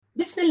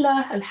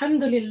Bismillah,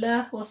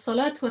 alhamdulillah,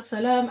 wassalatu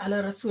wassalam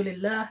ala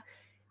rasulillah.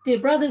 Dear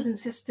brothers and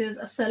sisters,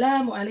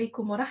 assalamu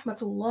alaikum wa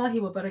rahmatullahi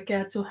wa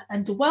barakatuh,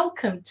 and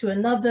welcome to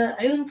another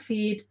Ilm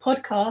Feed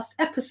podcast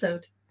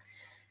episode.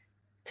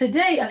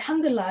 Today,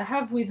 alhamdulillah, I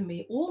have with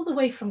me all the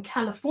way from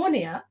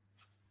California,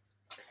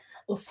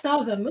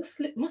 Ustadha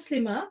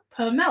Muslima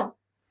Permel.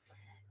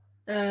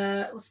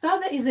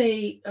 Ustadha is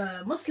a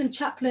Muslim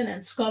chaplain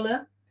and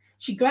scholar.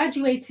 She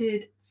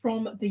graduated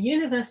from the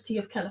University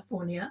of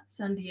California,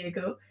 San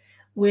Diego,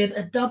 with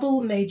a double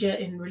major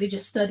in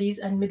religious studies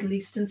and Middle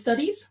Eastern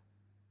studies.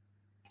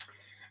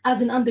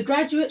 As an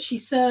undergraduate, she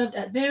served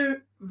at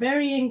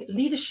varying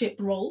leadership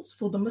roles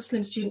for the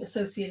Muslim Student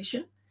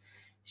Association.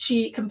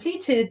 She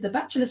completed the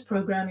bachelor's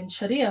program in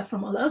Sharia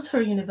from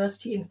Al-Azhar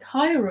University in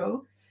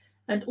Cairo,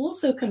 and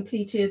also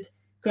completed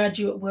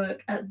graduate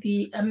work at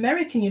the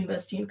American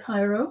University in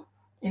Cairo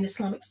in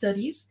Islamic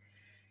Studies.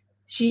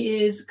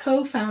 She is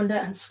co-founder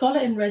and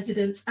scholar in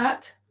residence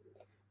at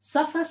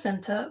Safa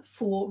Center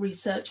for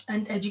Research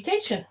and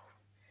Education.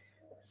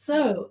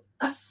 So,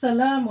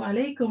 Assalamu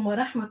alaikum wa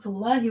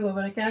rahmatullahi wa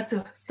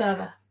barakatuh,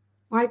 Ustadha.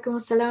 Wa alaikum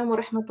assalam wa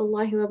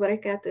rahmatullahi wa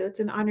barakatuh. It's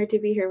an honor to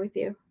be here with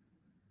you.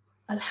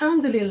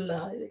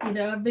 Alhamdulillah.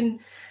 I've been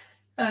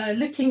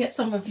looking at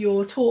some of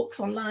your talks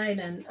online,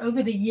 and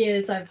over the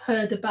years I've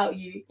heard about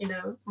you,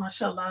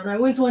 mashallah, and I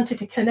always wanted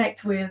to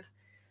connect with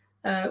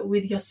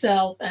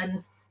yourself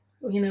and,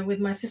 with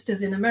my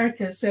sisters in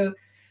America. So,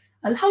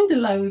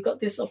 alhamdulillah, we've got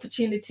this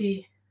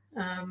opportunity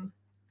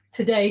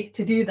today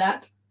to do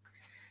that.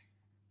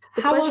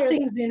 How are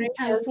things in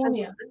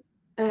California?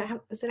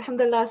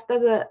 Alhamdulillah,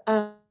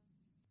 Ustadha.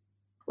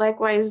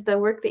 Likewise, the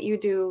work that you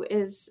do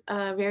is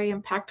very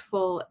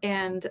impactful,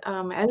 and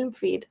Ilm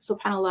Feed,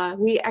 subhanAllah.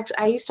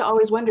 I used to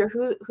always wonder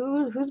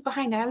who's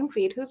behind Ilm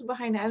Feed, who's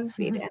behind Ilm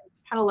Feed, and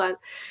subhanAllah,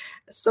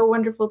 so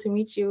wonderful to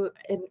meet you,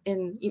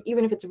 in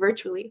even if it's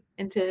virtually,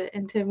 and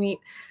to meet,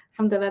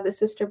 alhamdulillah, the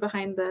sister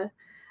behind the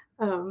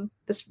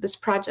this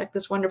project,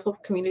 this wonderful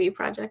community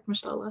project,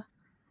 mashallah.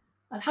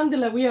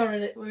 Alhamdulillah, we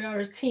are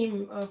a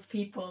team of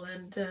people,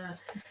 and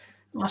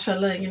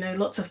mashallah,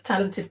 lots of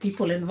talented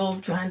people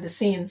involved behind the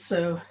scenes.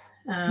 So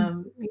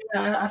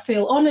I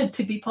feel honored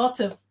to be part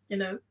of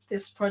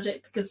this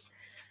project, because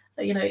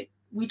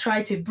we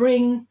try to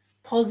bring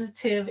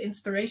positive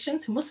inspiration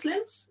to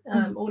Muslims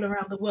all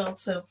around the world.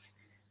 So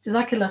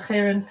Jazakallah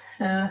khairan.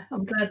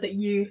 I'm glad that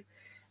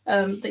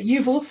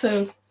you've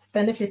also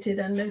benefited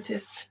and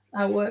noticed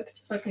our work.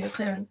 Jazakallah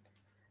khairan.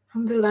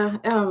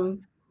 Alhamdulillah.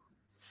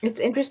 It's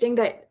interesting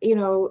that,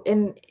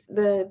 in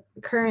the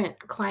current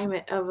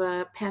climate of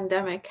a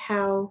pandemic,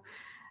 how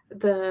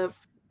the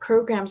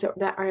programs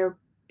that are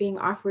being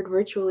offered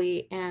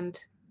virtually and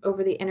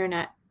over the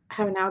internet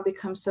have now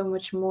become so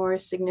much more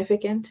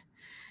significant.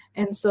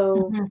 And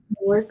so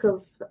the work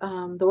of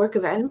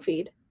Ilm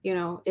Feed,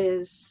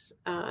 is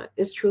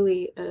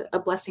truly a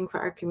blessing for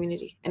our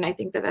community. And I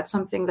think that that's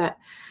something that,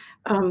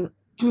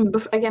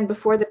 again,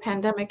 before the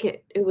pandemic,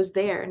 it was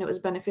there and it was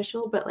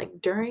beneficial, but like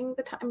during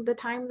the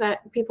time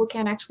that people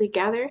can't actually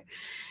gather,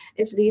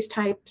 it's these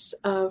types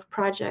of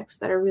projects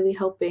that are really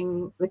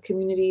helping the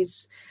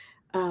community's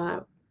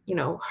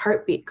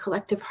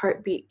collective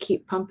heartbeat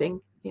keep pumping,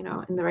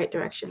 in the right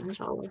direction,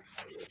 inshallah.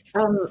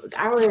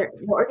 The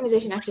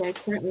organization actually I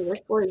currently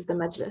work for is the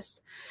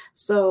Majlis.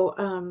 So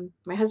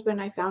my husband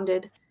and I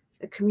founded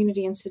a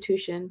community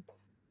institution,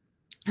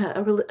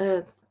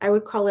 I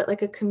would call it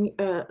like a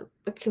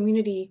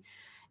community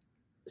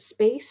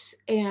space,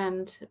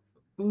 and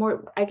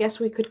more, I guess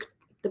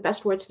the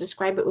best words to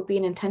describe it would be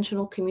an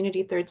intentional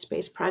community third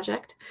space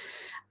project.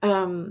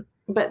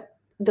 But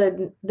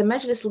the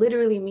Majlis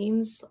literally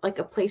means like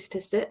a place to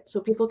sit, so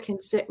people can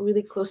sit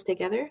really close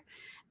together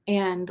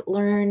and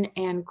learn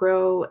and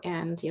grow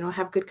and,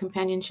 have good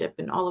companionship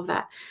and all of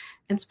that.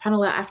 And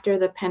subhanAllah, after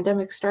the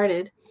pandemic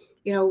started,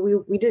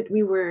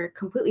 we were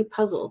completely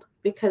puzzled,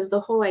 because the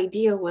whole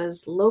idea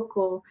was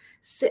local,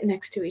 sit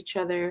next to each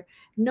other,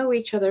 know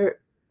each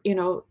other,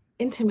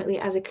 intimately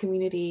as a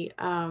community,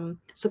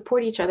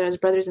 support each other as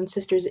brothers and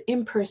sisters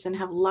in person,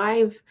 have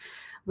live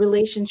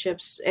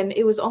relationships. And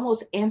it was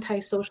almost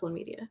anti-social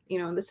media,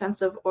 in the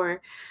sense of,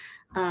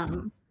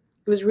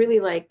 it was really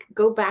like,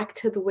 go back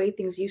to the way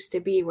things used to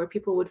be, where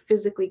people would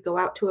physically go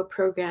out to a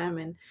program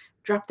and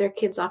drop their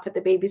kids off at the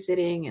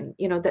babysitting. And,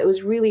 that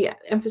was really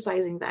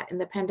emphasizing that.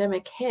 And the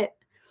pandemic hit,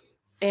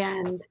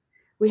 and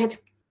we had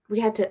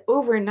to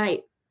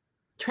overnight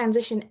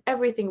transition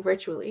everything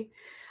virtually.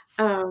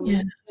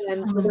 And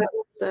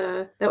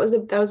so that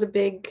was a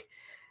big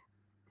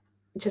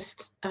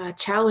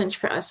challenge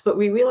for us, but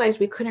we realized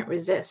we couldn't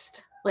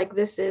resist. Like,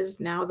 this is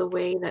now the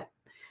way that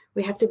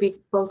we have to be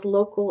both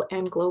local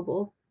and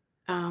global.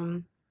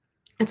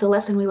 It's a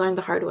lesson we learned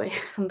the hard way,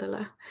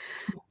 alhamdulillah.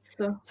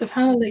 So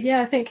subhanAllah,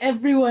 yeah, I think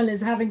everyone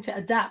is having to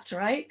adapt,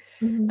 right?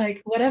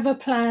 Like, whatever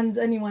plans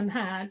anyone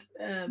had,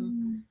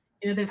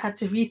 they've had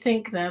to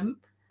rethink them.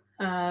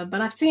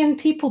 But I've seen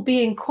people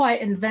being quite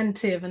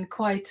inventive and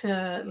quite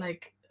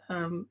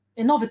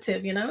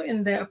innovative,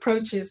 in their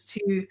approaches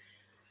to,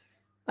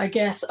 I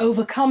guess,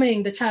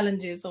 overcoming the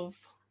challenges of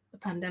the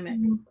pandemic.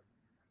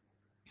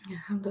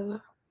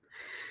 Alhamdulillah.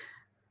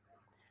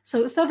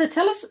 So, Ustadha,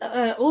 tell us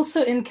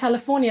also in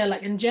California,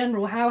 like in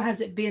general, how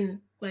has it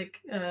been, like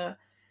the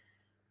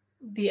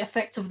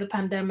effects of the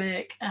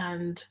pandemic,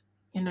 and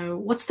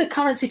what's the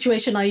current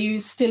situation? Are you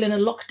still in a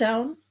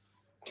lockdown?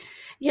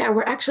 Yeah,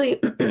 we're actually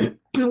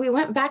we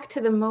went back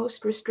to the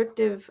most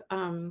restrictive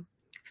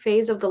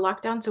phase of the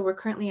lockdown, so we're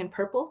currently in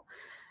purple.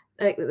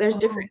 Like there's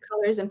different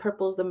colors, and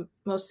purple's the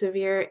most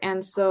severe,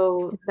 and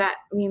so that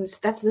means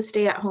that's the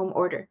stay-at-home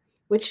order,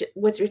 which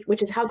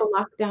is how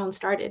the lockdown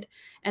started,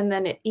 and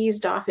then it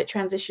eased off, it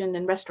transitioned,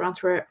 and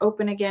restaurants were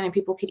open again, and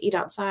people could eat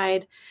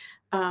outside,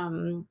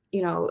 and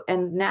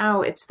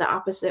now it's the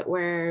opposite,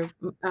 where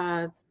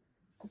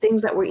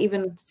things that were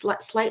even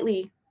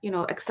slightly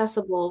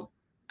accessible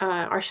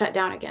are shut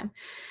down again.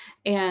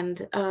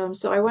 And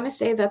so I want to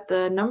say that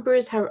the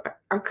numbers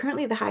are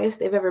currently the highest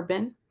they've ever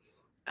been.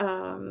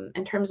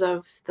 In terms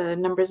of the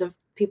numbers of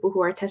people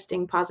who are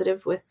testing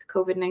positive with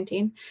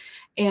COVID-19,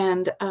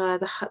 and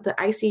the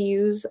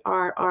ICUs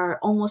are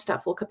almost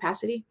at full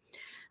capacity.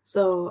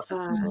 So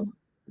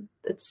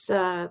it's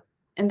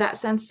in that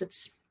sense,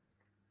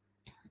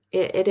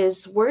 it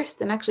is worse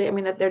than actually, I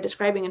mean, that they're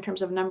describing in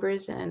terms of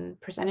numbers and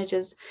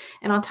percentages.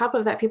 And on top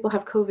of that, people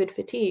have COVID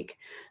fatigue.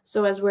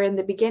 So as we're in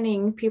the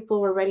beginning, people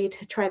were ready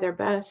to try their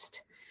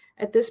best.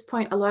 At this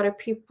point, a lot of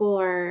people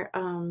are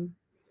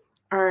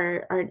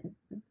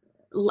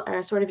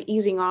sort of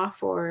easing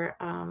off, or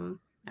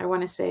I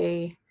want to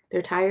say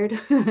they're tired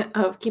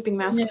of keeping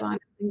masks on,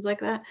 things like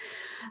that.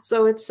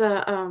 So it's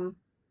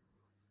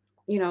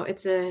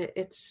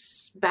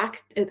it's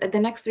back. The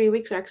next 3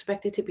 weeks are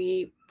expected to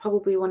be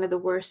probably one of the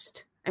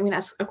worst. I mean,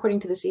 according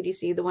to the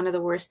CDC, one of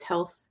the worst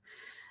health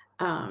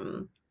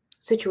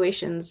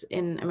situations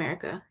in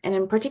America, and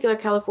in particular,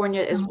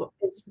 California is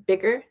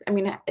bigger. I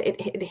mean,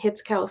 it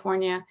hits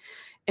California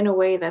in a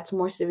way that's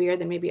more severe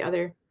than maybe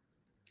other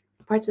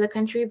parts of the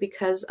country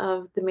because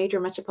of the major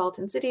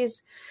metropolitan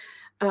cities,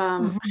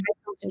 high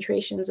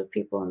concentrations of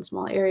people in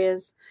small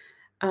areas.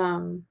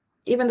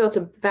 Even though it's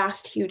a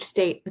vast, huge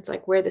state, it's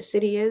like where the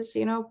city is,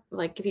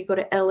 like if you go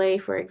to LA,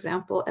 for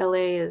example,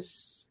 LA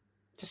is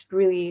just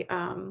really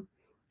on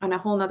a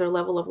whole nother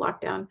level of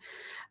lockdown.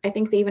 I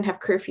think they even have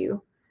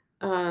curfew,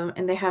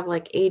 and they have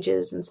like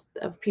ages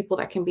of people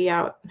that can be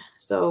out.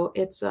 So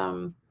it's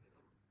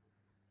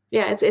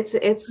it's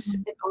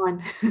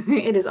on.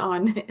 It is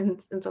on in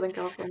Southern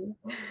California.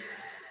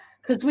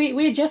 Because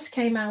we just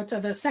came out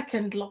of a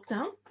second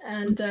lockdown,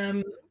 and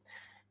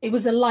it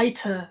was a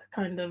lighter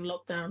kind of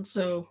lockdown.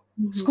 So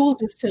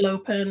schools were still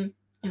open,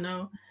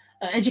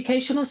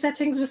 educational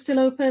settings were still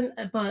open,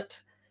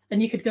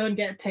 and you could go and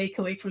get a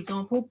takeaway, for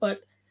example.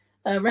 But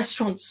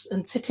restaurants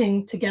and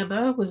sitting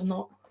together was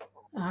not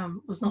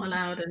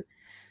allowed.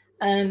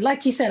 And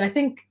like you said, I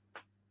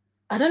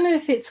don't know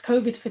if it's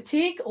COVID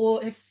fatigue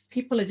or if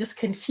people are just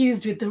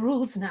confused with the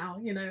rules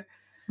now,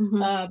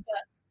 but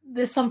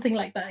there's something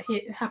like that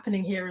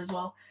happening here as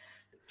well.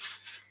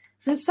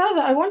 So,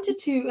 Sada, I wanted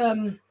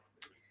to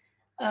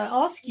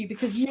ask you,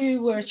 because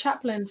you were a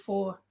chaplain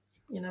for,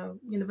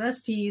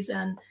 universities,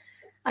 and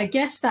I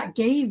guess that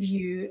gave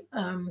you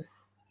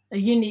a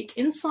unique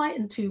insight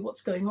into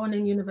what's going on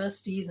in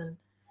universities and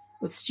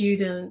with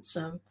students.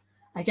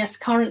 I guess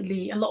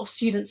currently a lot of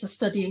students are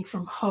studying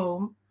from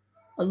home.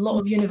 A lot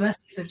of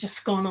universities have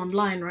just gone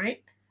online,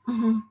 right?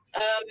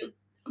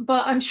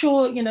 But I'm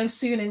sure,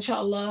 soon,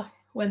 inshallah,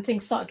 when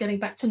things start getting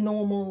back to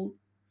normal,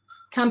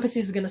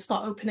 campuses are going to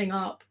start opening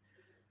up.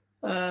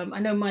 I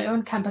know my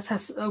own campus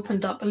has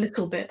opened up a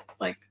little bit,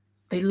 like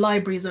the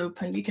library's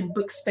open, you can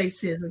book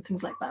spaces and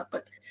things like that,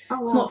 but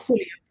it's not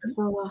fully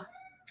open.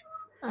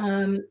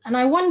 And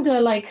I wonder,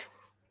 like,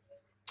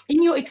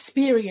 in your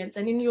experience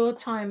and in your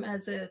time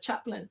as a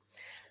chaplain,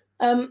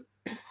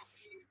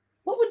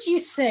 what would you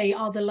say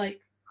are the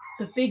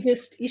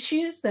biggest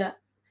issues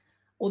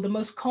or the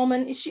most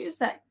common issues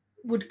that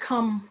would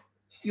come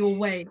your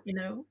way,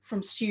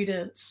 from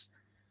students?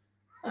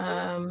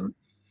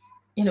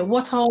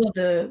 What are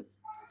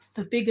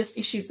the biggest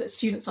issues that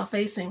students are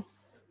facing?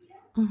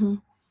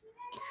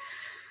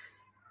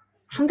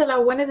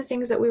 Alhamdulillah, one of the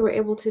things that we were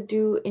able to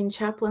do in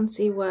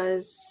chaplaincy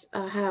was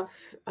have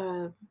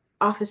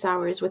office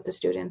hours with the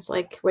students,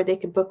 like where they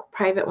could book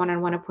private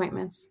one-on-one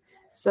appointments.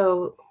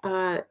 So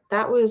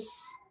that was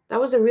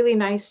a really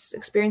nice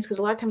experience, because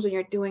a lot of times when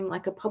you're doing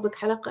like a public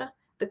halaqah,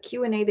 the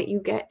Q&A that you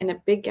get in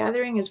a big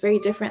gathering is very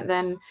different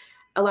than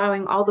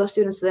allowing all those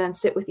students to then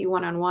sit with you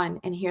one-on-one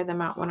and hear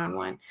them out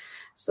one-on-one.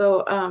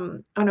 So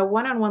on a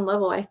one-on-one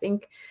level, I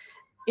think,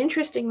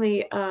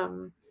 interestingly,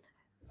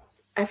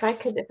 if I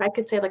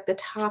could say like the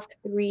top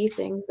 3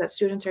 things that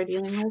students are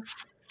dealing with,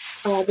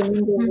 the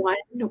number one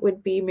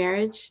would be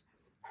marriage,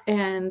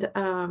 and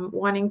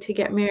wanting to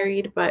get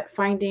married, but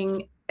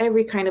finding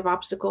every kind of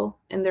obstacle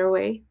in their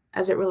way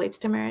as it relates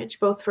to marriage,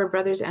 both for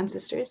brothers and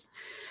sisters.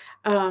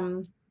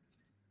 So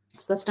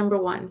that's number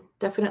one.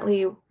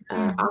 Definitely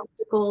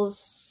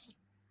obstacles,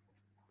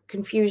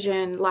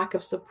 confusion, lack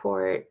of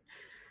support,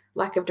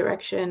 lack of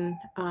direction,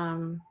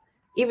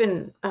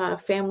 even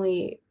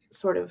family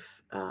sort of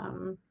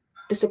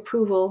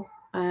disapproval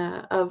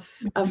of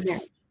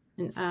marriage,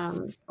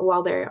 and,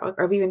 while they're,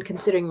 or even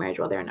considering marriage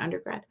while they're in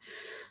undergrad.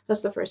 So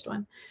that's the first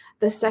one.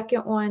 The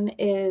second one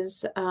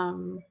is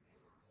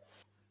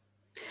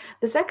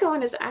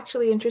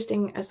actually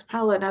interesting, as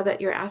SubhanAllah, now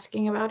that you're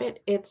asking about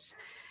it. It's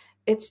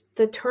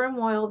the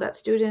turmoil that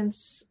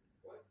students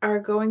are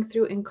going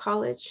through in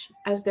college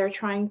as they're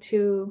trying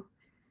to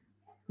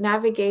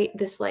navigate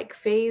this like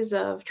phase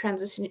of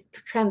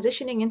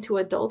transitioning into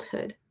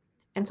adulthood.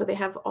 And so they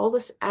have all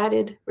this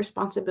added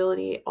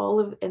responsibility,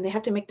 and they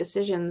have to make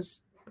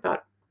decisions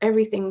about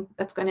everything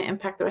that's going to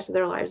impact the rest of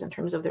their lives in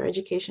terms of their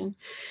education.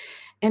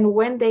 And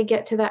when they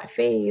get to that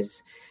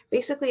phase,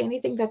 basically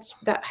anything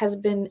that has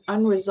been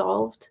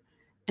unresolved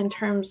in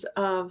terms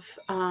of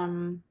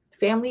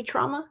family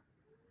trauma,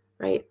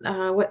 right?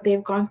 What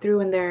they've gone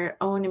through in their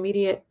own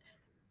immediate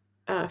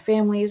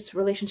families,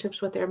 relationships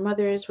with their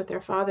mothers, with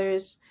their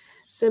fathers,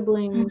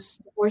 siblings,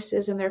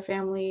 divorces in their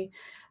family,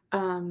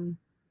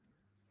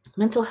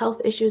 mental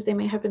health issues they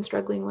may have been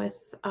struggling with,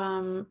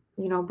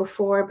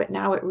 before, but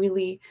now it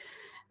really,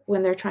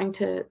 when they're trying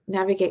to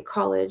navigate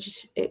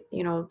college, it,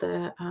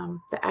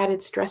 the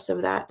added stress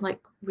of that like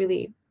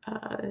really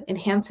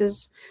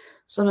enhances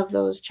some of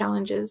those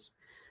challenges.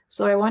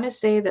 So I want to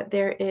say that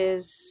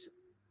there's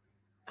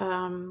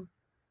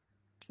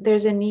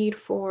a need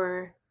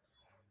for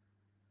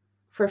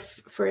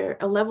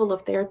a level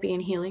of therapy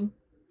and healing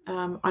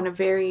on a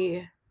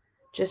very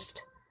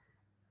just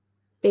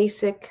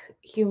basic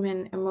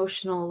human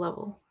emotional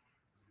level.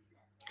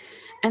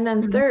 And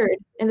then third,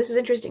 and this is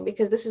interesting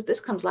because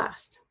this comes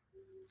last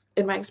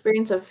in my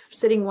experience of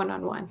sitting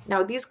one-on-one.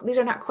 Now, these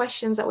are not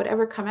questions that would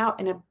ever come out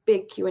in a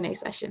big Q&A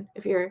session.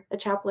 If you're a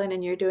chaplain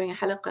and you're doing a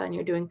halaqah and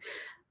you're doing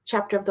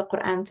chapter of the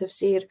Quran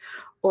tafsir,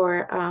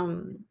 or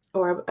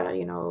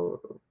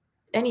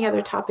any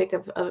other topic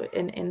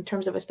in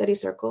terms of a study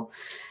circle,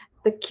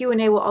 the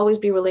Q&A will always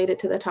be related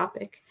to the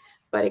topic.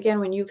 But again,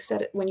 when you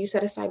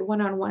set aside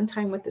one-on-one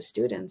time with the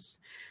students,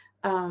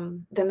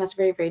 then that's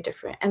very, very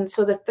different. And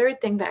so the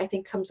third thing that I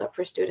think comes up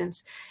for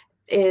students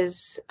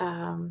is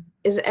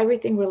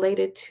everything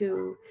related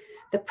to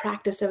the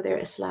practice of their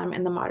Islam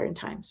in the modern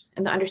times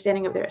and the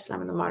understanding of their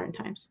Islam in the modern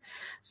times.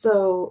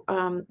 So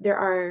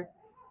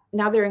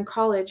now they're in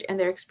college and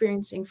they're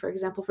experiencing, for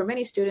example, for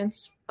many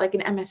students, like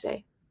an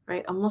MSA,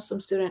 right? A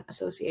Muslim Student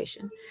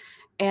Association.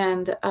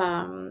 And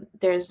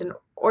there's an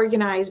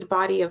organized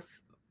body of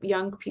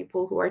young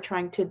people who are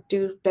trying to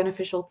do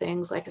beneficial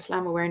things like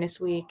Islam Awareness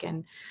Week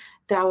and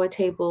Dawah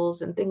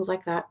tables and things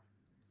like that.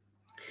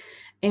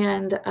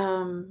 And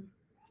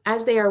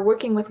as they are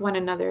working with one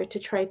another to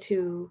try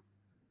to,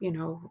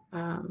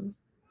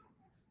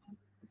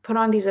 put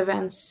on these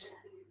events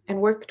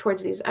and work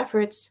towards these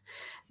efforts,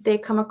 they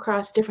come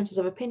across differences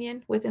of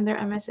opinion within their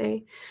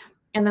MSA.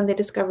 And then they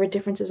discover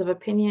differences of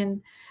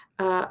opinion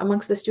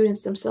amongst the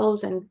students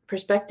themselves and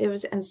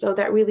perspectives. And so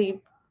that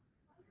really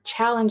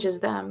challenges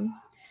them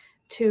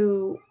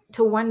to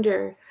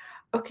wonder,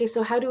 okay,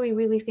 so how do we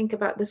really think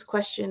about this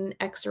question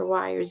X or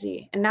Y or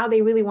Z? And now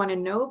they really want to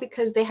know,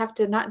 because they have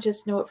to not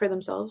just know it for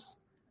themselves,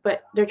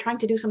 but they're trying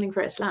to do something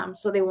for Islam.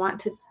 So they want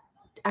to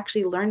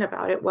actually learn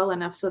about it well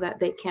enough so that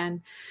they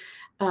can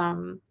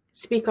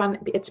speak on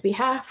its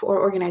behalf or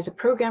organize a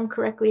program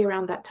correctly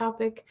around that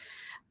topic,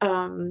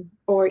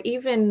 or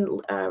even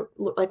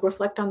like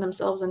reflect on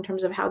themselves in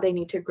terms of how they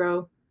need to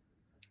grow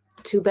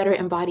to better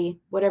embody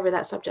whatever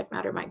that subject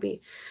matter might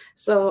be.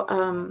 So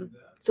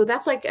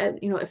that's like,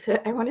 if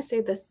I want to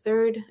say the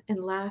third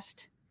and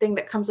last thing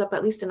that comes up,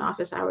 at least in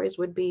office hours,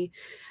 would be,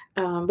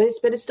 but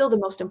it's still the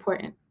most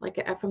important. Like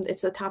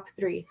it's the top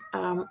three,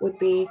 would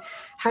be,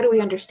 how do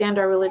we understand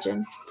our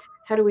religion?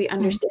 How do we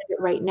understand it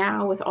right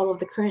now with all of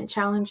the current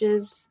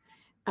challenges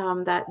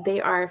that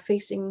they are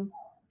facing?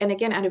 And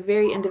again, at a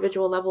very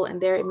individual level in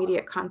their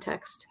immediate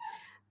context.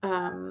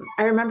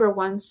 I remember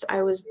once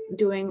I was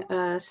doing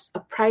a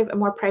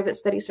more private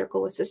study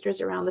circle with sisters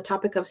around the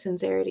topic of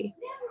sincerity,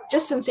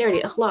 just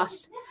sincerity,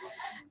 ikhlas.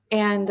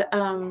 And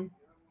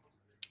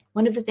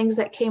one of the things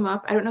that came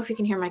up, I don't know if you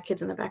can hear my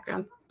kids in the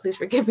background. Please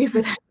forgive me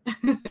for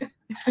that.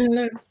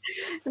 No,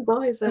 it's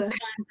always that's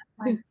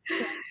fine.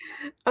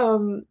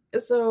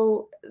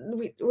 So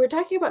we're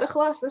talking about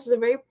ikhlas. This is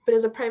but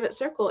it's a private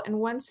circle. And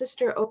one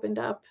sister opened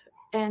up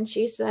and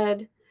she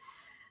said,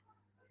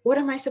 what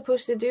am I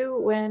supposed to do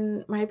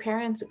when my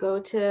parents go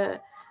to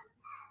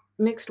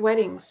mixed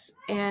weddings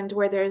and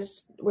where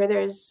there's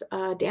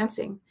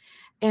dancing?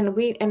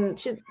 And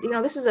she,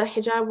 this is a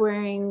hijab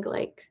wearing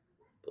like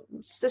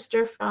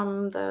sister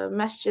from the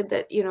masjid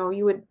that,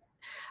 you would,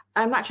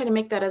 I'm not trying to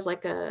make that as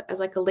like a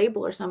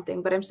label or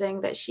something, but I'm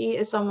saying that she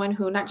is someone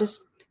who, not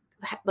just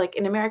like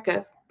in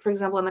America, for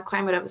example, in the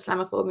climate of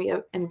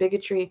Islamophobia and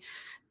bigotry,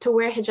 to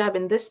wear hijab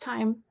in this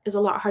time is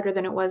a lot harder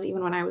than it was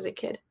even when I was a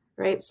kid.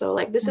 Right. So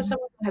like this is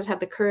someone who has had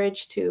the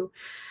courage to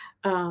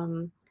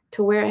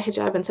wear a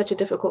hijab in such a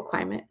difficult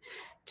climate,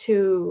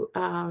 to,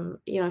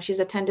 she's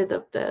attended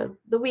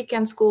the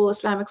weekend school,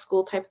 Islamic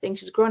school type thing.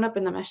 She's grown up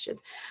in the masjid.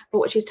 But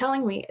what she's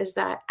telling me is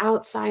that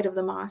outside of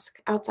the mosque,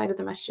 outside of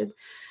the masjid,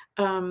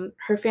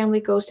 her family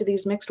goes to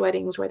these mixed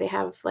weddings where they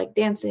have like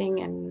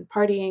dancing and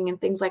partying and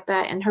things like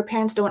that. And her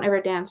parents don't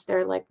ever dance.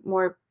 They're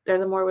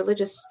the more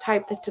religious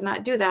type to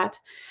not do that,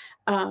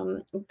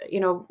 in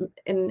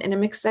a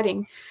mixed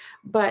setting.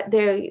 But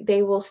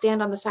they will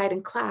stand on the side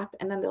and clap,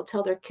 and then they'll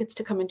tell their kids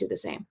to come and do the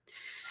same.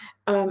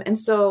 And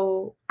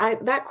so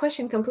that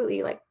question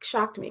completely like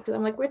shocked me, because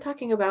I'm like, we're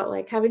talking about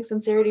like having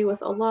sincerity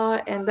with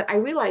Allah, and that I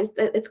realized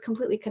that it's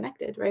completely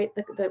connected, right?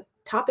 The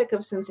topic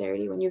of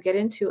sincerity, when you get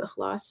into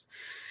ikhlas,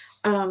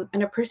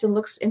 and a person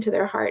looks into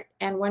their heart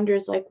and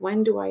wonders like,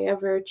 when do I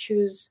ever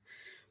choose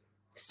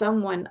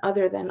someone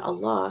other than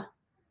Allah,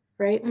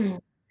 right?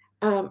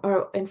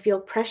 And feel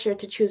pressure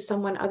to choose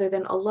someone other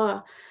than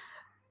Allah.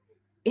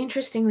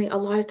 Interestingly, a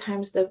lot of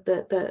times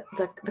the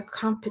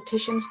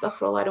competition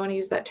stuff, well, I don't want to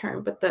use that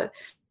term, but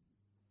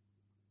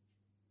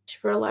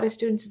for a lot of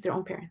students, it's their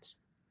own parents.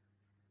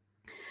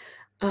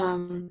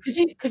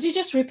 Could you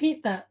just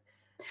repeat that?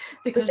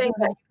 Because you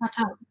cut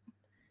out.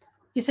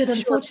 You said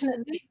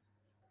unfortunately. Sure.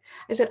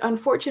 I said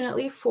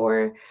unfortunately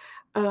for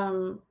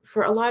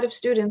a lot of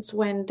students,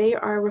 when they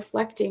are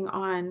reflecting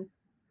on,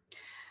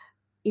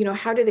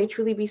 how do they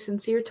truly be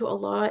sincere to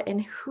Allah,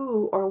 and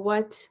who or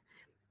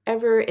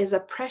whatever is a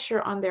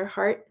pressure on their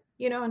heart,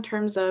 in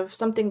terms of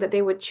something that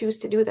they would choose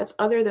to do that's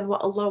other than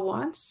what Allah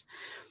wants.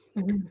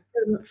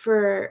 Mm-hmm.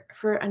 For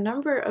a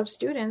number of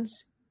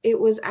students, it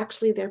was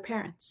actually their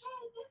parents.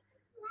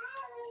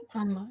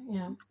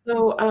 Yeah.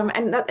 So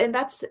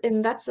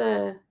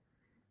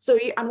so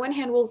on one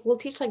hand, we'll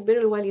teach like birr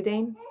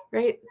al-walidain,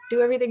 right?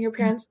 Do everything your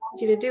parents want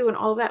you to do and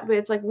all of that, but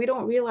it's like we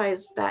don't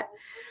realize that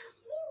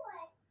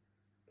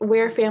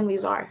where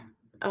families are,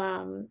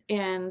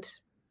 and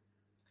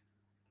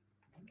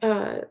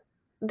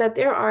that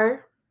there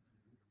are,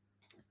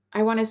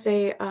 I want to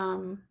say,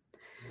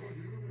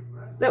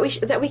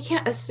 that we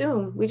can't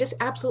assume. We just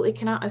absolutely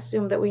cannot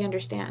assume that we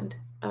understand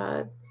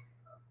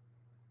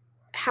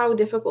how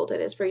difficult it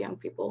is for young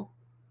people,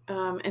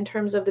 in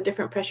terms of the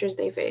different pressures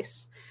they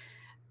face.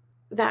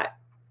 That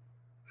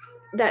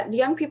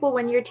young people,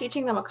 when you're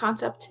teaching them a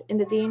concept in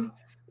the deen,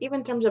 even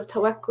in terms of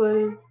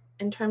tawakkul,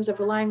 in terms of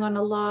relying on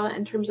Allah,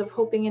 in terms of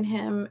hoping in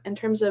Him, in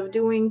terms of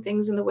doing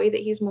things in the way that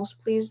He's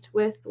most pleased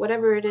with,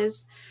 whatever it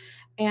is,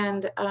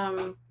 and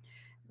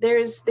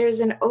there's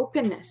an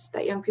openness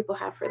that young people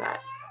have for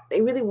that.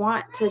 They really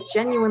want to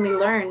genuinely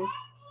learn.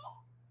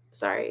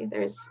 Sorry,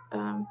 there's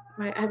I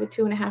have a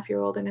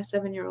 2.5-year-old and a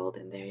 7-year-old,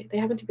 and they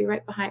happen to be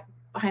right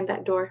behind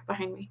that door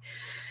behind me,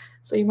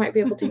 so you might be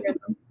able to hear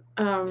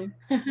them.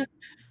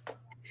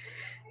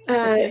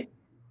 Okay.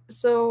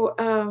 So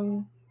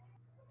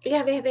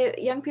they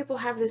young people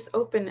have this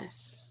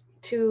openness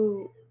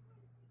to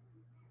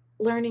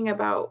learning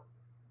about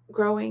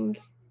growing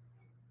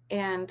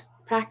and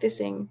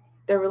practicing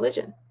their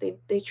religion.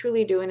 They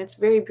truly do, and it's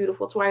very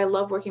beautiful. It's why I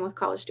love working with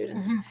college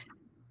students. Mm-hmm.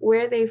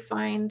 Where they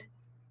find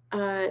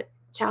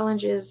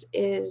challenges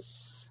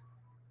is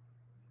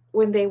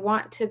when they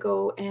want to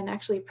go and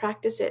actually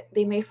practice it.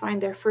 They may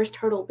find their first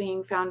hurdle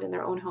being found in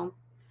their own home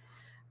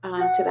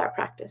to that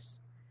practice.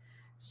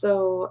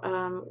 So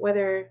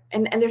whether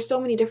and there's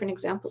so many different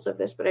examples of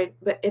this, but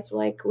it's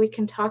like we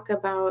can talk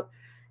about,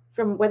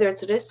 from whether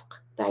it's rizq,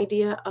 the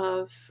idea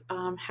of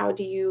how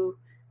do you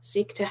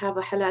seek to have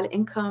a halal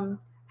income,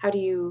 how do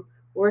you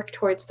work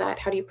towards that,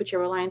 how do you put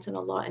your reliance on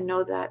Allah and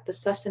know that the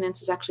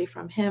sustenance is actually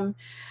from Him,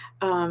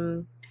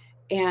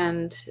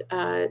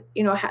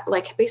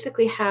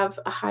 basically have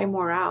a high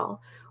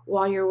morale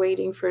while you're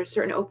waiting for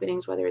certain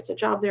openings, whether it's a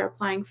job they're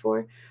applying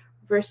for,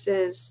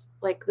 versus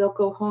like they'll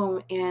go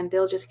home and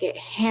they'll just get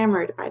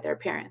hammered by their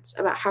parents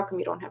about how come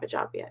you don't have a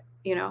job yet,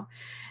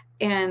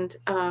 and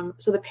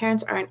so the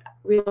parents aren't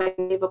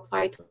realizing they've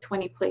applied to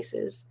 20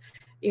 places,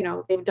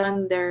 they've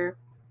done they're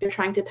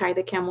trying to tie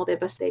the camel the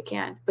best they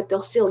can, but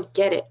they'll still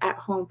get it at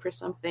home for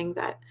something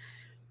that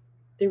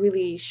they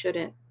really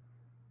shouldn't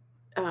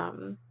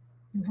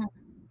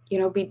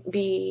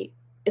be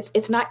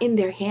it's not in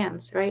their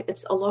hands, right?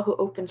 It's Allah who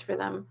opens for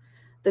them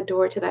the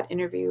door to that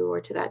interview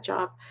or to that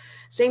job.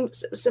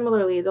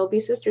 Similarly, there'll be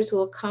sisters who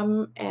will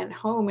come at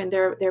home and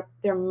their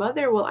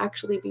mother will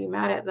actually be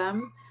mad at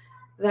them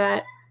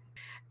that,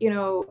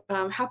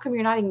 how come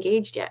you're not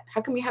engaged yet?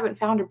 How come you haven't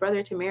found a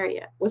brother to marry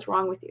yet? What's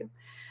wrong with you?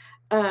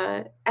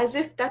 As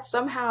if that's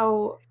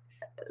somehow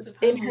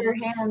in her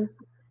hands,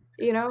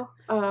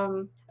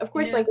 of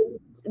course, like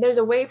there's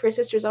a way for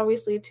sisters,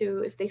 obviously,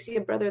 to, if they see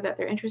a brother that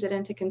they're interested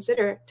in, to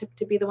consider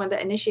to be the one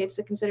that initiates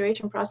the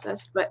consideration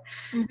process. But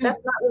that's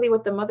not really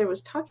what the mother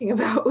was talking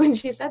about when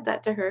she said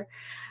that to her.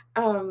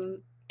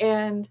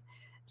 And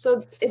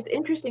so it's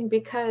interesting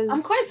because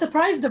I'm quite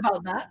surprised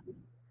about that.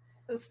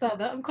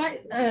 I'm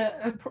quite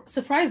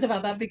surprised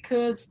about that,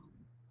 because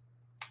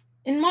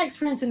in my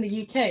experience in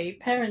the UK,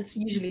 parents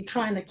usually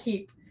trying to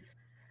keep,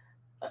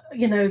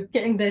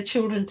 getting their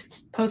children to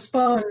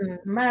postpone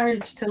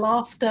marriage till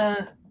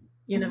after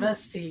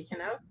university,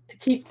 to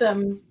keep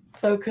them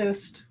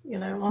focused,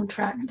 on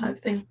track type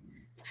thing.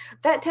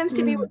 That tends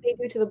to be what they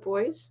do to the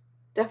boys,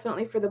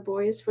 definitely for the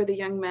boys, for the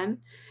young men.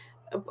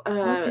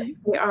 Okay.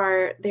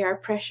 They are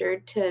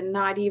pressured to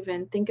not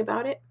even think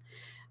about it.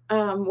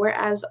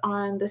 Whereas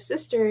on the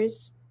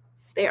sisters,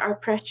 they are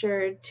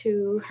pressured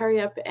to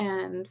hurry up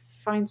and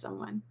find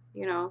someone.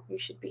 You know, you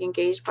should be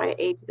engaged by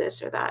age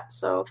this or that.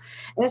 So,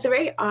 and it's a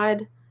very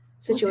odd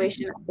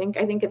situation. Okay.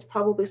 I think it's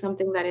probably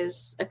something that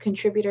is a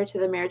contributor to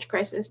the marriage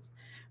crisis,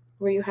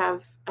 where you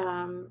have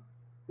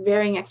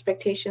varying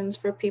expectations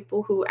for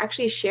people who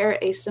actually share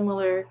a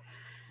similar.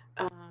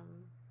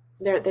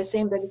 They're the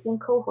same. They're the same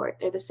cohort.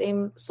 They're the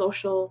same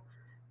social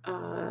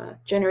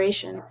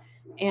generation,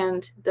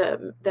 and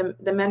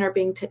the men are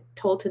being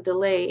told to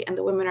delay, and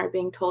the women are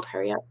being told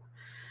hurry up.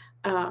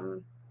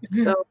 Mhm.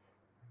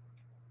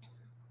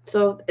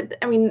 So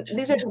I mean,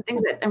 these are some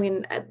things that I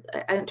mean,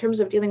 in terms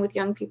of dealing with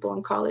young people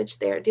in college,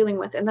 they're dealing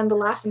with. And then the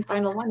last and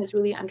final one is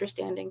really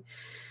understanding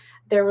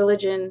their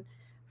religion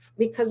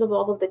because of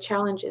all of the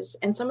challenges.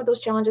 And some of those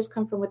challenges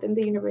come from within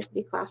the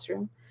university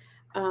classroom.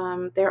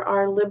 There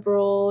are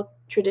liberal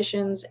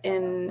traditions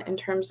in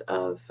terms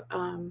of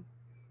I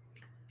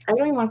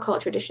don't even want to call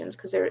it traditions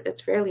because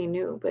it's fairly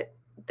new, but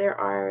there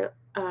are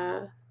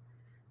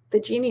the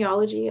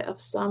genealogy of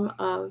some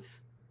of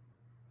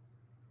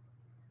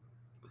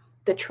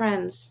the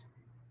trends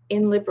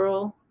in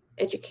liberal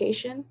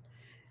education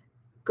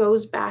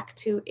goes back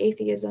to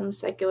atheism,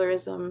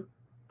 secularism,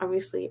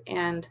 obviously,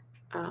 and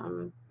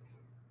I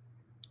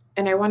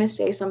want to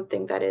say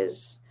something that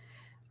is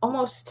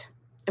almost,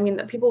 I mean,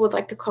 people would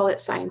like to call it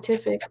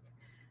scientific,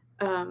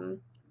 but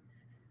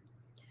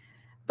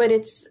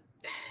it's,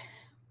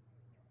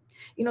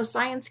 you know,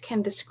 science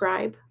can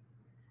describe,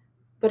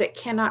 but it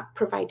cannot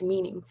provide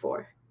meaning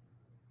for,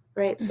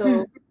 right?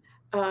 Mhm.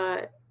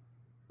 So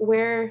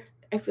where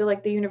I feel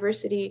like the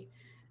university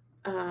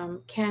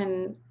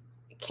can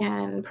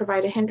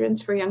provide a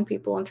hindrance for young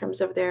people in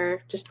terms of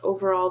their just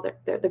overall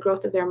the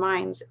growth of their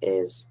minds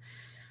is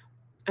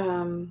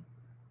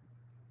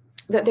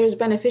that there's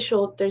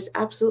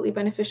absolutely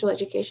beneficial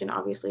education,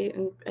 obviously,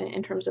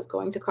 in terms of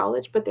going to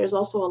college, but there's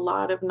also a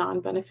lot of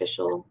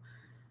non-beneficial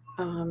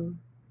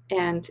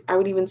and I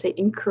would even say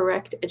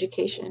incorrect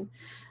education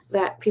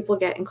that people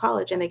get in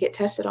college, and they get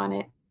tested on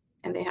it,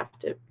 and they have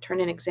to turn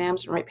in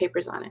exams and write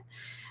papers on it.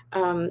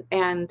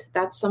 And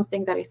that's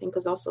something that I think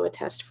was also a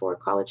test for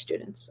college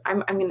students.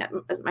 I mean,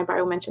 as my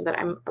bio mentioned, that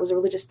I was a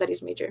religious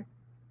studies major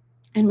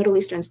and Middle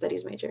Eastern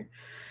studies major.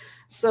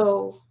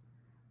 So,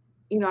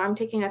 you know, I'm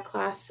taking a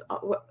class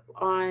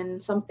on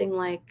something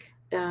like,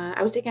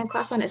 I was taking a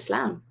class on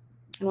Islam.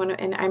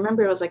 And I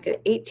remember it was like an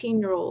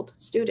 18-year-old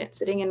student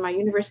sitting in my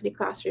university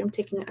classroom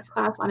taking a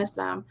class on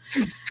Islam.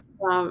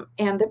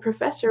 And the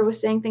professor was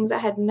saying things I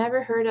had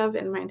never heard of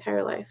in my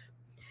entire life.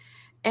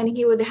 And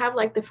he would have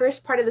like the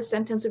first part of the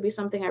sentence would be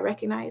something I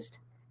recognized.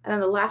 And then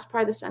the last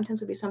part of the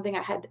sentence would be something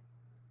I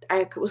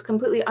was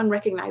completely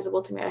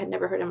unrecognizable to me. I had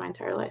never heard in my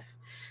entire life.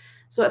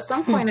 So at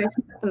some point I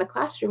stood up in the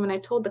classroom and I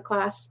told the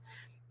class,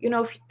 you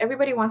know, if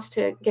everybody wants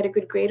to get a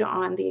good grade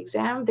on the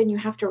exam, then you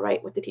have to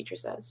write what the teacher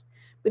says.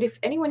 But if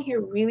anyone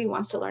here really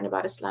wants to learn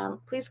about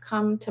Islam, please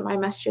come to my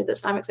masjid, the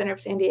Islamic Center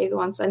of San Diego,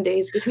 on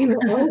Sundays between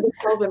the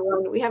 12 and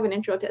 1. We have an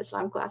intro to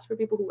Islam class for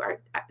people who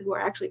are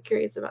actually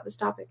curious about this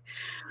topic.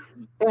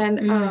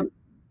 And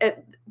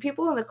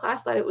people in the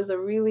class thought it was a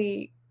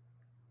really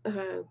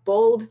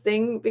bold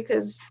thing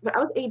but I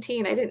was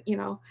 18. I didn't, you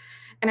know,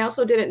 and I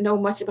also didn't know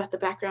much about the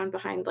background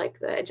behind like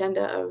the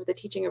agenda of the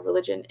teaching of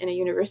religion in a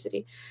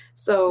university.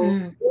 So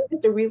it was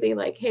just a really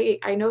like, hey,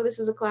 I know this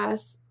is a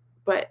class,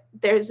 but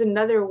there's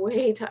another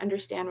way to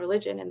understand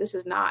religion, and this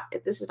is not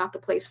the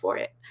place for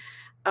it.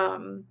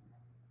 One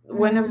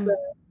of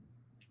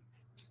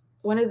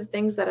the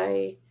things that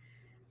I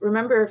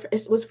remember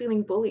was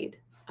feeling bullied,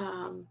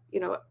 you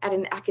know, at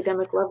an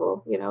academic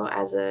level, you know,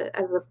 as a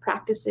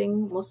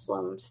practicing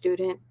Muslim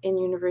student in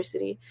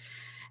university.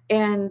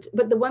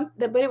 But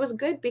it was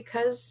good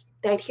because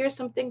I'd hear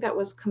something that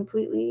was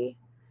completely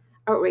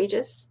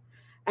outrageous.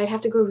 I'd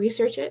have to go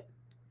research it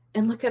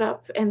and look it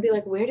up and be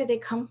like, where did they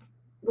come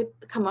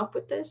up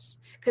with this?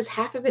 Because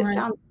half of it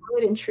sounds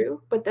valid and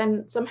true, but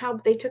then somehow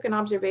they took an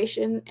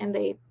observation and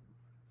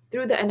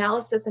through the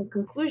analysis and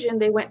conclusion,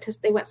 they went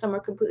somewhere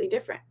completely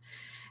different.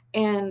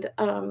 And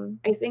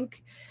I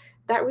think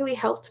that really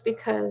helped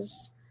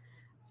because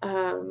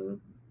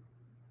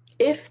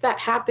if that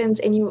happens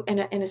and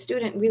a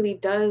student really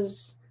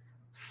does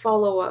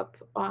follow up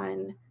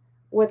on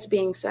what's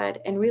being said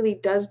and really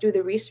does do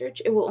the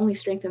research, it will only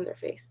strengthen their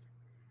faith.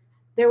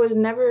 There was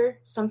never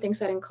something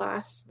said in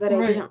class that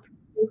I didn't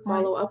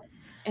follow up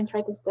and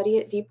try to study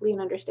it deeply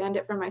and understand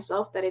it for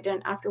myself, that I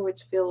didn't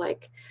afterwards feel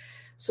like,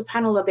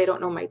 subhanAllah, they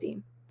don't know my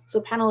deen.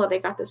 SubhanAllah, they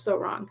got this so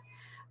wrong.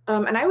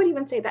 And I would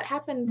even say that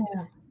happened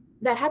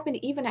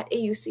even at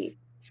AUC,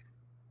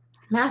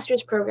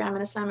 master's program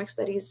in Islamic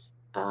studies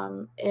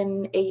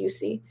in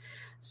AUC.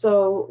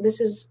 So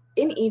this is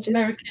in Egypt.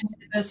 American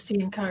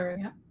University in Cairo,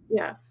 yeah.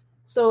 Yeah.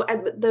 So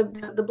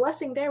the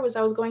blessing there was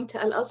I was going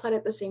to Al-Azhar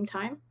at the same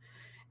time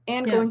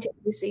and going to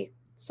AUC.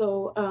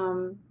 So,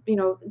 you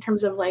know, in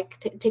terms of like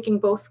taking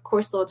both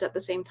course loads at the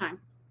same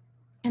time.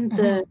 And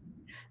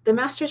the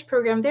master's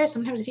program there,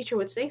 sometimes the teacher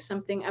would say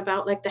something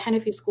about like the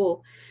Hanafi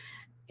school.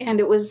 And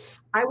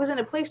I was in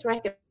a place where I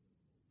could,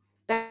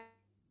 I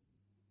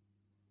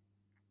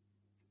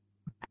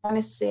want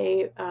to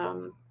say,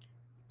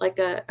 like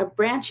a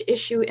branch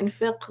issue in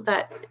fiqh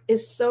that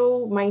is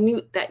so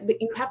minute that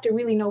you have to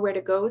really know where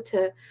to go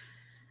to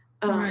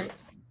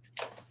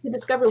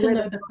discover to where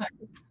know the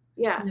facts.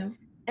 Yeah.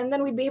 And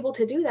then we'd be able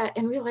to do that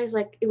and realize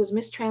like it was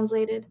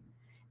mistranslated,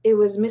 it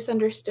was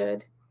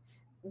misunderstood.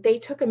 They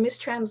took a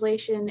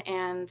mistranslation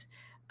and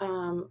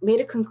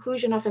made a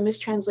conclusion off a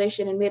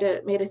mistranslation and made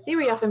a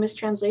theory off a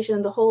mistranslation,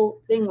 and the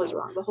whole thing was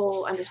wrong. The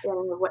whole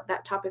understanding of what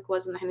that topic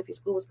was in the Hanafi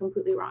school was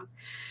completely wrong.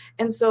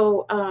 And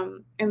so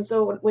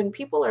when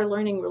people are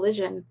learning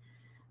religion,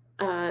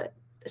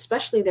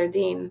 especially their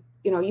deen,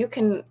 you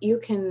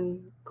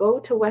can go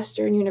to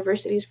Western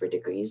universities for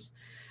degrees,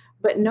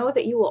 but know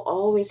that you will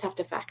always have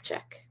to fact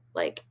check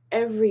like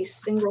every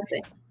single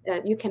thing.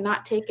 You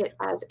cannot take it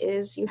as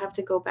is. You have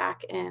to go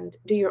back and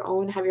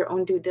have your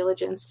own due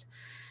diligence,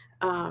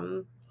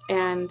 and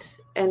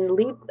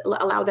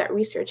allow that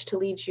research to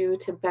lead you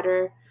to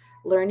better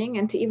learning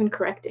and to even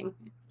correcting.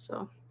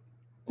 So,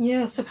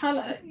 yeah,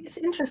 subhanAllah, it's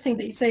interesting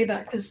that you say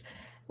that, because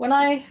when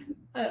I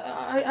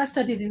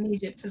studied in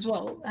Egypt as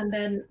well, and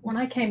then when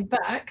I came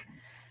back,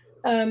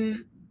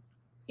 and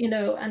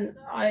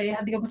I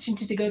had the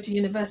opportunity to go to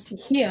university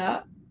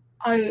here,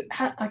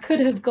 I could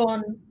have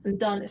gone and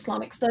done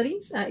Islamic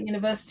studies at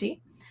university,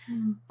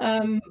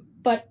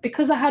 but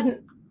because I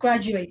hadn't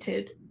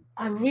graduated,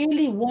 I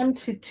really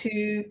wanted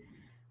to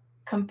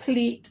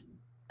complete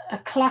a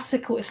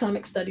classical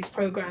Islamic studies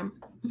program,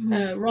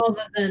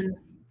 rather than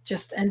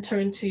just enter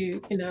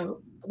into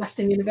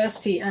Western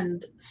University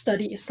and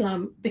study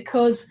Islam,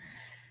 because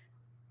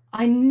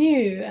I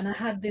knew, and I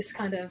had this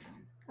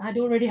I'd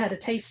already had a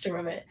taster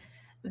of it,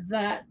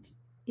 that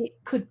it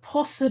could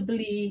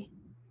possibly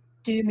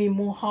do me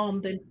more harm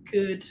than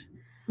good.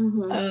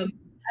 And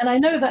I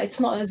know that it's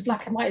not as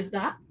black and white as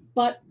that,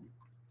 but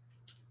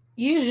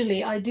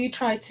usually I do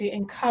try to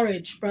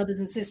encourage brothers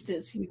and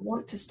sisters who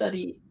want to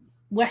study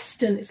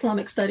Western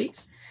Islamic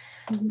studies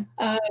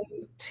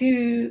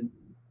to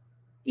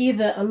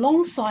either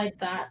alongside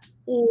that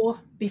or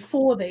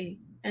before they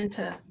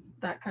enter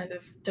that kind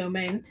of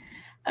domain,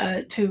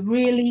 to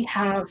really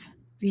have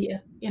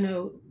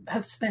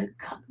have spent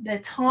their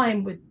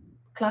time with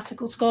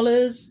classical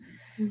scholars,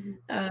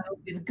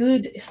 with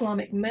good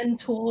Islamic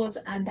mentors,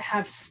 and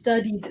have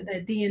studied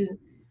their deen,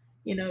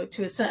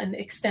 to a certain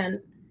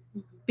extent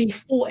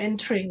before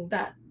entering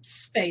that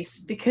space.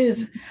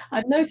 Because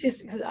I've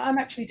noticed, because I'm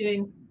actually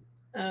doing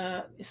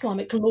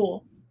Islamic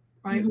law,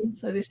 right?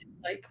 So this is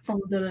like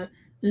from the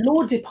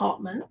law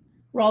department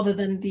rather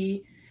than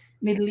the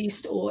Middle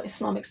East or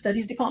Islamic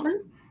Studies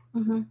department.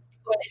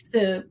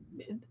 But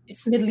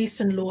it's Middle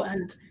Eastern law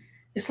and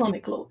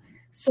Islamic law.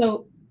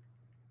 So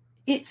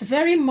it's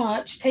very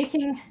much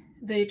taking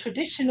the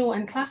traditional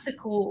and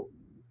classical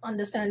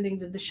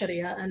understandings of the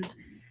Sharia and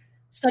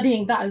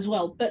studying that as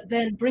well, but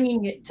then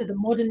bringing it to the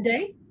modern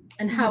day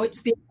and how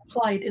it's being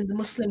applied in the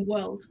Muslim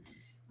world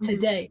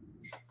today.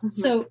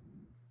 So,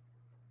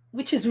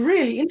 which is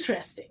really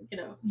interesting,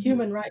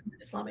 human rights,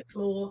 Islamic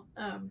law,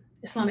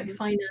 Islamic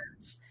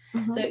finance.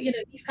 So,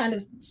 these kind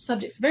of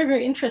subjects, very,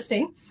 very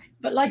interesting.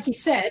 But like you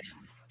said,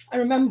 I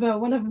remember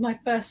one of my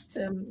first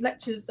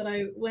lectures that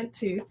I went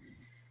to,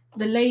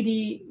 the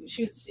lady,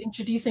 she was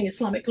introducing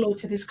Islamic law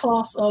to this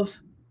class of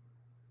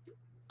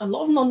a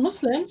lot of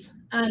non-Muslims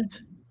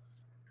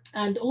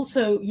and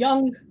also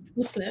young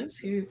Muslims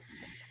who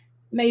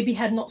maybe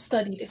had not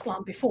studied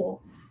Islam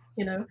before,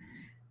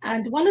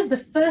 And one of the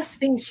first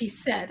things she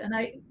said, and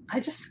I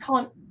just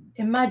can't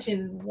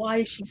imagine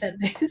why she said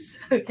this,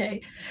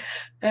 okay.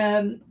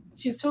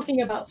 She was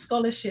talking about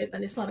scholarship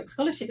and Islamic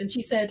scholarship, and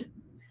she said,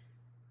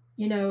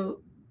 you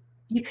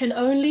can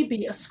only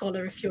be a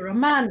scholar if you're a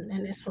man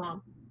in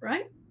Islam,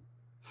 right?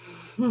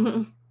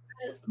 And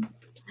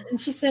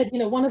she said,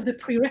 one of the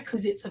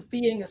prerequisites of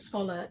being a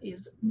scholar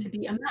is to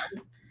be a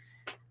man.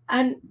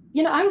 And,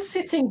 I was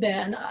sitting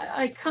there and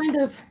I kind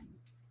of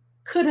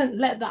couldn't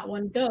let that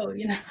one go,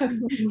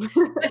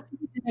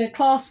 a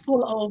class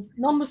full of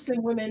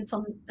non-Muslim women,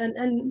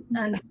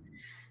 and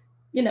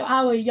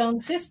our young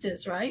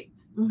sisters, right?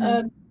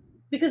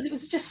 Because it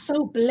was just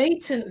so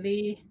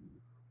blatantly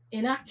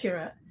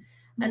inaccurate.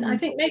 And I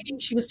think maybe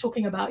she was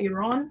talking about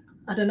Iran.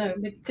 I don't know,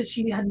 because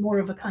she had more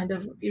of a kind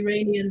of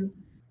Iranian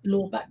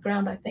law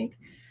background, I think.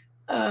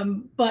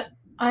 But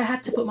I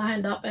had to put my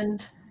hand up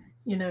and,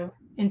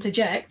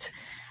 interject.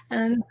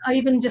 And I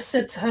even just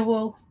said to her,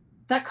 well,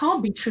 that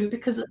can't be true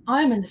because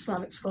I'm an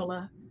Islamic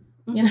scholar.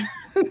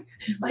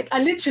 Like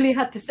I literally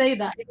had to say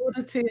that in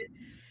order to,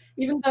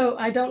 even though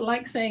I don't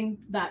like saying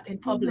that in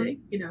public,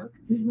 in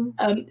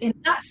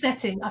that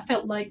setting, I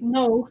felt like,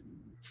 no,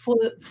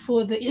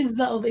 for the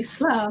izzah of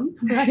Islam,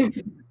 right?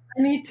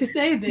 I need to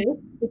say this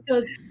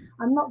because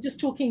I'm not just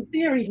talking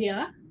theory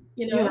here,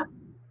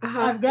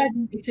 I've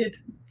graduated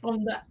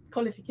from that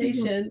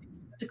qualification,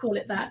 to call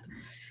it that,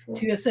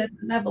 to a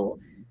certain level.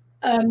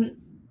 And,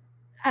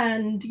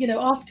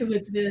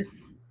 afterwards,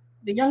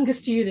 the younger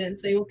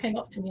students, they all came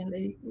up to me and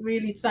they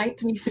really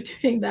thanked me for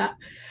doing that.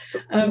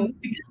 Because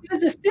it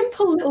was a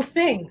simple little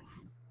thing.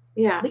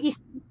 Yeah. But you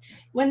see,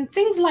 when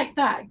things like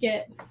that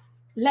get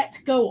let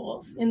go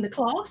of in the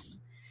class,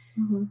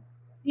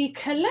 the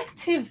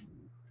collective,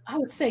 I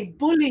would say,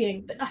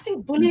 bullying, I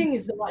think bullying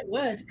is the right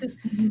word, because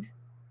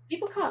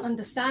people can't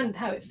understand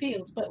how it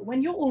feels. But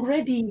when you're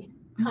already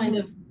kind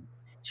of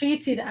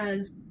treated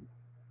as,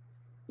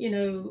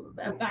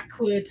 a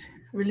backward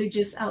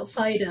religious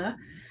outsider,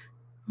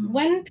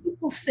 when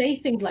people say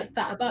things like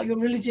that about your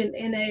religion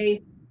in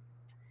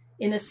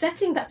a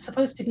setting that's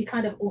supposed to be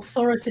kind of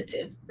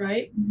authoritative,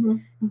 right?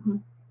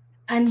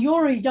 And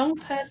you're a young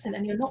person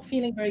and you're not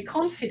feeling very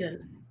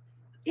confident,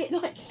 it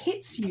like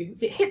hits you.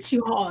 It hits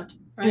you hard,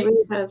 right? It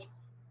really does.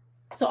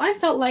 So I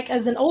felt like,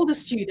 as an older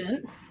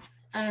student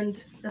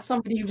and as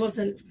somebody who was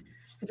a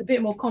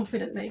bit more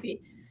confident,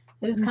 maybe,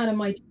 it was kind of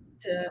my duty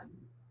to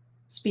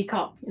speak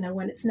up,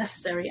 when it's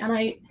necessary. And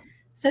I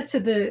said to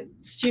the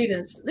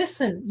students,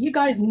 listen, you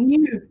guys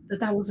knew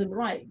that wasn't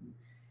right.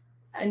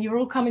 And you're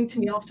all coming to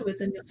me afterwards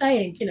and you're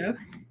saying,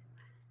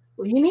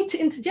 well, you need to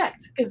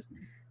interject. Because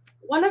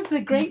one of the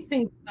great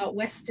things about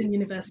Western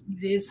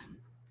universities is,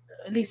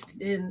 at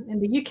least in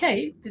the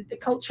UK, the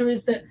culture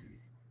is that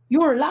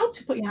you're allowed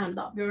to put your hand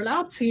up. You're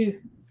allowed to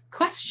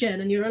question,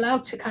 and you're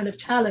allowed to kind of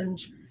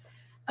challenge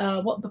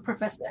what the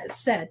professor has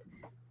said,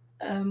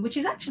 which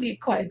is actually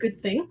quite a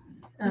good thing,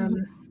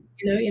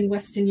 in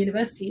Western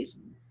universities.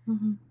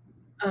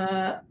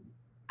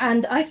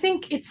 And I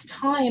think it's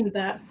time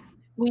that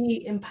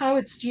we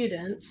empowered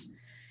students,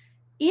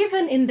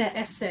 even in their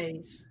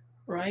essays,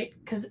 right?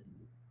 Because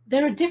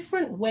there are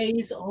different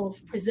ways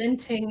of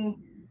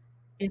presenting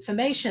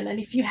information. And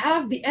if you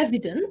have the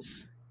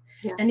evidence,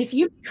 and if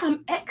you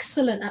become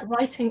excellent at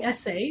writing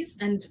essays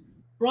and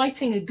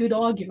writing a good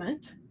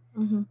argument,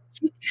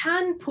 you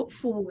can put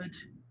forward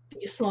the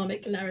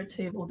Islamic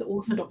narrative or the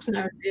Orthodox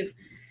narrative,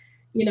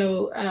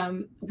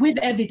 with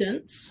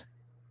evidence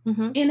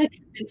in a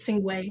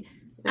convincing way,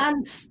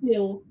 and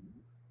still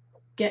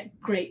get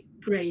great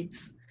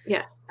grades.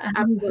 Yes,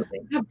 absolutely.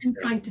 I've been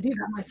trying to do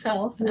that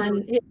myself,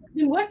 and it's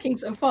been working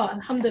so far.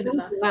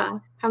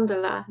 Alhamdulillah.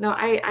 Alhamdulillah. No,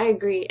 I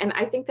agree. And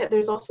I think that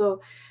there's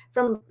also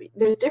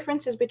there's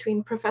differences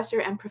between professor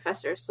and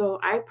professor. So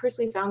I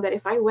personally found that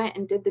if I went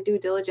and did the due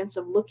diligence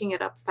of looking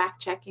it up, fact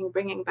checking,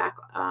 bringing back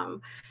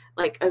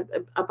like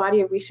a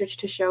body of research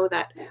to show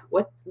that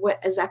what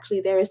is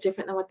actually there is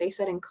different than what they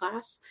said in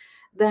class,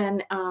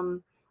 then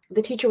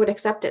the teacher would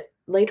accept it.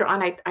 Later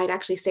on, I'd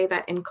actually say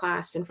that in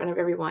class in front of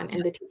everyone,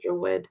 and the teacher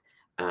would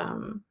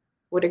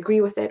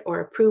agree with it or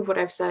approve what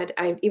I've said.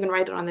 I even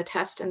write it on the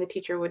test, and the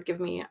teacher would give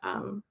me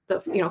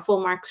the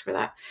full marks for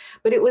that.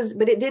 But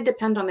it did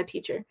depend on the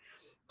teacher.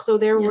 So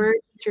there were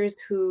teachers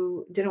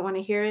who didn't want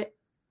to hear it,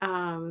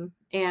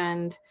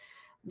 and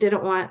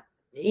didn't want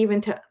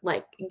even to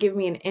like give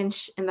me an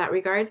inch in that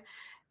regard.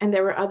 And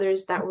there were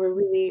others that were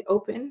really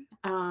open,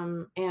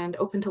 and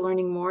open to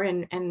learning more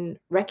and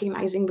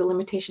recognizing the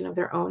limitation of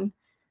their own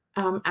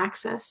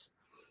access.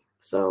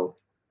 So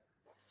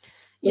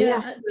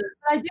yeah,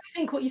 I do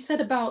think what you said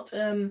about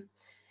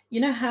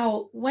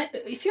how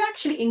if you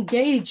actually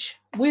engage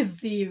with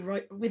the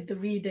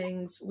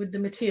readings, with the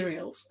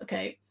materials,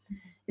 okay,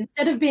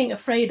 instead of being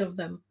afraid of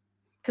them,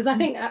 because I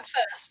think at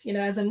first,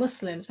 as a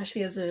Muslim,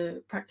 especially as a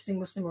practicing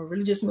Muslim or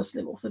religious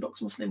Muslim,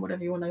 Orthodox Muslim,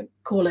 whatever you want to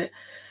call it,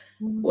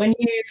 when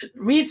you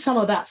read some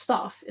of that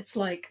stuff, it's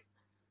like,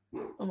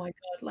 oh my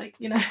God, like,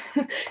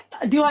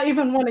 do I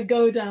even want to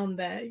go down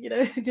there?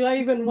 Do I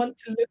even want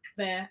to look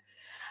there?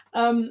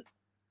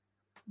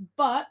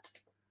 But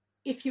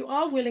if you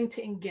are willing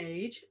to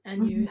engage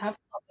and you have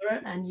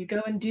sabr and you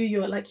go and do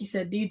your, like you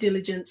said, due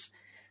diligence,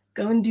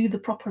 go and do the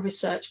proper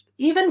research,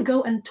 even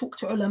go and talk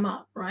to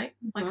ulama, right?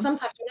 Like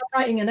sometimes when I'm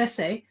writing an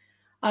essay,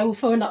 I will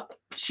phone up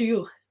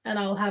shuyukh and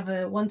I'll have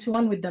a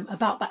one-to-one with them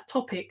about that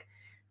topic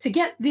to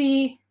get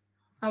the,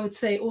 I would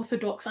say,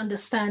 orthodox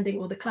understanding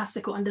or the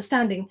classical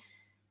understanding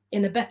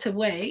in a better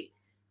way,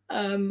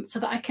 so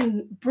that I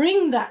can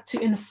bring that to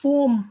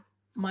inform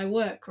my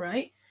work,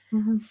 right?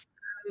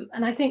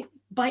 And I think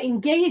by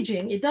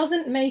engaging, it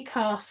doesn't make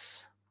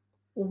us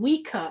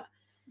weaker.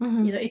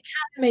 It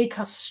can make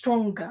us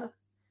stronger.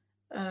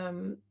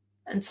 And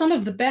some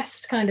of the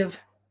best kind of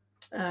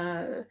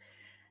the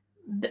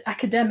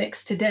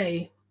academics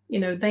today,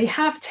 they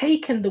have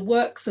taken the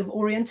works of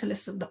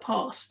Orientalists of the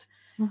past,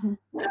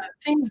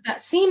 things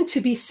that seem to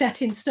be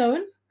set in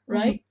stone,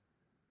 right?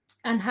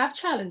 And have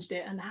challenged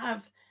it and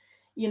have,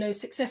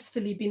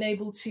 successfully been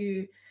able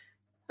to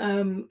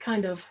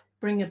kind of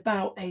bring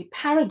about a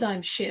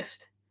paradigm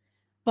shift.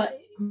 But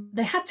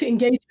they had to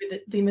engage with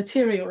the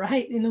material,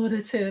 right, in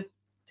order to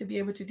be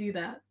able to do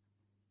that.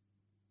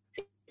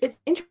 It's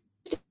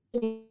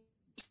interesting,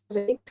 I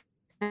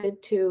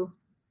think, to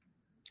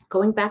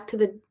going back to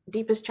the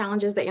deepest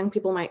challenges that young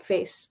people might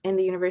face in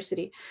the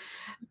university,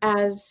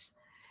 as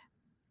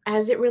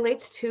it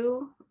relates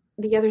to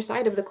the other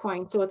side of the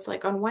coin. So it's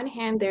like, on one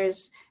hand,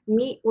 there's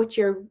meet what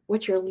you're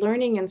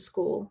learning in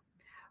school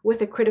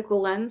with a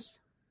critical lens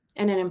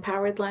and an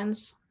empowered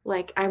lens,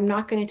 Like, I'm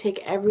not going to take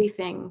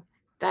everything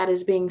that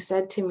is being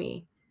said to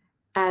me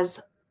as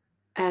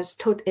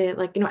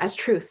like, as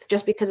truth,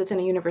 just because it's in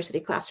a university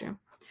classroom.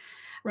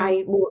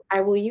 Right.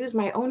 I will use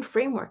my own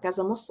framework as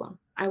a Muslim.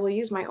 I will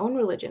use my own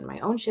religion, my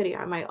own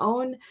Sharia, my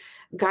own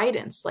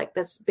guidance, like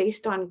that's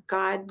based on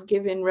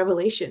God-given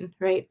revelation,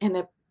 right? And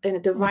a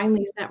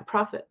divinely sent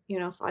prophet,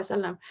 Sallallahu Alaihi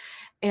Wasallam.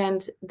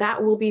 And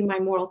that will be my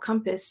moral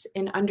compass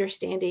in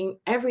understanding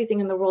everything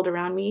in the world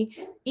around me,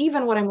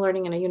 even what I'm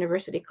learning in a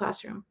university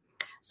classroom.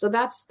 So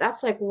that's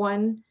like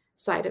one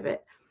side of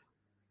it.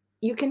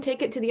 You can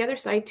take it to the other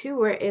side too,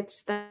 where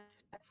it's that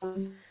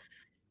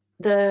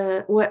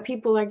what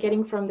people are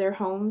getting from their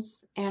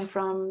homes and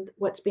from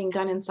what's being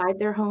done inside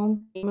their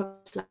home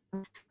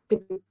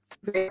could be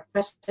very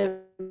oppressive,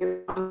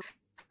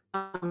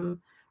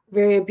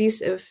 very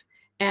abusive.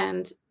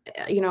 And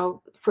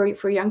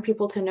for young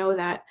people to know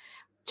that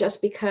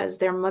just because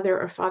their mother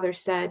or father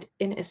said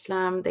in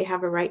Islam they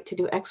have a right to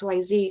do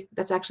XYZ,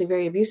 that's actually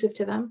very abusive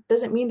to them,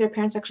 doesn't mean their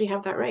parents actually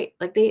have that right.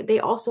 Like they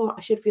also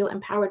should feel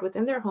empowered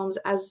within their homes,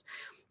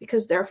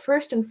 because they're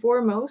first and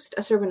foremost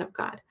a servant of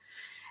God.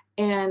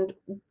 And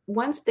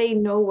once they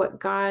know what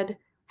God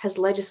has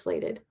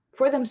legislated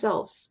for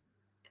themselves,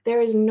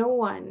 there is no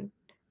one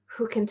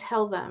who can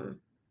tell them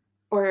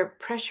or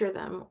pressure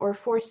them or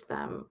force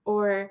them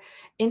or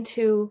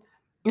into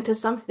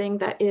something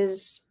that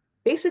is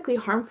basically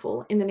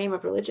harmful in the name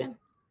of religion,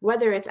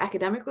 whether it's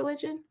academic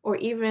religion or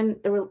even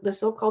the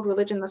so-called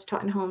religion that's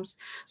taught in homes.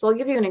 So I'll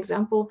give you an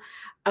example.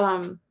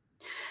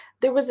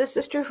 There was a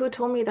sister who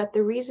told me that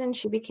the reason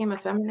she became a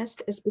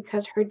feminist is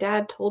because her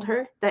dad told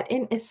her that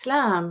in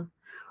Islam,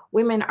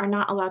 women are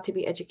not allowed to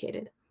be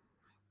educated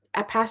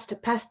past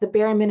the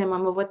bare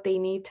minimum of what they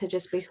need to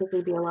just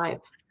basically be alive,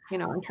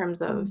 in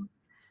terms of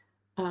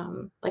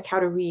like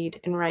how to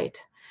read and write.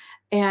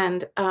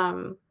 And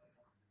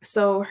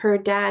so her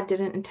dad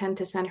didn't intend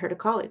to send her to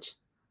college,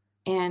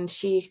 and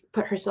she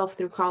put herself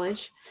through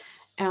college.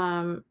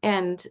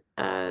 And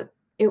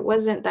it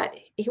wasn't that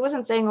he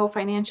wasn't saying, oh,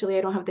 financially,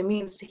 I don't have the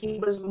means. He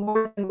was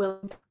more than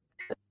willing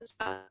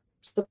to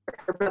support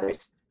her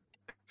brothers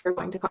for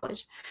going to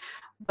college.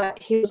 But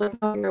he was like,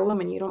 no, you're a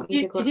woman. You don't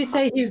need to go. Did you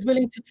say he was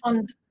willing to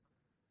fund?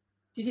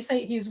 Did you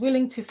say he was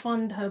willing to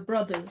fund her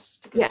brothers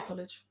to go to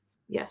college?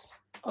 Yes.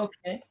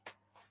 Okay.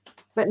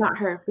 But not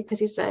her, because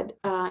he said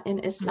in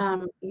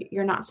Islam,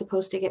 you're not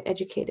supposed to get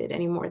educated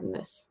any more than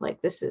this. Like,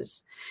 this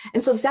is,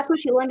 and so that's what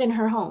she learned in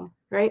her home,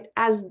 right?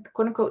 As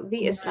quote unquote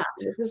the Islam.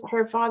 This is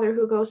her father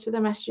who goes to the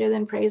masjid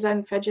and prays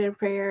on Fajr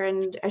prayer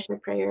and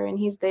Ashr prayer, and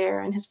he's there,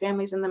 and his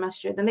family's in the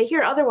masjid. And they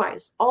hear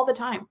otherwise all the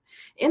time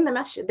in the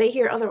masjid. They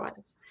hear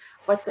otherwise,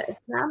 but the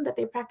Islam that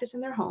they practice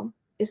in their home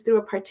is through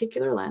a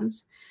particular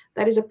lens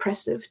that is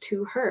oppressive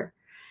to her,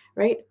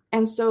 right?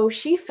 And so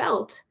she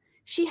felt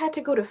she had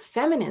to go to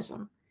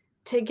feminism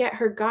to get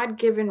her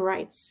God-given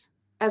rights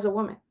as a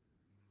woman.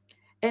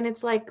 And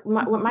it's like,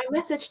 my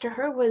message to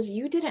her was,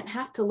 you didn't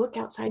have to look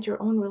outside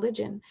your own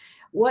religion.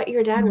 What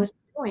your dad was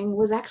doing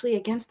was actually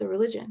against the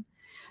religion.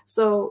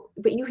 So,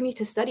 but you need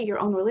to study your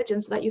own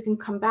religion so that you can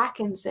come back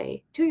and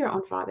say to your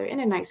own father in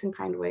a nice and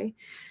kind way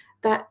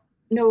that,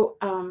 no,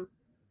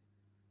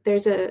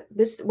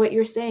 what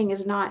you're saying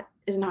is not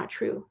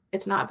true.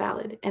 It's not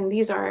valid. And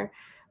these are,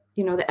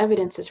 the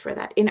evidences for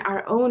that. In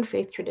our own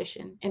faith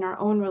tradition, in our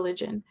own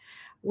religion,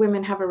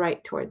 women have a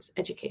right towards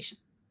education.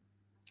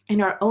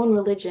 In our own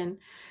religion,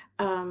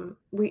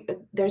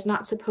 there's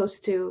not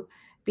supposed to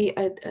be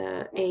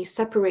a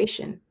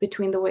separation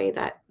between the way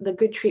that the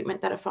good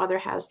treatment that a father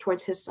has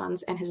towards his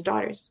sons and his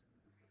daughters.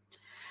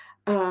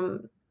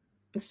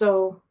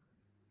 So,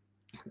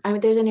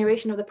 there's a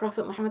narration of the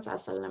Prophet Muhammad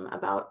ﷺ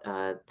about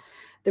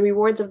the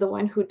rewards of the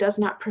one who does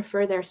not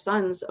prefer their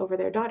sons over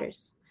their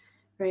daughters,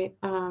 right?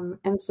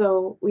 And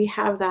so we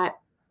have that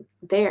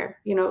there,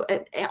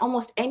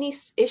 almost any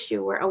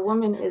issue where a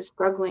woman is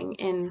struggling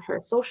in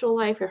her social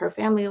life or her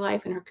family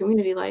life and her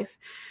community life,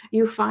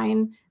 you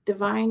find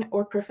divine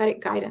or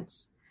prophetic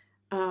guidance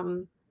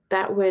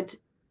that would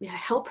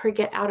help her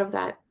get out of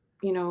that,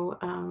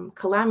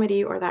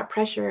 calamity or that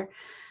pressure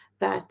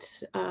that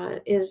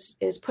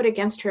is put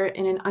against her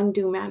in an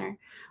undue manner.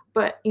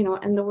 But,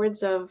 in the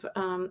words of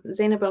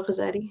Zainab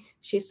al-Ghazali,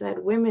 she said,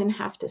 women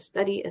have to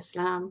study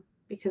Islam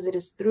because it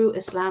is through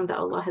Islam that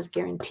Allah has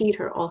guaranteed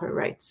her all her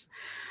rights.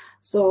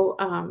 So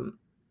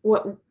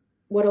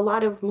what a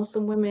lot of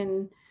Muslim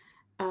women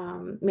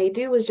may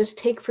do is just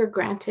take for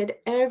granted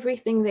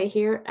everything they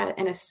hear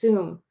and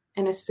assume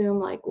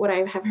like what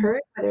I have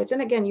heard, whether it's in,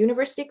 again,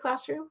 university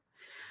classroom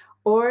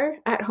or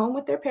at home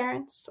with their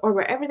parents or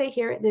wherever they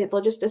hear it,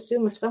 they'll just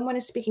assume if someone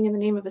is speaking in the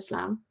name of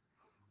Islam,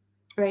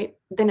 right,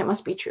 then it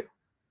must be true.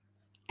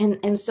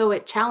 And so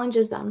it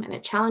challenges them and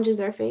it challenges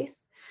their faith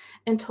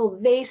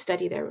until they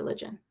study their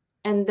religion,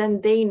 and then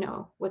they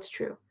know what's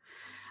true.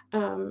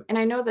 And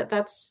I know that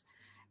that's,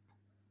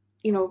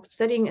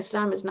 studying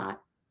Islam is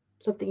not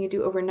something you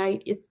do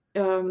overnight. It's,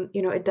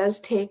 it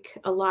does take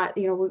a lot,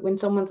 when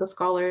someone's a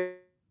scholar,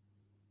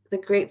 the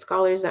great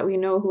scholars that we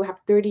know who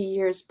have 30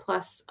 years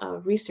plus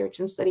of research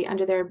and study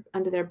under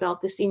their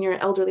belt, the senior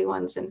elderly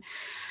ones, and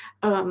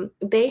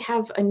they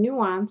have a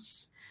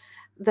nuance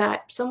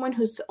that someone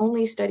who's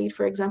only studied,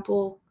 for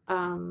example,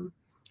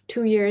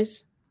 2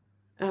 years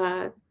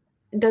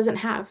doesn't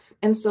have.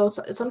 And so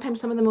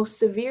sometimes some of the most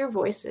severe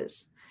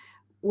voices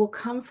will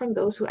come from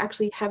those who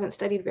actually haven't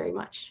studied very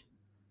much,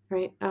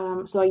 right?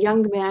 So a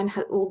young man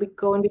will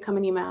go and become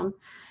an imam.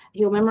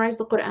 He'll memorize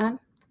the Quran.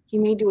 He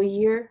may do a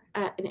year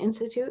at an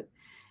institute,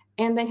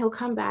 and then he'll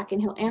come back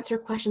and he'll answer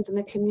questions in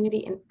the community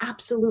in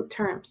absolute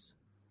terms,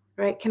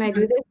 right? Can I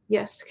do this?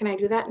 Yes. Can I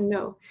do that?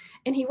 No.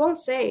 And he won't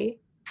say,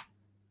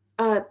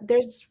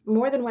 there's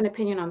more than one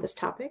opinion on this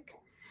topic.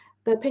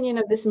 The opinion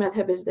of this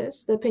madhab is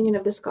this. The opinion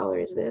of this scholar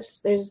is this.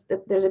 There's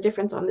a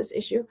difference on this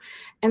issue.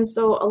 And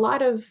so a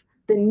lot of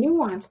the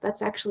nuance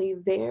that's actually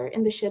there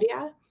in the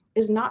Sharia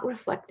is not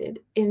reflected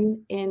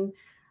in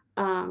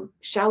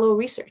shallow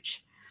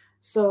research.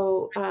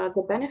 So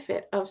the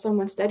benefit of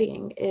someone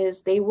studying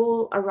is they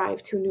will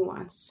arrive to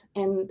nuance.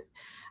 And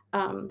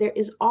there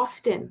is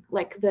often,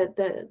 like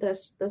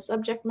the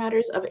subject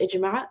matters of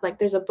ijma', like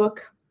there's a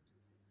book,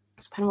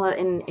 subhanAllah,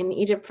 in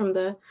Egypt from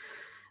the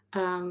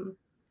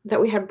that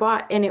we had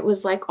bought, and it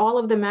was like all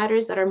of the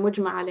matters that are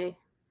mujma' alayh,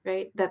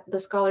 right? That the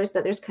scholars,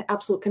 that there's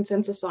absolute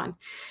consensus on.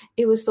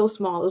 It was so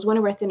small. It was one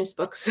of our thinnest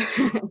books,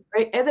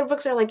 right? Other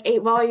books are like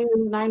 8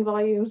 volumes, 9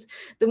 volumes.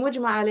 The mujma'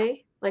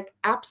 alayh, like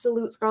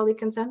absolute scholarly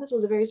consensus,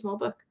 was a very small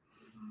book.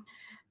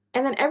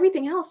 And then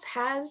everything else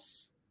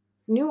has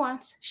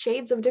nuance,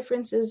 shades of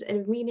differences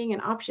and meaning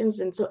and options.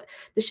 And so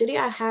the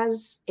Sharia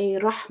has a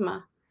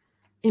rahmah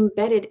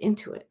embedded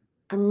into it,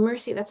 a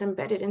mercy that's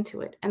embedded into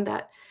it, and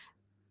that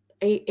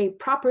a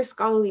proper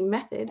scholarly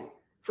method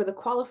for the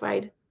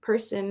qualified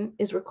person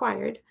is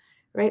required,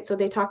 right? So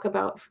they talk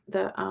about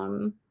the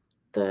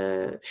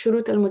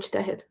shurut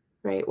al-mujtahid,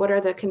 right? What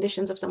are the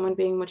conditions of someone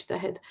being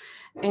mujtahid?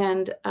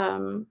 And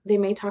they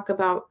may talk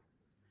about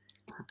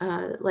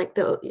like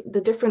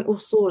the different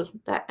usul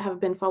that have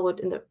been followed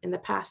in the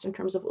past in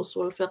terms of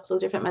usul fiqh. So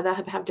different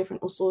madhahib have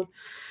different usul.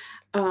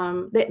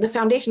 The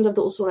foundations of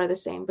the usul are the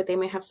same, but they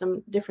may have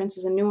some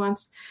differences in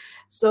nuance.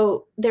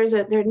 So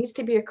there needs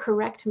to be a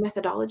correct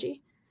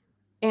methodology,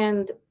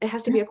 and it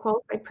has to be a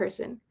qualified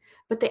person.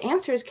 But the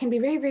answers can be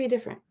very, very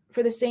different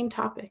for the same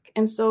topic.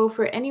 And so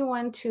for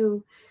anyone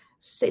to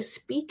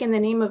speak in the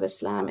name of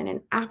Islam in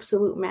an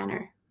absolute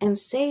manner and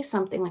say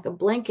something like a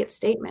blanket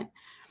statement,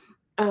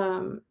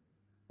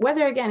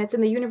 whether, again, it's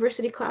in the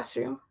university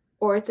classroom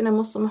or it's in a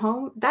Muslim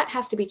home, that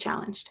has to be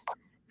challenged.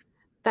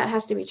 That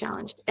has to be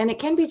challenged. And it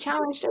can be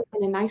challenged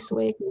in a nice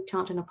way. It can be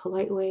challenged in a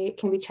polite way. It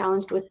can be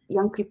challenged with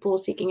young people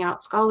seeking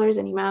out scholars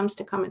and imams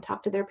to come and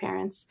talk to their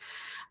parents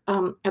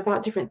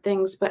about different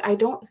things. But I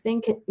don't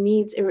think it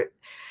needs,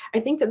 I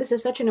think that this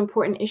is such an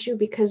important issue,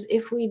 because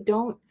if we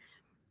don't,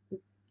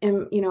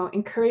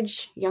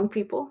 encourage young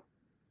people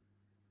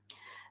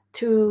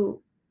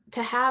to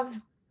have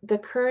the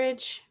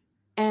courage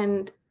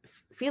and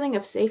feeling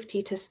of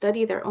safety to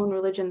study their own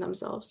religion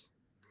themselves,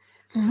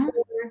 for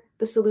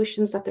the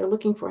solutions that they're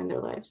looking for in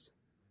their lives,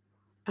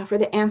 for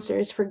the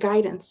answers, for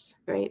guidance,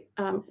 right?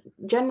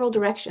 General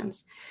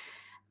directions.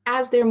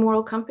 As their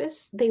moral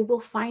compass, they will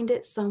find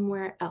it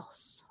somewhere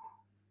else.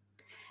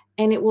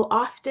 And it will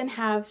often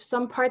have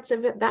some parts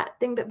of it, that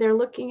thing that they're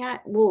looking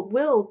at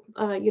will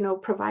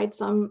provide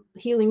some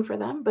healing for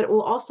them, but it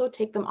will also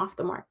take them off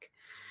the mark,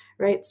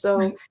 right?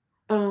 So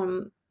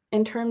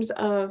in terms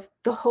of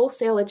the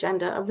wholesale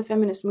agenda of the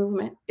feminist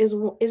movement is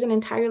an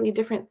entirely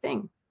different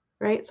thing,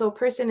 right? So a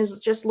person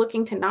is just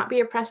looking to not be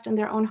oppressed in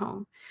their own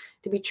home,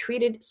 to be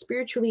treated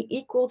spiritually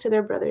equal to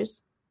their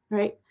brothers,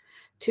 right?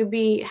 To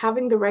be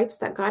having the rights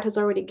that God has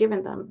already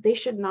given them. They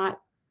should not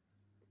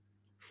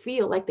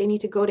feel like they need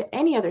to go to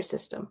any other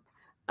system,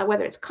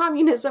 whether it's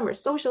communism or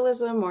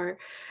socialism or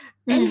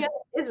any other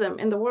ism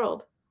in the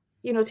world,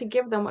 to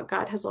give them what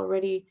God has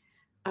already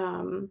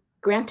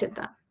granted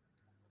them.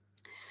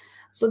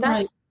 So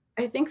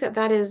I think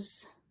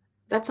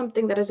that's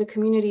something that as a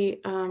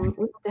community, we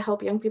have to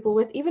help young people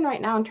with, even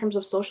right now in terms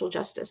of social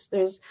justice.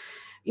 There's,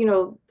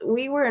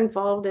 we were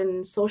involved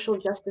in social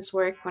justice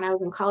work when I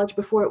was in college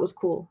before it was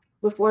cool,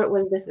 before it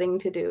was the thing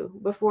to do,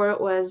 before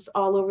it was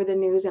all over the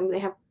news and they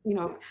have,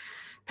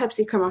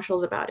 Pepsi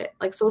commercials about it.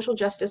 Like social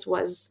justice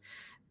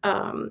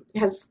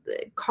has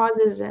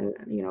causes and,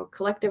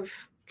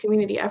 collective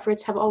community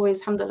efforts have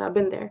always, alhamdulillah,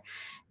 been there.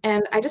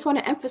 And I just want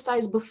to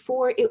emphasize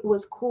before it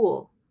was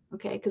cool.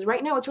 Okay, because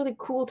right now it's really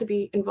cool to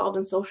be involved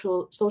in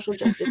social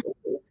justice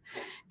issues.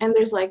 And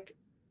there's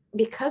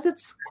because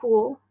it's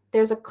cool,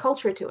 there's a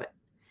culture to it.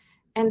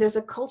 And there's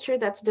a culture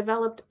that's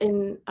developed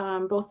in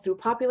both through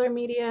popular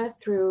media,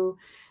 through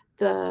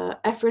the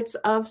efforts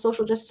of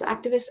social justice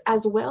activists,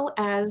 as well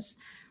as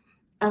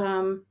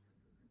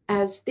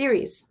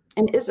theories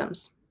and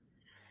isms.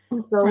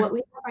 And so what we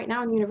have right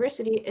now in the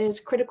university is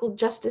critical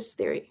justice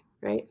theory,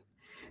 right?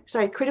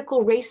 Sorry,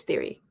 critical race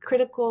theory,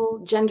 critical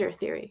gender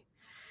theory.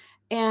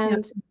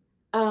 And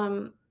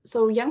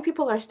so young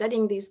people are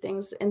studying these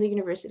things in the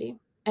university.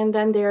 And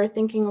then they're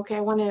thinking, okay,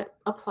 I want to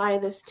apply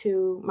this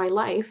to my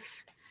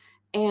life.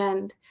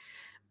 And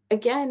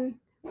again,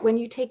 when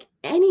you take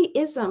any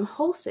ism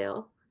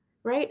wholesale,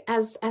 right,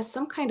 as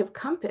some kind of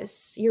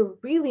compass, you're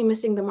really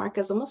missing the mark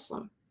as a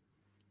Muslim.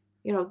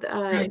 You know,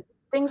 Right.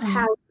 things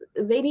have,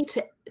 they need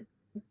to,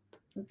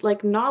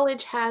 like,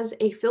 knowledge has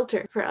a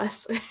filter for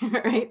us,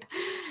 right?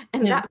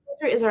 And Yeah. that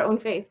filter is our own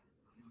faith.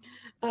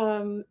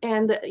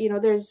 And you know,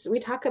 we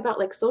talk about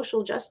like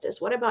social justice.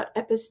 What about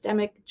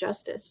epistemic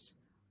justice?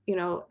 You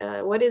know,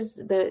 what is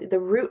the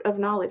root of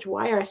knowledge?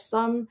 Why are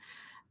some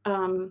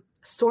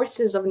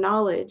sources of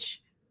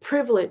knowledge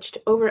privileged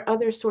over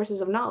other sources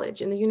of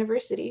knowledge? In the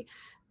university,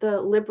 the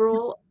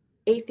liberal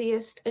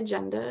atheist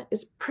agenda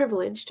is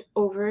privileged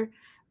over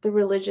the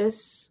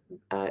religious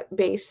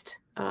based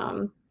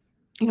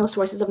you know,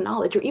 sources of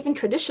knowledge, or even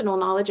traditional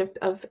knowledge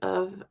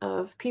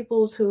of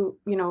peoples who,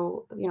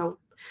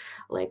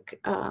 like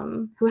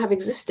who have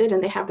existed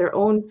and they have their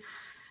own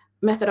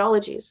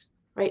methodologies,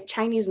 right?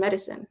 Chinese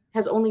medicine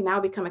has only now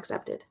become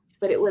accepted,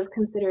 but it was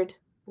considered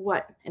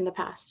what in the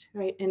past,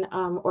 right? And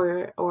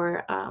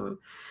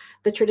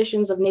the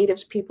traditions of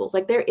natives peoples.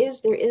 Like there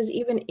is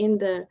even in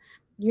the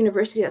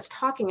university that's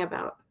talking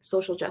about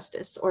social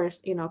justice, or,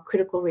 you know,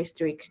 critical race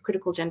theory,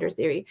 critical gender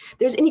theory,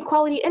 there's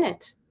inequality in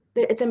it.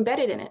 It's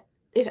embedded in it.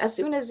 If as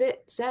soon as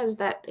it says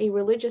that a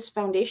religious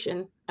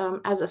foundation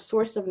as a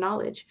source of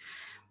knowledge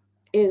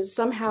is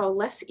somehow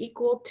less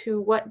equal to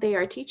what they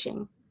are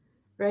teaching,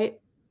 right?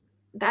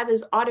 That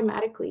is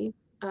automatically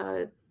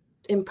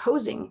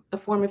imposing a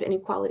form of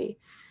inequality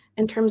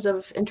in terms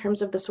of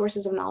the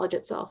sources of knowledge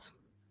itself.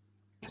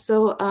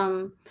 So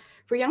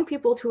for young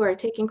people who are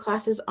taking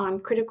classes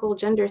on critical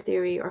gender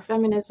theory or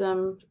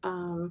feminism,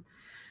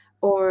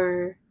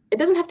 or it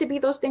doesn't have to be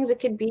those things, it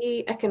could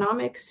be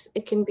economics,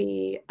 it can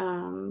be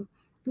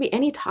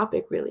any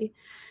topic really,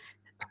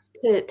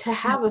 to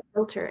have a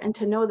filter and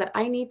to know that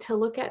I need to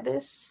look at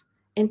this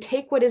and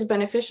take what is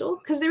beneficial,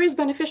 because there is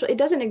beneficial. It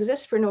doesn't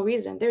exist for no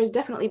reason. There is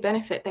definitely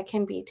benefit that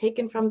can be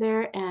taken from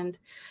there and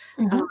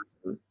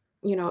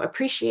you know,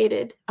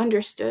 appreciated,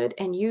 understood,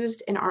 and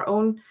used in our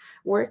own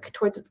work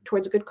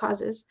towards good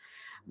causes,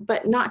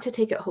 but not to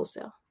take it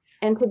wholesale,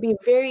 and to be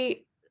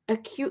very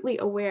acutely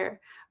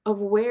aware of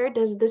where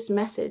does this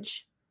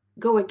message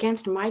go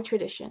against my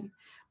tradition,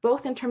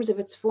 both in terms of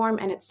its form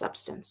and its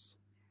substance,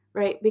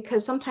 right?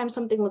 Because sometimes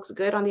something looks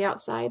good on the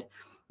outside,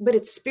 but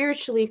it's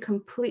spiritually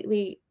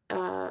completely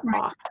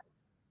off,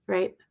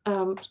 right?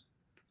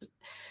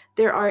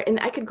 There are, and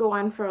I could go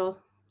on for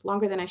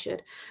longer than I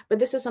should, but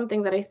this is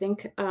something that I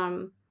think,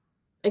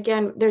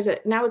 again,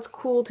 now it's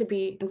cool to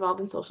be involved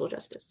in social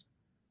justice.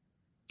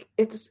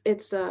 It's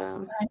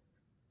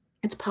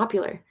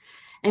popular,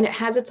 and it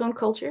has its own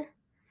culture,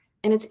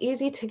 and it's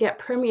easy to get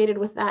permeated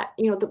with that.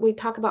 You know, that we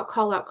talk about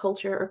call out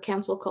culture or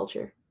cancel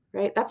culture,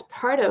 right? That's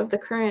part of the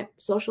current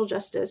social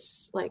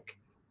justice, like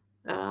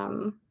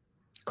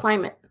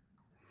climate,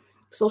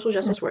 social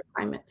justice work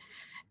climate.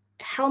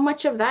 How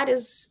much of that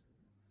is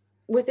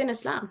within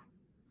Islam?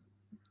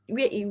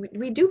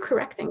 We do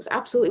correct things,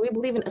 absolutely. We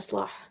believe in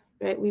islah,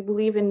 right? We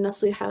believe in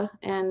nasiha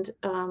and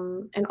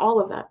all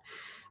of that.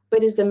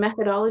 But is the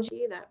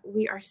methodology that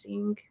we are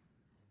seeing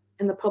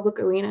in the public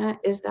arena,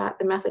 is that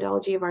the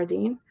methodology of our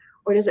deen,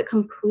 or does it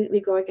completely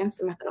go against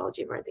the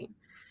methodology of our deen?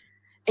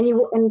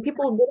 And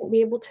people wouldn't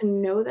be able to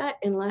know that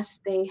unless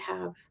they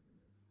have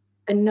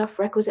enough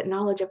requisite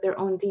knowledge of their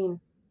own deen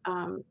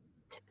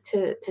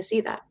to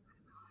see that.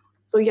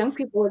 So young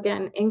people,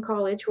 again, in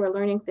college who are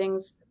learning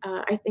things,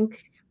 I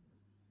think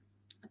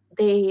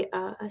they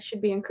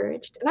should be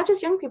encouraged. Not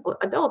just young people,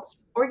 adults,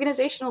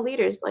 organizational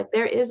leaders. Like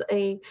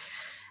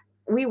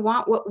we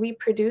want what we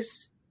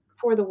produce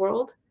for the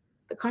world,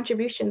 the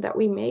contribution that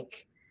we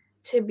make,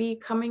 to be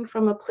coming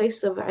from a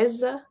place of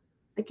izzah,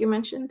 like you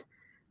mentioned,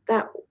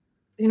 that,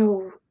 you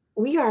know,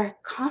 we are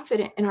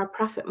confident in our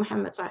Prophet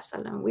Muhammad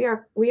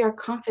sallallahu. We are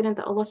confident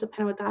that Allah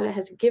subhanahu wa ta'ala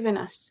has given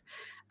us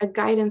a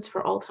guidance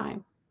for all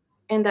time,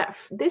 and that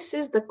this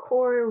is the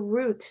core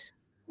root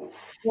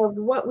of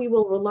what we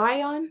will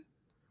rely on,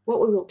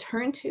 what we will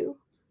turn to,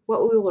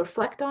 what we will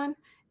reflect on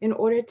in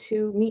order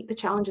to meet the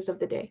challenges of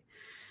the day.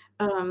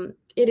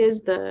 It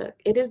is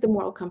the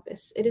moral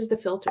compass. It is the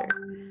filter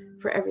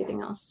for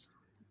everything else.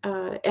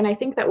 And I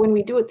think that when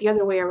we do it the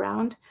other way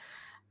around,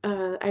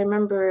 I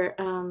remember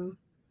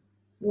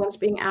once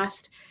being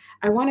asked,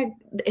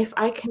 if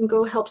I can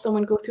go help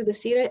someone go through the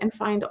Sirah and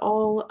find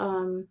all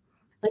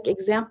like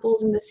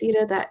examples in the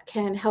Sirah that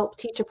can help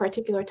teach a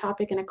particular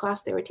topic in a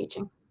class they were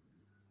teaching.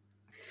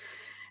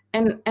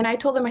 And I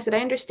told them, I said, I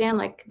understand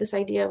like this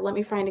idea of let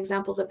me find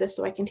examples of this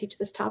so I can teach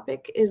this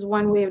topic is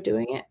one way of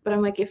doing it. But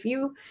I'm like, if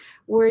you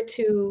were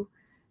to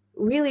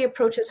really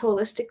approach this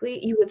holistically,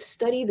 you would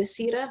study the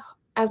Sirah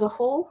as a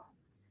whole.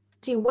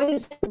 See, what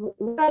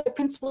are the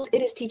principles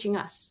it is teaching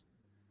us?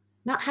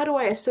 Not how do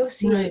I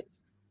associate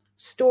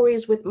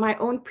stories with my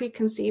own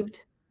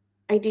preconceived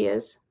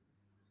ideas,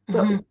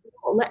 but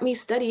let me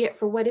study it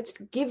for what it's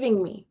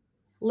giving me.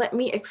 Let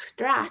me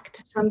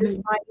extract from this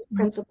body of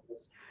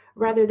principles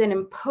rather than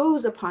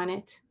impose upon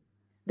it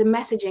the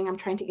messaging I'm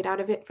trying to get out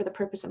of it for the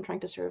purpose I'm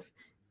trying to serve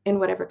in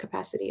whatever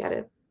capacity at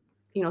a,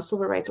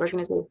 civil rights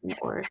organization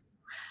or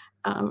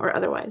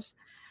otherwise.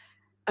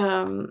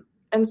 And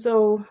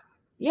so,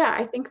 yeah,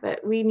 I think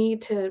that we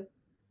need to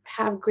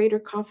have greater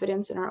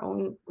confidence in our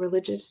own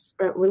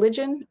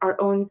religion,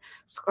 our own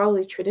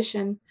scholarly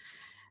tradition,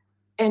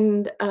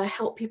 and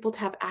help people to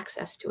have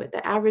access to it.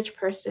 The average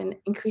person,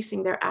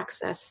 increasing their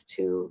access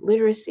to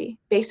literacy,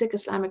 basic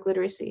Islamic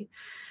literacy,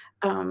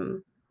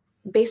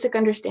 basic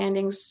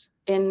understandings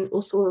in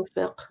usul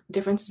al-fiqh,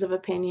 differences of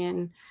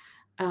opinion.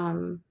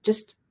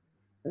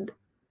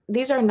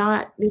 These are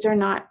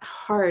not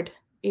hard,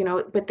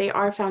 but they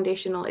are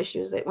foundational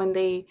issues that when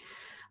they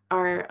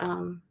are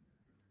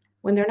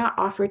when they're not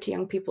offered to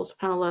young people,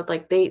 subhanAllah,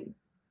 like they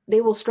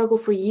will struggle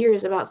for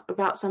years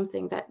about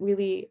something that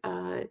really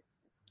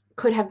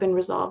could have been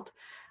resolved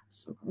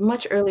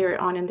much earlier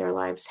on in their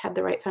lives had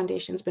the right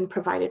foundations been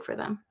provided for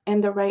them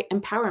and the right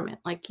empowerment.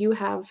 Like you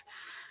have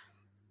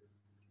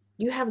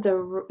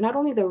the not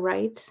only the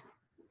right,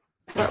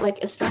 but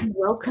like Islam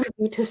welcomes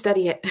you to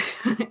study it.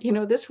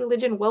 This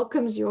religion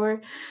welcomes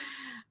your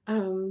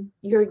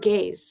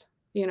gaze.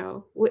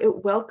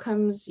 It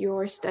welcomes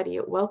your study.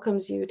 It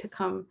welcomes you to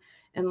come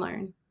and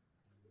learn.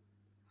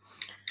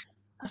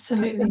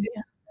 Absolutely.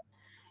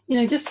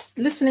 Just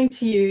listening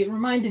to you, it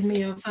reminded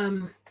me of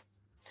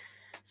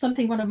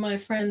something one of my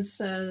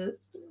friends,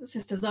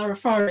 Sister Zara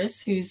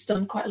Faris, who's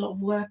done quite a lot of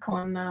work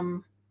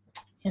on,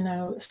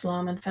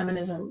 Islam and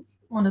feminism.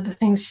 One of the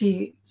things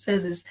she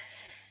says is,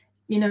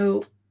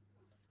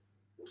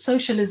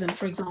 socialism,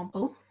 for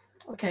example,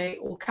 okay,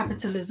 or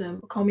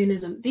capitalism,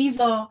 communism, these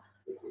are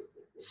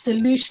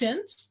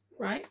solutions,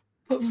 right,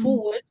 put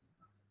forward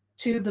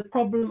to the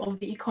problem of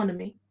the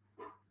economy.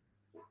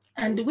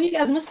 And we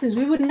as Muslims,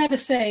 we would never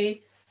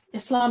say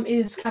Islam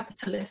is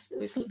capitalist.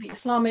 The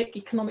Islamic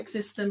economic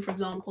system, for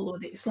example, or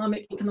the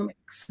Islamic economic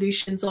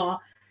solutions are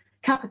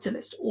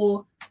capitalist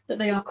or that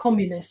they are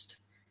communist.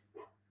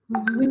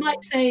 We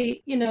might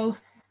say,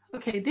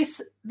 okay,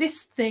 this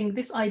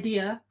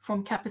idea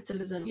from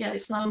capitalism, yeah,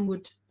 Islam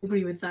would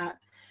agree with that.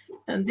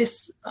 And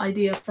this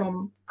idea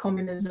from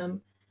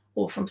communism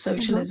or from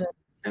socialism,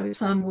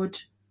 Islam would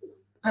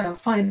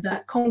find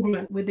that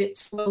congruent with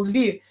its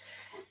worldview.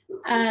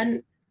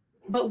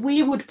 But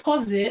we would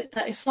posit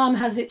that Islam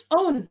has its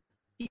own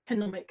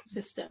economic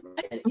system,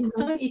 right?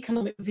 Its own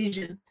economic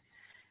vision.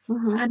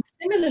 And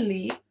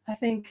similarly, I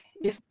think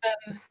if,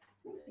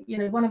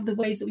 one of the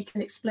ways that we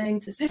can explain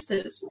to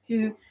sisters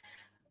who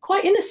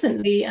quite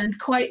innocently and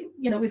quite,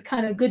 with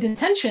kind of good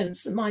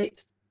intentions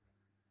might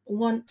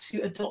want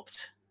to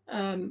adopt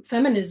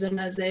feminism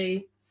as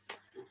a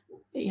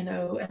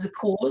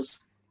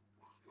cause,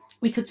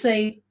 we could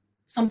say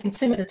something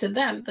similar to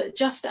them, that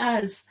just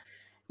as,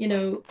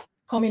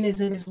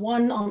 communism is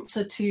one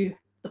answer to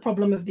the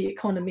problem of the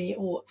economy,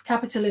 or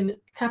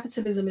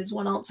capitalism is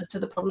one answer to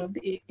the problem of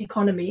the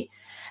economy,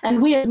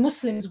 and we as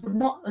Muslims would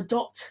not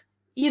adopt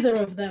either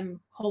of them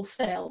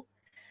wholesale.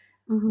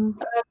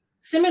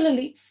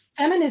 Similarly,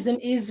 feminism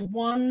is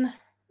one,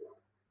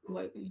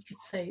 well, you could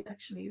say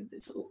actually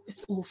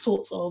it's all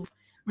sorts of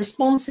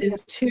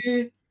responses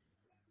to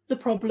the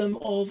problem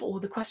of, or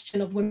the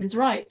question of, women's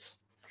rights.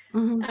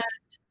 And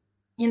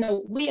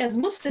we as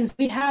Muslims,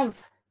 we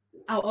have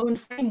our own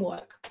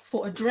framework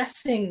for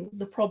addressing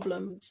the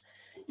problems,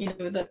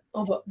 the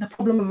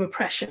problem of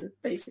oppression,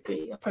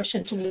 basically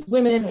oppression towards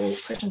women or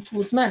oppression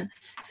towards men.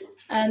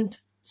 And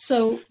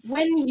so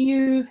when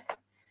you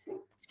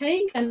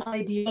take an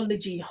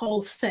ideology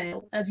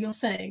wholesale, as you're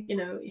saying,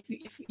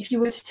 if you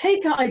were to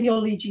take an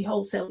ideology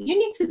wholesale, you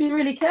need to be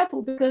really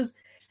careful, because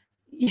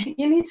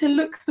you need to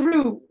look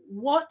through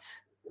what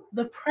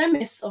the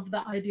premise of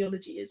that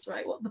ideology is,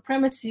 right? What the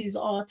premises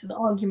are to the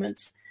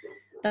arguments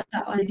that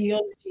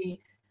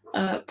ideology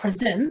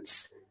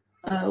presents,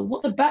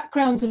 what the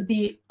backgrounds of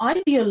the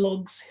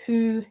ideologues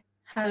who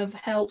have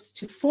helped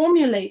to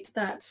formulate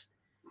that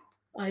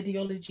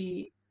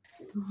ideology.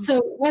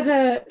 So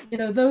whether,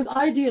 those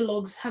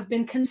ideologues have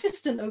been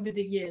consistent over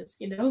the years,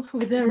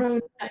 with their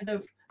own kind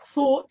of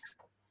thought,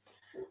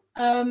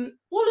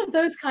 all of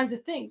those kinds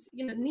of things,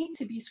 need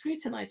to be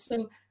scrutinized.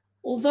 So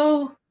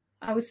although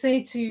I would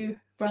say to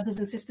brothers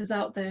and sisters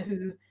out there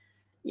who,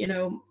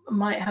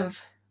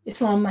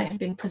 Islam might have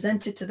been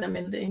presented to them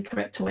in the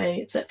incorrect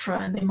way, etc.,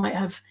 and they might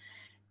have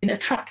been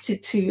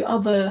attracted to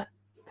other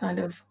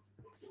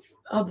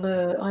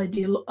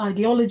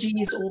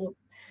ideologies or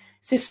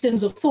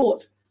systems of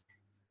thought,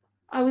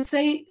 I would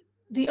say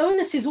the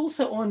onus is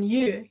also on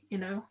you,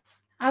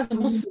 as a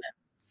Muslim,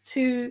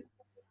 to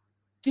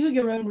do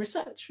your own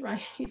research,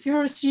 right? If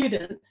you're a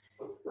student,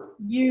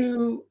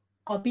 you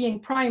are being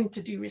primed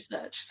to do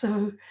research.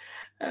 So,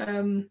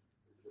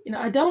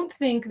 I don't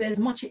think there's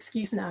much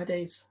excuse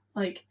nowadays.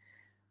 Like,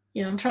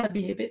 I'm trying to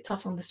be a bit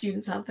tough on the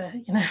students out there,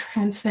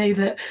 and say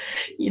that,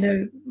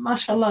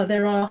 mashallah,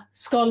 there are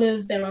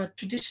scholars, there are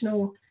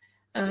traditional,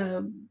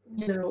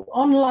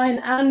 online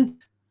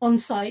and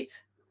on-site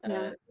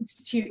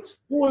institutes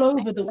all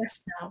over the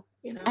West now.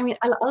 I mean,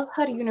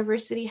 Al-Azhar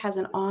University has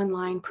an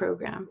online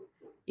program.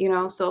 you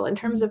know? So in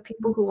terms of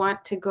people who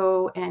want to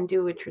go and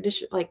do a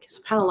tradition, like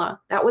subhanAllah,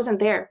 that wasn't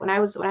there when I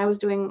was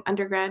doing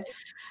undergrad.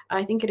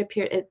 I think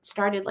it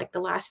started like the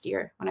last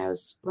year when I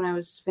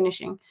was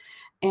finishing,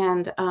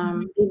 and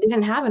they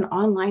didn't have an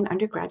online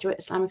undergraduate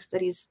Islamic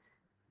studies,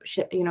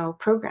 you know,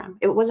 program.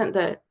 It wasn't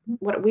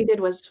what we did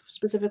was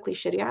specifically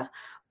Sharia,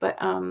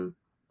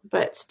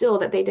 but still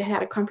that they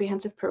had a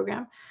comprehensive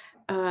program.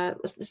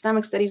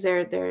 Islamic studies,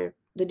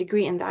 the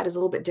degree in that is a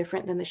little bit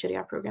different than the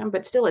Sharia program,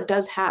 but still it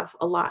does have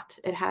a lot.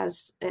 It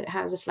has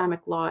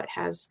Islamic law. It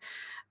has,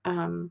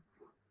 you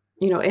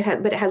know,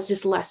 but it has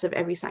just less of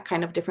every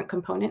kind of different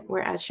component,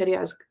 whereas Sharia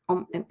is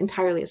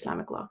entirely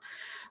Islamic law.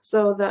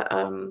 So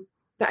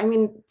but I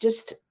mean,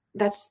 just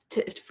that's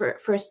for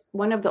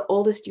one of the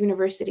oldest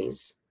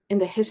universities in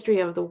the history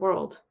of the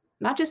world,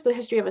 not just the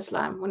history of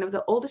Islam, one of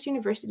the oldest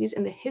universities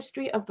in the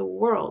history of the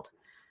world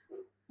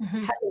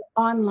has an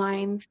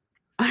online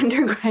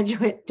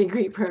undergraduate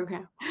degree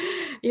program,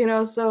 you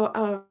know?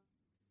 So,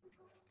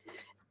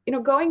 you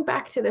know, going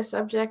back to the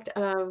subject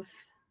of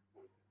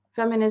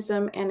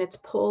feminism and its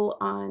pull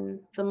on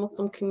the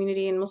Muslim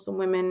community and Muslim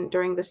women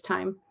during this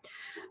time,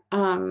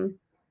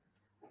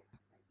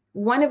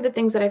 one of the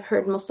things that I've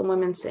heard Muslim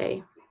women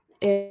say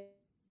is,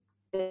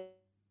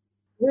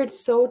 we're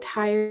so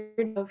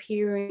tired of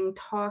hearing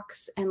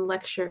talks and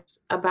lectures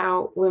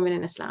about women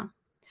in Islam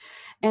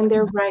and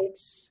their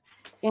rights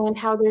and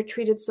how they're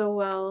treated so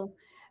well,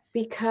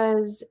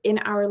 because in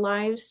our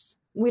lives,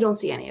 we don't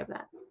see any of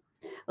that.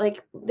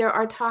 Like, there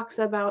are talks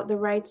about the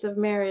rights of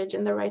marriage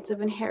and the rights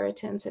of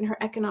inheritance and her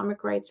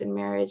economic rights in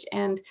marriage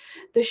and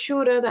the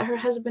shura that her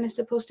husband is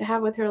supposed to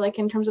have with her, like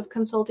in terms of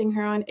consulting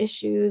her on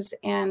issues,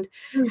 and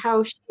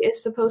how she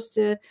is supposed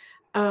to,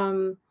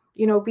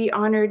 you know, be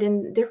honored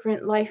in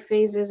different life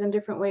phases in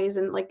different ways,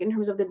 and like in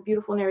terms of the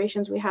beautiful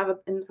narrations we have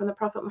from the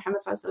Prophet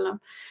Muhammad Sallallahu Alaihi Wasallam.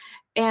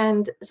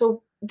 And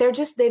so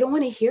they don't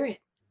want to hear it.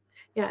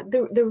 Yeah,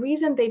 the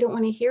reason they don't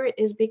want to hear it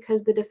is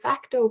because the de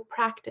facto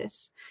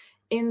practice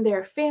in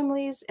their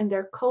families, in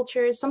their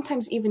cultures,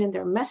 sometimes even in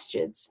their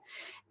masjids,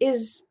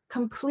 is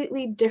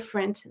completely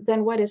different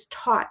than what is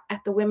taught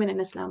at the Women in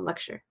Islam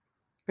lecture,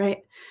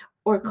 right?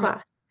 Or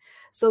class.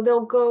 So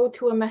they'll go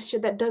to a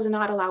masjid that does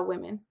not allow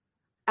women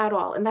at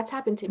all. And that's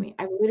happened to me.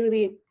 I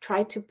literally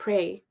tried to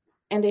pray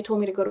and they told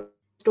me to go to the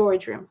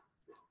storage room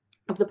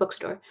of the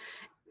bookstore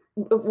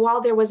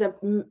while there was a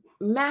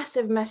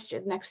massive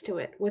masjid next to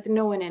it with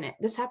no one in it.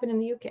 This happened in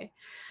the UK,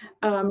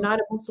 not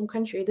a Muslim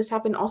country. This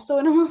happened also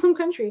in a Muslim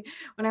country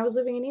when I was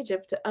living in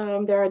Egypt.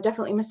 There are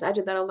definitely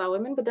masajid that allow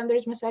women, but then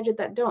there's masajid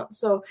that don't.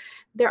 So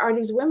there are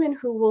these women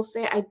who will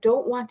say, I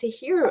don't want to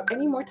hear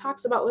any more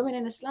talks about women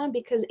in Islam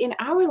because in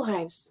our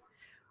lives,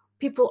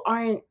 people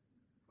aren't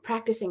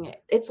practicing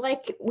it. It's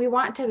like we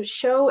want to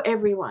show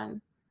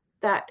everyone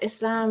that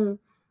Islam,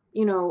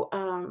 you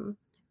know,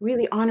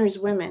 really honors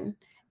women.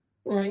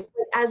 Right.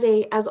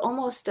 As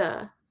almost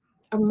a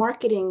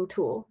marketing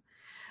tool.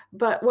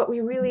 But what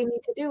we really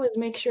need to do is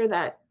make sure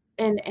that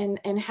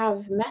and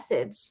have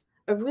methods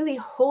of really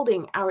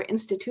holding our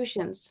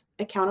institutions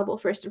accountable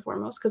first and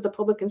foremost, because the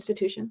public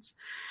institutions,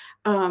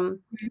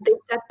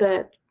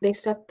 they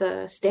set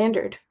the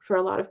standard for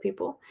a lot of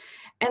people.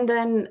 And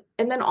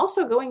then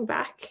also going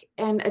back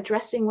and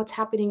addressing what's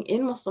happening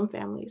in Muslim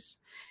families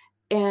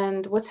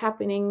and what's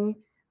happening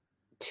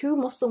to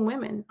Muslim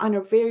women on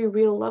a very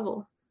real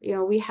level. You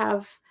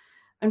know,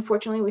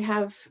 unfortunately, we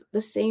have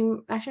the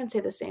same, I shouldn't say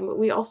the same, but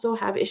we also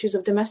have issues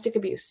of domestic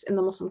abuse in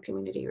the Muslim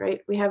community,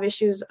 right? We have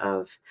issues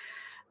of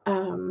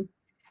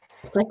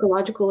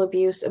psychological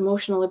abuse,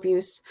 emotional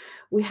abuse.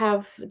 We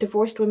have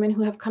divorced women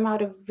who have come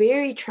out of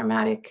very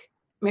traumatic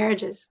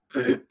marriages.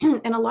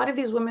 And a lot of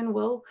these women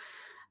will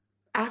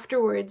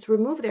afterwards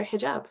remove their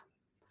hijab.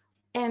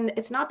 And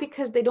it's not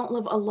because they don't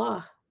love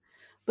Allah,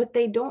 but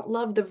they don't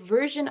love the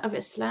version of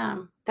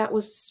Islam that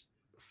was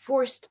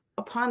forced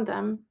upon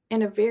them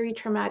in a very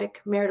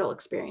traumatic marital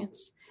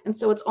experience. And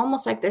so it's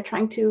almost like they're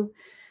trying to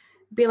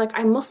be like,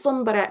 I'm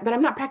Muslim, but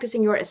I'm not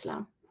practicing your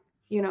Islam.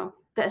 You know,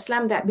 the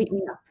Islam that beat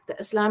me up, the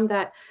Islam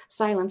that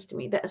silenced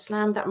me, the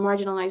Islam that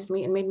marginalized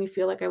me and made me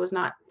feel like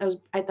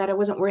that I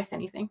wasn't worth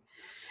anything.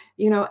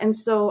 You know, and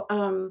so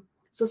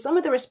so some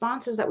of the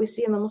responses that we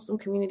see in the Muslim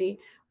community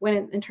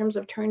when in terms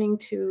of turning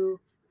to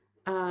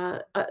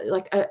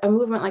like a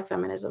movement like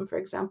feminism, for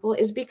example,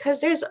 is because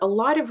there's a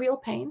lot of real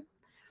pain.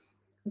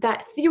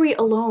 That theory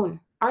alone,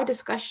 our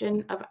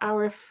discussion of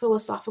our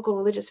philosophical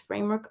religious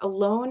framework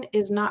alone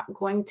is not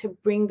going to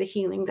bring the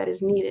healing that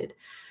is needed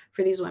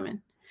for these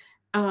women.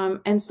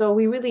 And so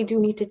we really do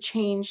need to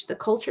change the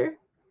culture,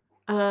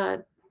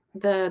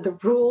 the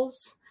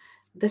rules,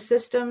 the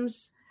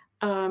systems,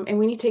 and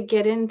we need to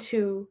get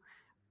into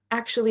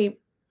actually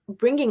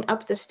bringing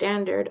up the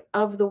standard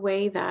of the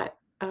way that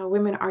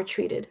women are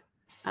treated.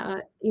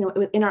 You know,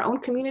 in our own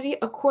community,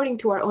 according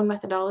to our own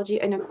methodology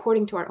and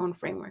according to our own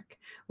framework.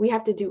 We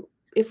have to do,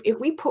 if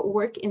we put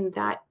work in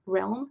that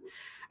realm,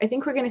 I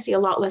think we're going to see a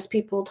lot less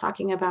people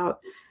talking about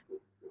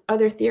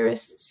other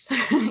theorists,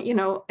 you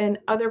know, and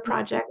other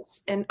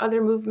projects and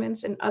other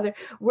movements and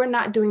we're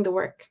not doing the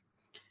work.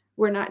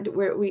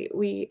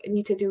 we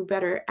need to do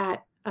better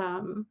at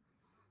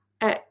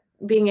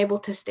being able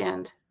to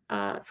stand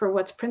for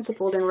what's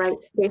principled and right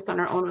based on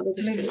our own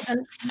religious beliefs.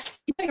 And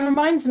it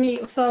reminds me,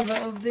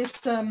 Osama, of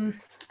this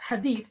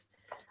hadith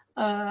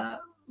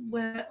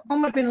where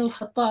Umar bin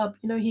al-Khattab,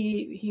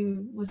 he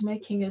was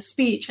making a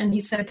speech and he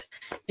said,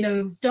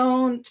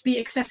 don't be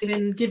excessive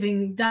in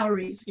giving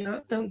dowries,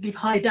 don't give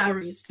high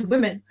dowries to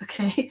women,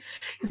 okay?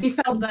 Because he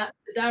felt that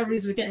the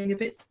dowries were getting a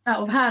bit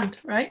out of hand,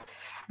 right?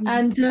 Mm-hmm.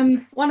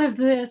 And one of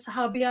the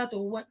Sahabiyat,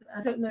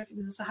 I don't know if it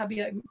was a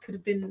Sahabiyat, it could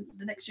have been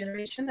the next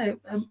generation, a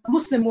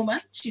Muslim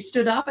woman, she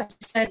stood up and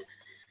she said,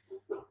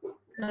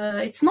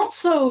 it's not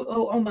so,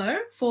 O Umar,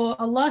 for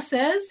Allah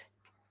says,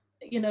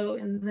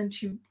 and then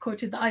she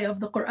quoted the ayah of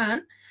the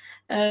Quran,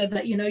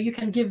 that, you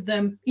can give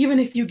them, even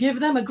if you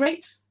give them a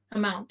great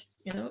amount,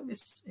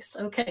 it's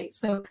okay.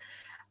 So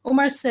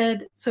Umar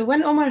said, so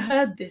when Umar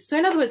heard this, so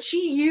in other words,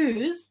 she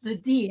used the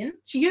deen,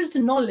 she used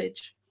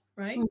knowledge,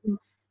 right? Mm-hmm.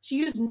 She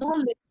used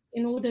knowledge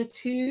in order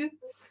to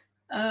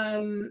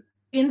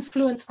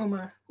influence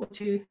Umar or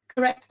to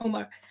correct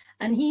Umar.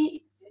 And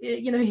he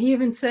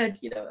even said,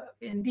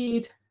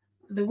 indeed,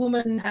 the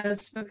woman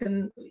has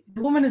spoken,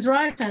 the woman is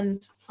right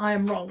and I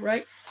am wrong,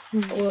 right?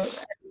 Mm-hmm. Or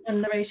a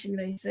narration,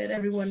 he said,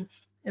 everyone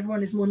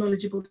is more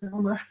knowledgeable than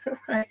Umar,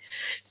 right?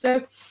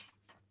 So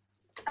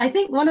I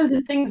think one of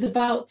the things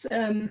about,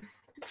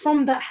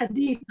 from that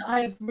hadith that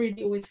I've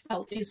really always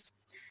felt is,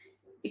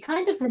 it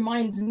kind of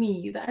reminds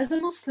me that as a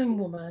Muslim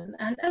woman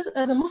and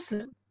as a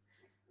Muslim,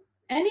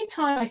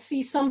 anytime I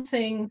see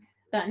something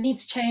that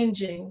needs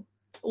changing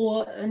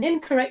or an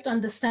incorrect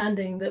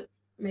understanding that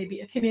maybe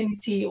a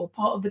community or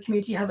part of the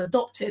community have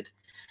adopted,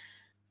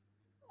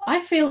 I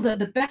feel that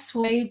the best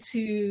way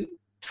to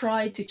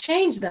try to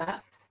change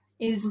that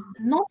is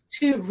not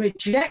to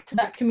reject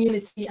that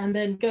community and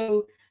then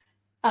go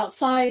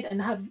outside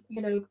and have,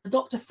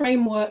 adopt a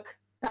framework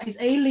that is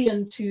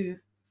alien to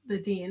the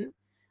deen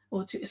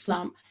or to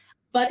Islam,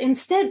 but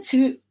instead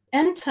to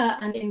enter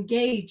and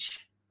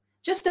engage,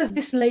 just as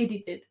this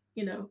lady did,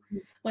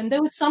 when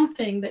there was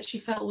something that she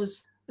felt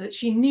that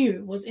she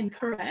knew was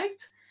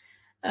incorrect,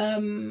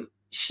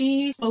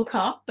 she spoke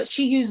up, but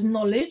she used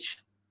knowledge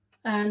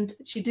and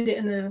she did it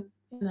in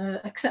an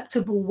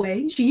acceptable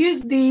way. She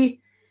used the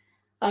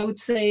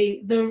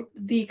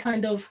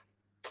kind of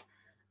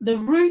the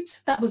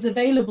route that was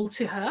available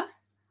to her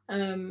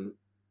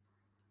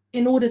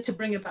in order to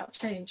bring about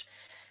change.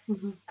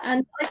 Mm-hmm.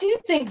 And I do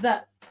think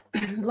that,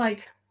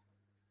 like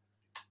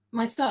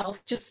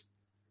myself, just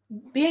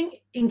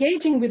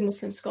engaging with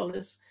Muslim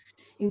scholars,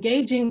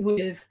 engaging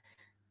with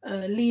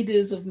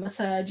leaders of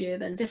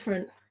masajid and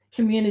different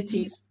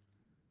communities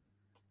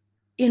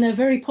in a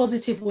very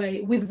positive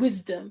way with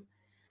wisdom.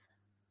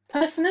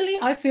 Personally,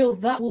 I feel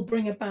that will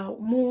bring about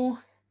more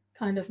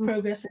kind of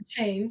progress and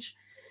change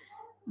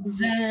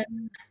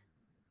than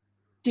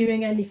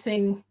doing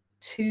anything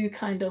too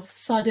kind of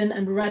sudden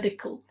and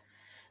radical.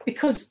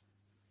 Because,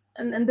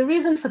 and the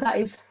reason for that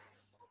is,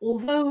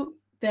 although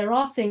there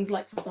are things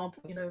like, for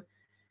example,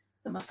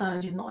 the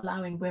masajid not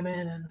allowing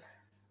women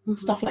and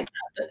stuff like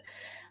that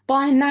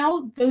by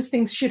now those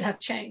things should have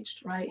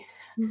changed, right?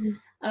 Mm-hmm.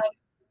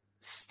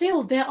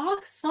 Still, there are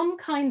some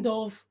kind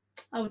of,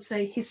 I would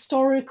say,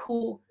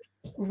 historical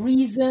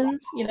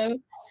reasons,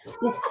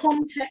 or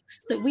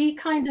context that we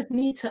kind of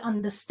need to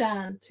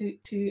understand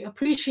to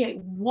appreciate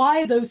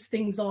why those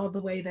things are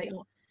the way they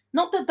are.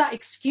 Not that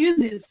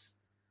excuses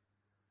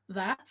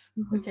that,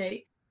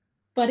 okay,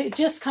 but it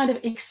just kind of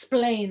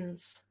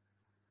explains,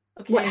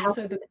 okay,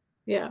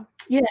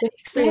 it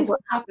explains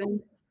what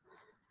happened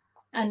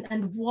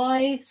and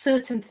why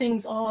certain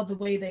things are the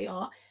way they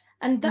are,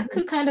 and that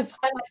could kind of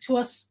highlight to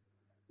us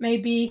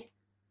maybe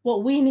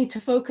what we need to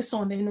focus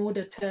on in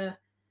order to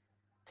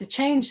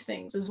change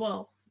things as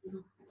well.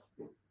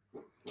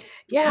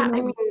 Yeah, I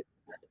mean,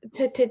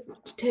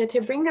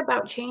 to bring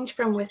about change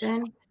from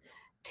within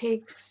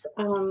takes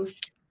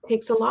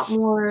a lot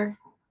more,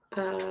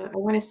 I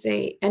want to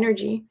say,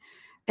 energy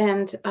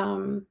and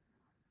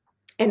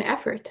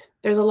effort.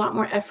 There's a lot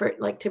more effort,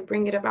 like, to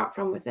bring it about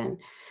from within.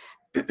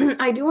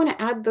 I do want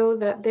to add, though,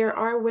 that there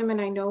are women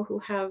I know who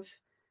have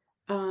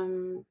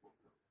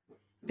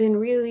been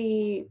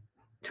really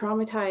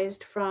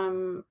traumatized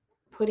from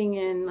putting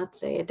in, let's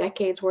say, a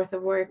decade's worth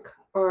of work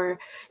or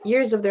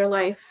years of their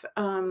life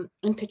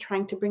into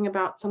trying to bring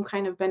about some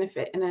kind of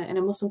benefit in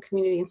a Muslim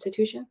community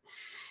institution.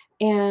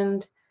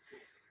 And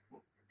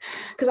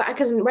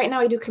because right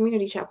now I do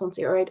community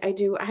chaplaincy, or I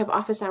have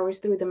office hours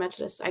through the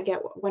Majlis. I get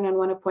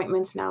one-on-one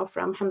appointments now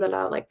from,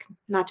 alhamdulillah, like,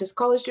 not just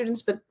college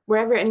students, but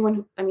wherever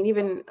anyone,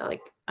 even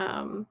like,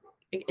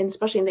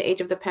 especially in the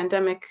age of the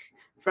pandemic,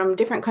 from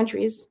different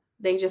countries.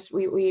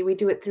 We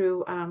do it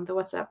through the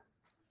WhatsApp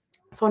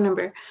phone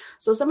number.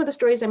 So some of the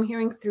stories I'm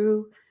hearing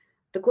through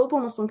the global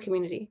Muslim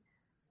community,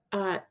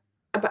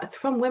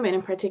 from women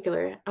in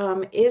particular,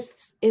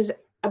 is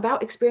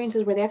about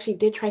experiences where they actually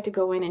did try to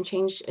go in and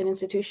change an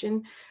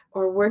institution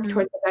or work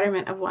towards the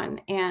betterment of one.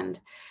 And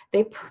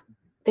they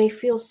they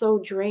feel so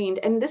drained.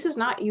 And this is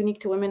not unique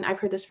to women. I've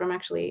heard this from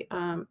actually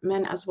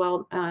men as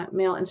well,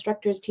 male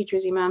instructors,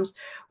 teachers, imams,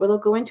 where they'll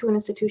go into an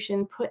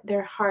institution, put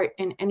their heart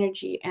and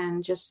energy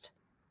and just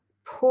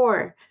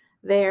pour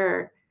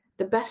the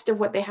best of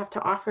what they have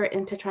to offer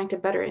into trying to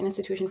better an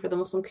institution for the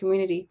Muslim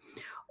community,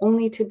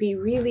 only to be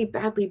really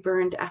badly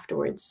burned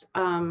afterwards.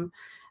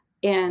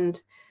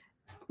 And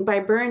by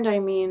burned, I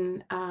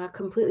mean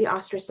completely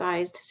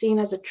ostracized, seen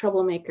as a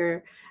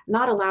troublemaker,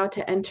 not allowed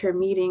to enter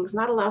meetings,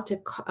 not allowed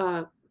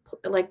to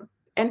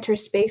enter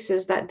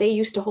spaces that they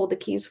used to hold the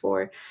keys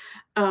for.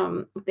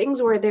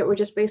 Things where they were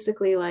just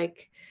basically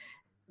like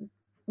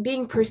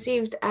being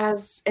perceived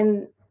as,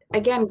 and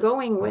again,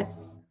 going with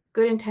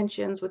good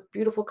intentions, with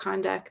beautiful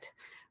conduct,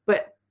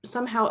 but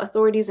somehow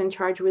authorities in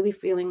charge really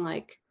feeling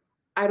like,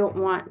 I don't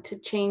want to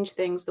change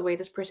things the way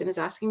this person is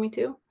asking me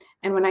to.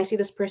 And when I see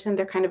this person,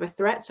 they're kind of a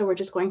threat. So we're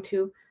just going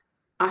to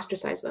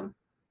ostracize them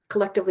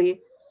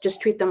collectively, just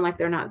treat them like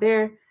they're not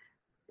there,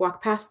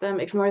 walk past them,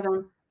 ignore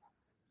them.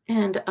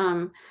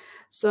 And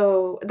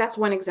so that's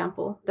one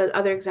example. The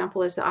other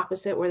example is the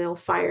opposite, where they'll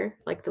fire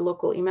like the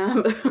local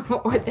imam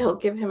or they'll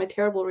give him a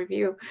terrible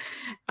review.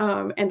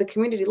 And the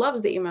community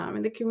loves the imam,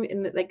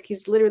 and like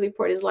he's literally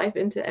poured his life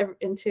into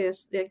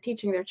like,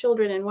 teaching their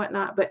children and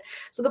whatnot. But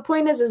so the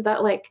point is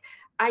that like,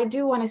 I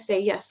do want to say,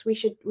 yes, we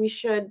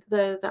should,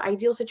 the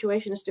ideal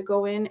situation is to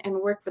go in and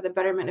work for the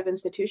betterment of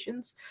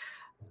institutions.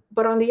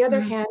 But on the other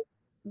hand,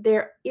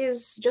 there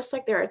is, just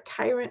like there are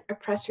tyrant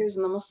oppressors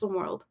in the Muslim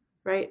world,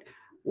 right?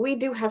 We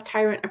do have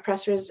tyrant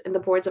oppressors in the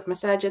boards of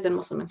masajid and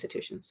Muslim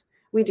institutions.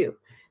 We do.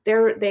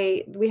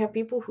 We have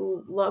people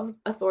who love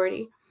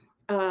authority,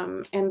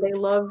 and they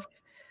love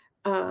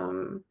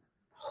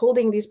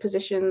holding these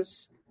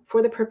positions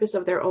for the purpose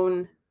of their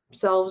own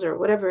selves or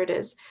whatever it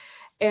is.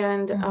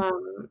 And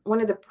one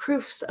of the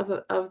proofs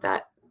of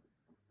that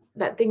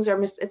things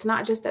are it's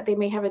not just that they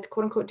may have a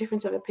quote unquote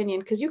difference of opinion,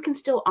 because you can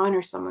still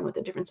honor someone with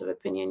a difference of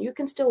opinion. You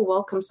can still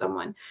welcome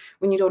someone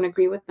when you don't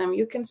agree with them.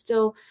 You can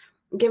still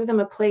give them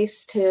a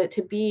place to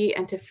be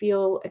and to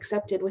feel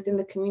accepted within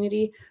the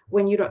community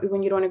when you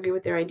don't agree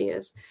with their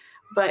ideas.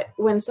 But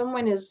when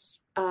someone is,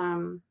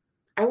 I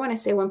want to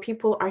say, when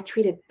people are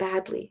treated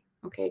badly,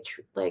 okay,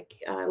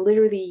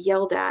 literally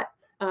yelled at.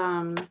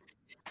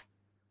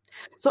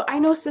 So I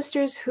know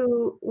sisters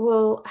who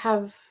will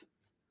have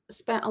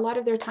spent a lot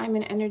of their time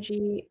and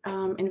energy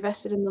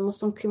invested in the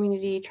Muslim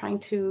community, trying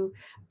to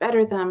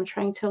better them,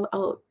 trying to,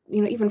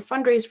 even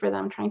fundraise for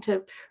them, trying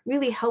to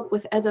really help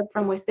with adab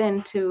from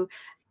within, to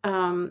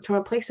from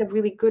a place of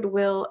really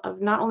goodwill,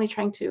 of not only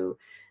trying to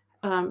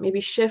maybe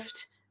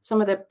shift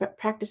some of the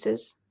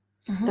practices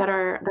that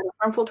are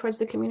harmful towards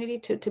the community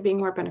to being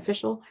more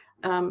beneficial,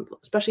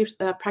 especially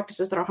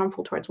practices that are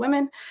harmful towards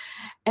women.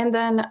 And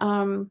then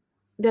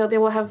they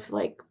will have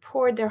like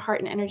poured their heart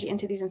and energy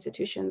into these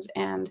institutions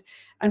and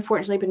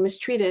unfortunately been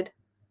mistreated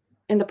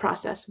in the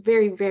process,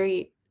 very,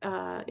 very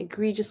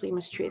egregiously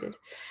mistreated.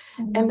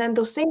 And then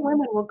those same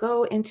women will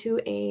go into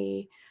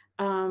any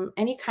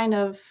kind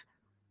of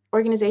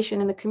organization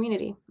in the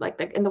community,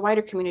 like in the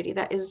wider community,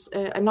 that is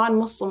a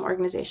non-Muslim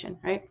organization,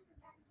 right?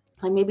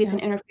 Like maybe it's an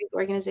interfaith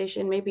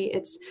organization, maybe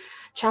it's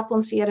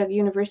chaplaincy at a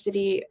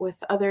university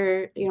with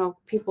other,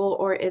 people,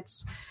 or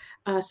it's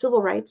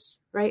civil rights,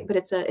 right? But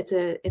it's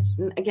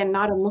again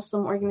not a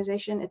Muslim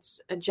organization.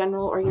 It's a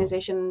general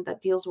organization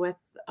that deals with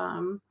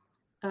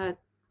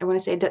I want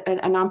to say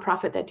a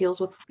nonprofit that deals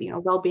with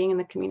well-being in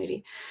the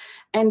community,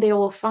 and they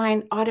will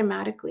find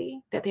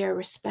automatically that they are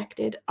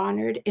respected,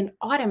 honored, and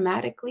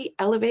automatically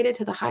elevated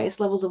to the highest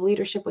levels of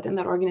leadership within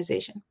that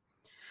organization.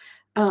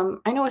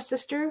 I know a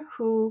sister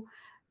who,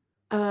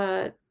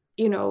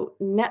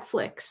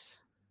 Netflix,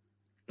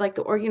 like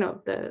the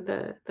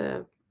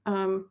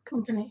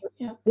company,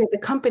 the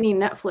company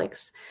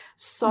Netflix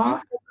saw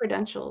her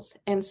credentials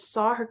and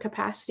saw her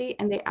capacity,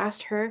 and they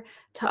asked her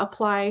to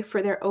apply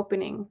for their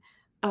opening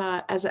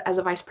as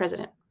a vice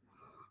president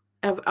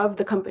of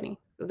the company,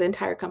 of the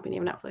entire company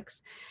of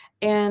Netflix.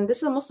 And this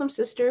is a Muslim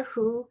sister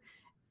who,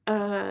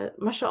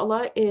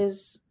 mashallah,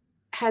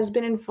 has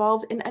been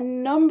involved in a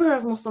number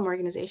of Muslim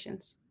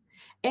organizations,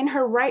 in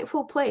her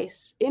rightful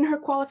place, in her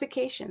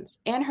qualifications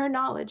and her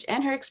knowledge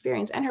and her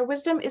experience and her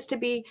wisdom, is to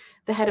be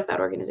the head of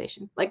that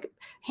organization. Like,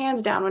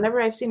 hands down,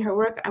 whenever I've seen her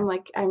work,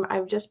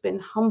 I've just been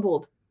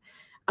humbled.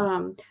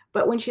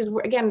 But when she's,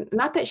 again,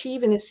 not that she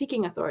even is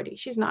seeking authority.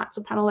 She's not,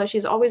 subhanAllah.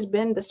 She's always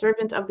been the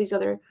servant of these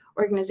other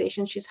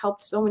organizations. She's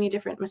helped so many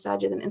different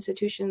masajid and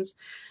institutions,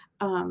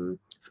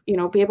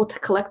 be able to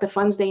collect the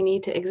funds they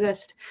need to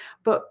exist.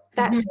 But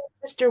that same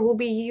sister will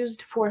be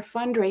used for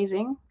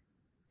fundraising.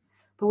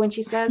 But when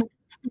she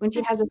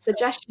has a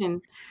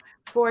suggestion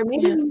for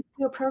maybe we need to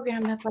do a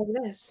program that's like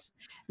this,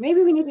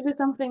 maybe we need to do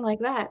something like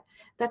that,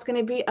 that's going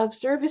to be of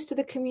service to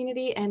the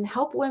community and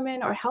help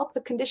women or help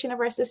the condition of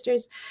our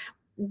sisters.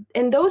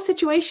 In those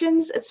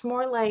situations, it's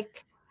more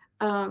like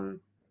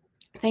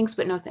thanks,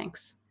 but no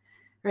thanks,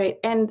 right?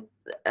 And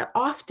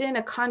often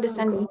a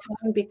condescending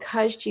tone,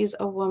 because she's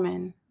a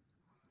woman,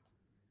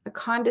 a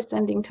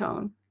condescending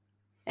tone.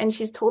 And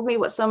she's told me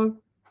what some...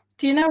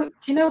 Do you know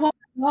what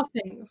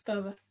laughing,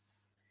 Mustafa?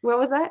 What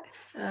was that?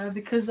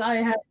 Because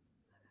I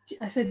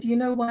said, do you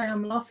know why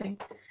I'm laughing?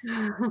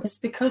 It's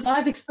because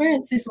I've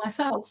experienced this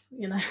myself,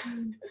 you know.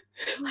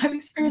 I've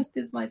experienced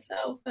this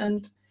myself,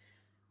 and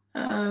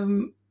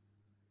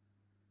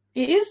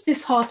it is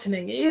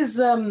disheartening. It is,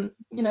 you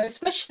know,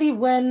 especially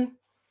when,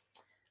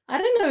 I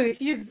don't know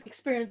if you've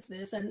experienced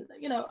this, and,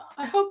 you know,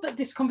 I hope that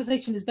this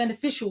conversation is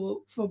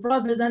beneficial for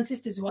brothers and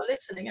sisters who are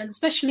listening, and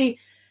especially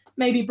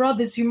maybe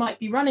brothers who might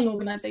be running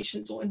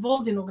organizations or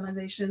involved in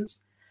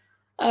organizations.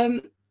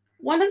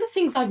 One of the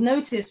things I've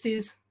noticed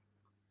is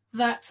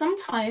that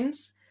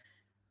sometimes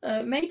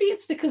maybe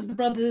it's because the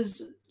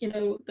brothers, you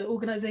know, the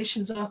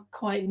organizations are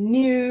quite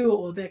new,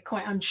 or they're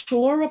quite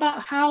unsure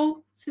about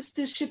how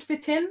sisters should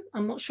fit in.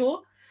 I'm not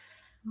sure.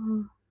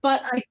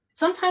 But I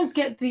sometimes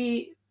get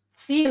the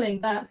feeling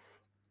that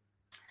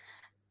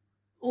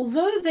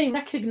although they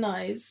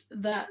recognize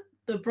that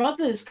the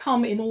brothers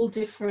come in all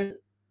different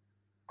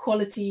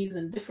qualities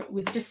and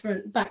with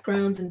different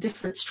backgrounds and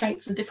different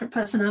strengths and different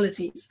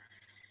personalities,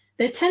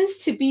 there tends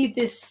to be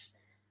this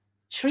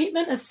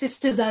treatment of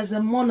sisters as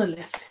a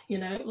monolith, you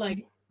know,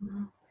 like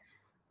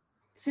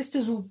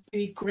sisters will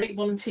be great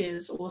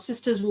volunteers, or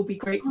sisters will be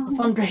great for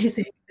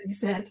fundraising, as you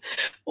said,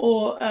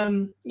 or,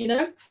 you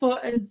know, for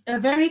a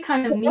very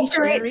kind of niche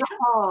area.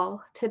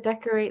 To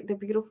decorate the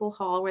beautiful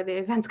hall where the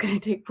event's going to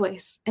take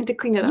place, and to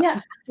clean it up.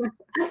 Yeah,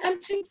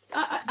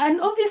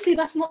 and obviously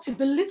that's not to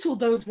belittle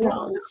those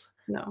roles.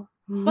 No.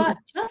 But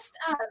just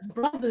as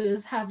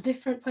brothers have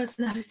different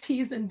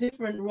personalities and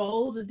different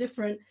roles and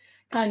different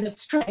kind of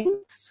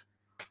strengths,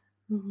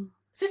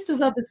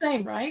 sisters are the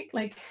same, right?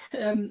 Like,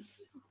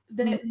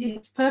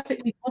 it's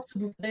perfectly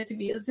possible for there to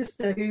be a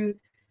sister who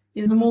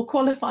is more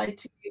qualified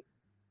to,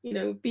 you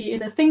know, be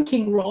in a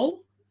thinking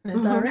role, a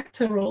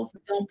director role, for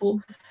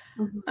example,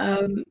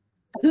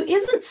 who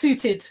isn't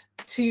suited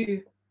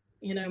to,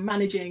 you know,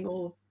 managing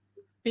or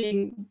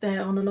being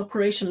there on an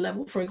operation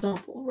level, for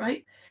example,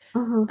 right?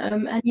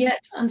 And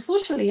yet,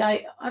 unfortunately,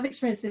 I've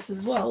experienced this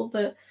as well,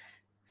 that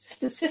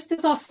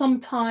sisters are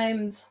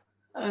sometimes,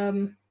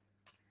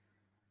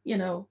 you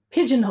know,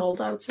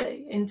 pigeonholed, I would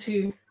say,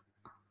 into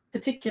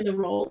particular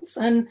roles.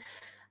 And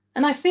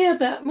I fear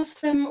that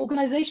Muslim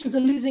organizations are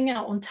losing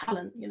out on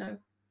talent, you know.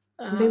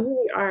 They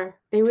really are.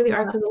 They really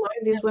are, because a lot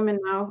of these women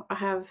now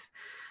have,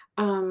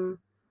 you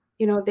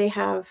know, they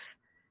have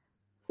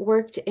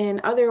worked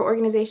in other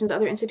organizations,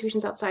 other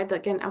institutions outside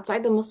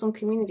the Muslim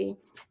community.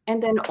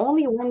 And then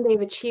only when they've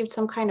achieved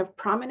some kind of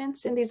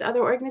prominence in these other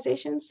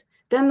organizations,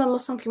 then the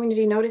Muslim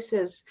community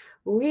notices,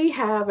 we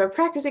have a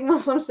practicing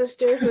Muslim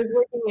sister who's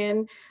working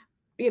in,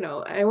 you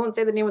know, I won't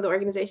say the name of the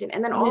organization.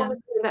 And then all of a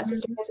sudden that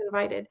sister gets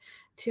invited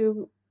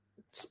to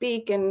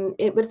speak,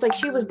 but it's like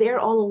she was there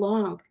all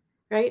along,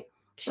 right?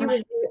 She was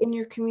there in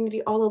your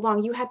community all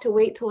along. You had to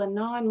wait till a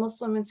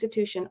non-Muslim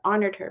institution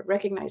honored her,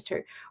 recognized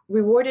her,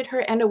 rewarded her,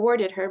 and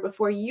awarded her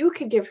before you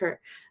could give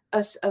her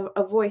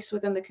a voice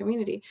within the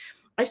community.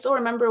 I still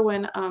remember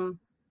when,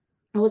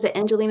 was it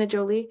Angelina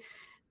Jolie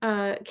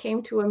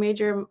came to a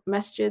major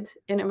masjid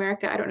in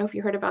America. I don't know if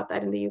you heard about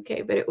that in the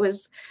UK, but it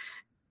was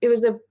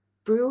the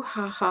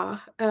brouhaha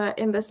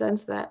in the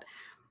sense that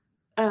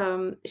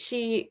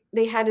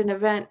they had an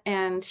event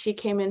and she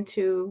came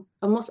into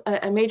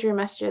a major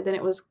masjid, and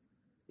it was,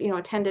 you know,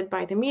 attended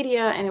by the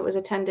media, and it was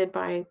attended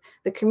by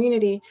the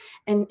community.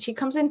 And she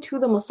comes into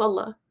the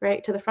musalla,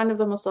 right, to the front of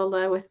the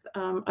musalla with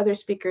other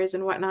speakers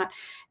and whatnot,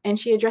 and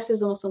she addresses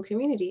the Muslim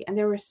community. And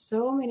there were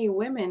so many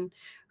women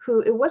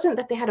who, it wasn't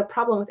that they had a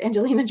problem with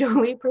Angelina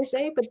Jolie per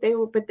se, but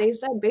they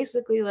said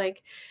basically,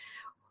 like,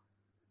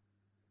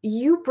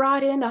 you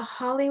brought in a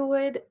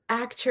Hollywood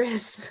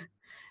actress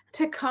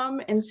to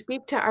come and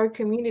speak to our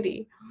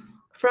community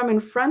from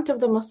in front of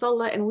the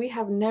musalla, and we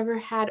have never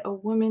had a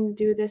woman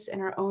do this in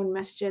our own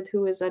masjid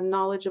who is a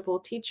knowledgeable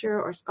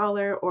teacher or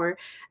scholar or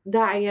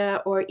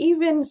da'iyah, or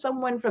even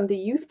someone from the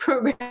youth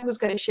program who's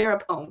going to share a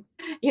poem.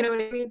 You know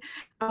what I mean?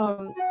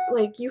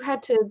 Like, you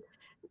had to,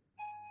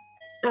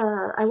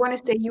 I want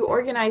to say, you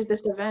organized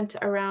this event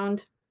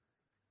around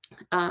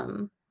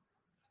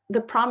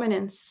the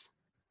prominence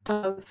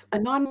of a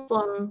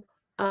non-Muslim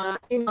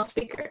female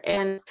speaker.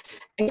 And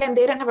again,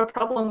 they didn't have a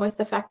problem with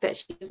the fact that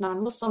she's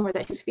non-Muslim or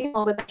that she's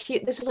female, but that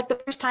this is like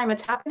the first time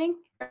it's happening,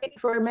 right,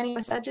 for many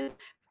masajid.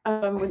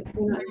 They're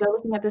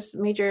looking at this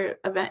major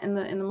event in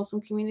the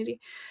Muslim community.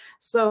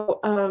 So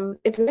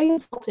it's very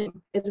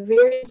insulting. It's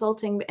very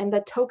insulting, and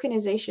the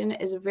tokenization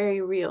is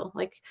very real.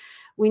 Like,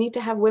 we need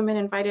to have women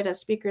invited as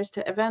speakers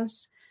to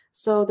events,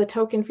 so the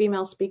token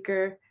female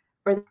speaker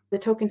or the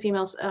token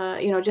females,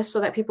 you know, just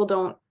so that people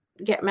don't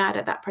get mad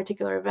at that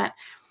particular event.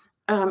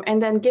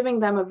 And then giving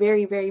them a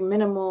very, very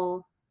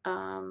minimal,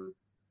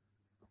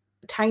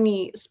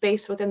 tiny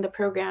space within the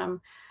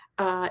program,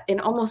 and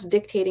almost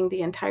dictating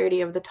the entirety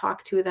of the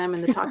talk to them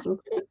and the talking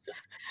points.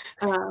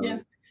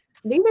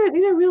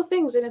 These are real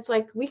things, and it's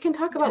like, we can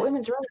talk about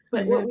women's rights,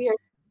 but what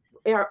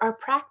our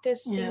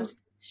practice seems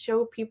to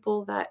show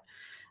people that,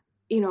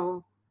 you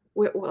know,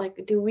 we're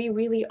like, do we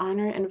really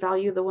honor and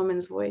value the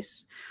woman's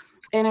voice?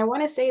 And I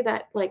want to say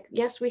that, like,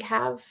 yes, we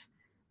have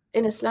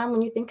in Islam,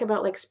 when you think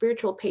about like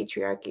spiritual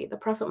patriarchy, the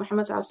Prophet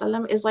Muhammad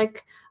SAW is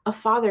like a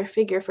father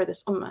figure for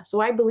this ummah. So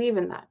I believe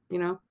in that, you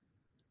know.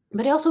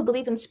 But I also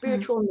believe in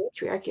spiritual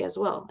matriarchy as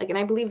well. Like, and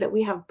I believe that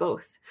we have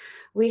both.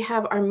 We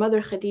have our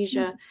mother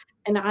Khadija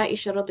and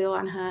Aisha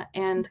radiallahu anha,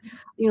 and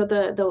you know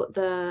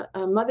the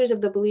mothers of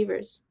the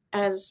believers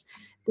as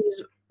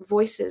these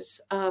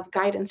voices of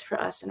guidance for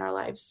us in our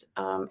lives.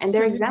 And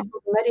their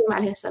examples, Maryam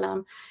alayhi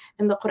salam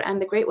in the Quran,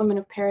 the great women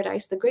of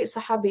paradise, the great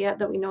sahabiyat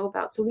that we know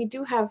about. So we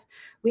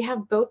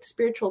have both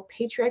spiritual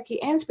patriarchy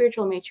and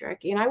spiritual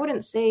matriarchy. And I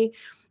wouldn't say,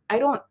 I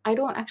don't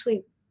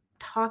actually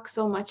talk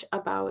so much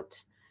about,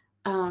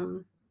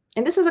 and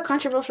this is a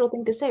controversial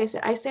thing to say.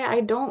 I say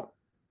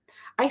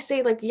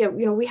like, yeah,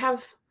 you know, we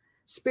have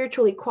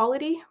spiritual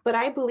equality, but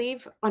I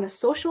believe on a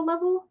social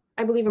level,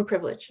 I believe in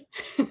privilege.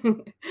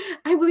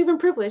 I believe in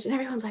privilege. And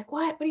everyone's like,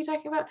 what are you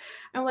talking about?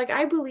 I'm like,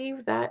 I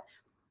believe that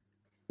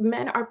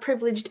men are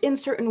privileged in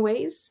certain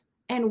ways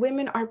and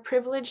women are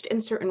privileged in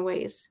certain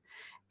ways.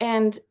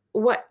 And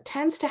what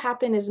tends to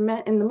happen is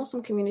men in the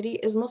Muslim community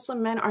is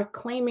Muslim men are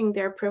claiming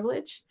their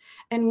privilege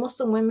and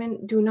Muslim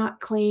women do not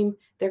claim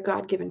their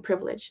God-given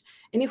privilege.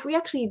 And if we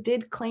actually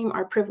did claim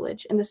our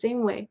privilege in the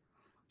same way,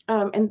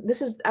 and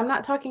this is, I'm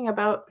not talking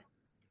about,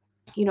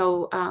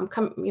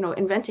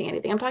 inventing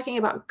anything. I'm talking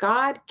about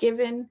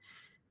God-given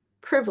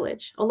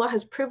privilege. Allah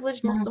has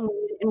privileged Muslim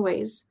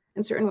women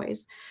in certain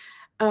ways.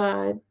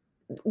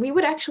 We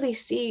would actually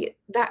see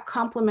that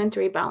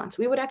complementary balance.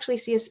 We would actually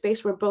see a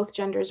space where both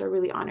genders are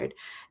really honored.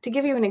 To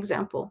give you an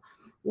example,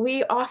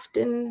 we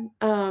often,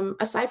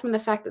 aside from the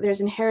fact that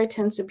there's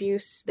inheritance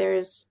abuse,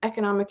 there's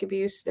economic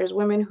abuse, there's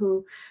women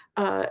who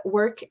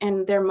work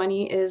and their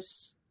money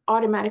is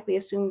automatically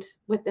assumed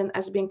within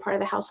as being part of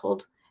the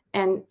household.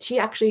 And she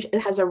actually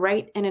has a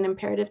right and an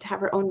imperative to have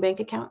her own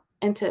bank account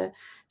and to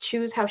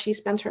choose how she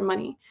spends her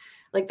money.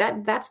 Like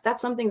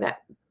that's something that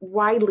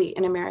widely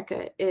in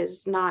America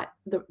is not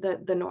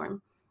the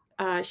norm.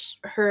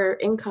 Her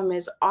income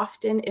is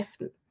often, if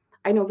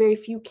I know very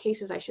few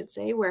cases, I should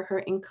say, where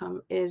her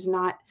income is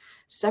not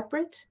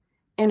separate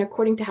and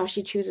according to how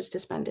she chooses to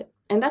spend it.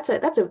 And that's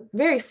a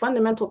very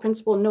fundamental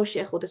principle no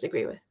sheikh will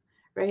disagree with,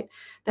 right?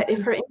 That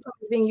if her income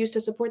is being used to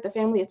support the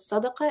family, it's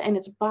sadaqah and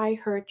it's by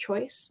her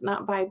choice,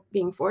 not by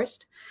being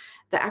forced.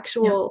 The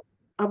actual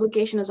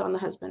obligation is on the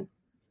husband.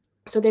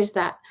 So there's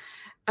that.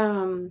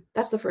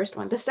 That's the first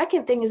one. The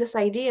second thing is this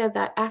idea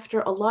that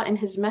after Allah and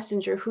his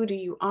messenger, who do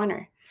you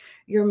honor?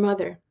 Your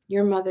mother,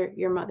 your mother,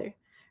 your mother,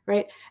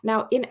 right?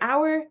 Now, in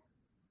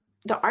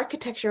the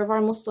architecture of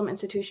our Muslim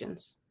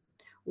institutions,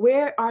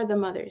 where are the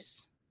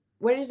mothers?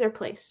 Where is their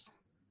place?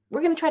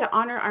 We're going to try to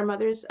honor our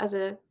mothers as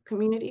a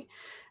community.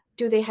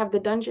 Do they have the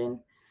dungeon?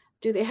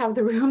 Do they have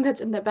the room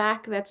that's in the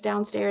back, that's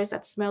downstairs,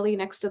 that's smelly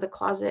next to the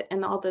closet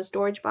and all the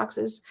storage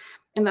boxes?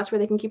 And that's where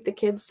they can keep the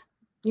kids,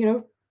 you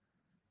know?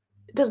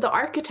 Does the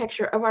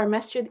architecture of our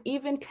masjid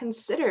even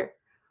consider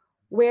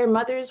where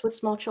mothers with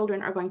small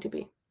children are going to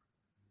be?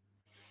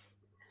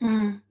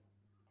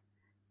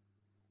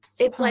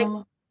 It's like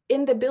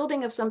in the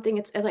building of something,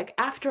 it's like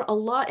after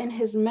Allah and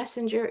his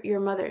messenger,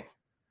 your mother.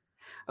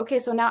 Okay,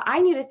 so now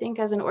I need to think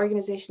as an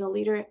organizational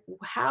leader,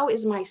 how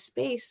is my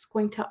space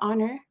going to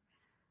honor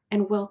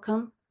and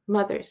welcome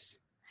mothers?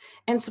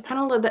 And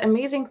subhanAllah, the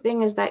amazing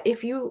thing is that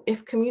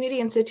if community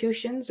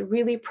institutions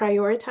really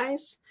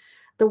prioritize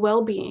the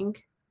well-being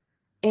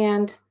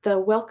and the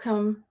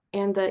welcome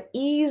and the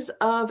ease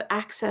of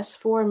access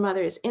for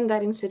mothers in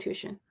that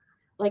institution,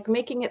 like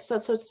making it so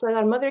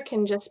that a mother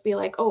can just be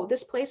like, oh,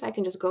 this place I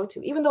can just go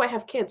to. Even though I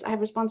have kids, I have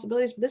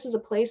responsibilities, but this is a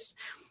place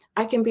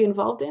I can be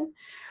involved in.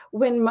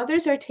 When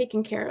mothers are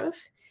taken care of,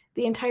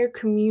 the entire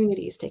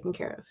community is taken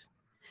care of.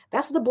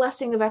 That's the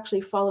blessing of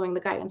actually following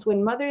the guidance.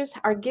 When mothers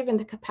are given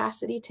the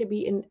capacity to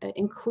be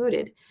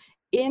included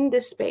in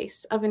this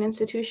space of an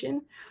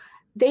institution,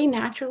 they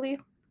naturally,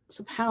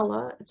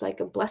 subhanAllah, it's like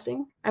a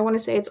blessing. I want to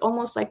say it's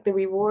almost like the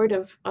reward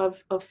of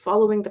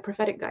following the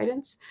prophetic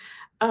guidance.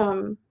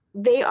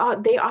 They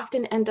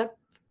often end up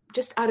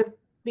just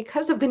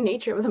because of the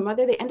nature of the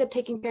mother, they end up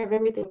taking care of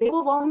everything. They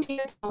will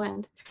volunteer to no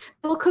end.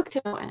 They will cook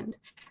to no end.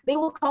 They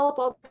will call up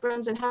all their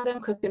friends and have them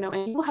cook to no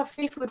end. You will have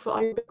free food for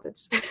all your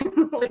banquets.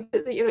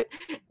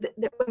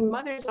 When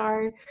mothers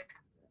are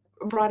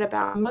brought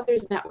about,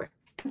 mothers network.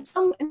 And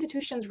some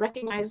institutions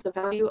recognize the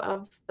value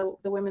of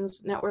the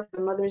women's network,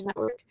 the mothers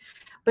network.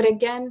 But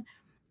again,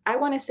 I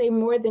want to say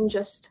more than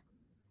just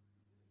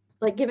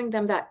like giving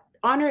them that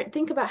honor.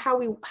 Think about how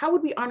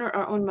would we honor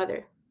our own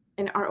mother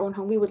in our own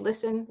home? We would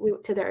listen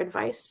to their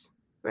advice,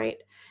 right?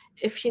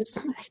 If she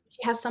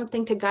has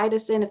something to guide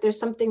us in, if there's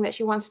something that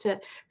she wants to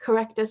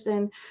correct us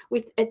in,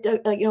 we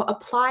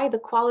apply the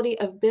quality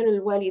of bir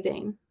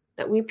al-walidain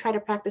that we try to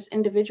practice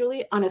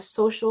individually on a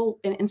social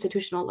and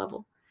institutional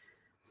level.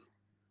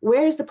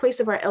 Where is the place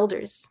of our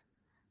elders?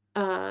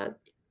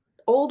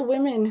 Old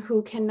women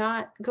who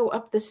cannot go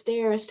up the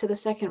stairs to the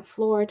second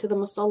floor to the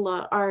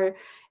musalla are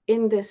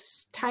in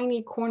this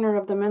tiny corner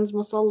of the men's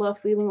musalla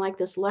feeling like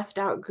this left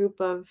out group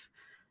of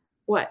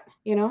what,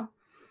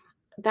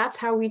 That's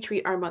how we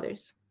treat our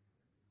mothers.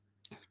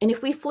 And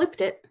if we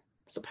flipped it,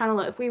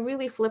 SubhanAllah, if we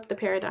really flip the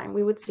paradigm,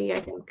 we would see, I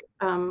think,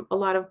 a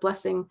lot of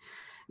blessing,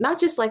 not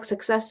just like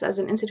success as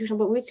an institution,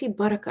 but we'd see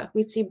barakah,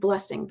 we'd see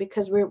blessing,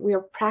 because we're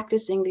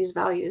practicing these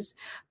values.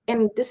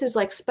 And this is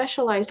like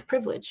specialized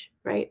privilege,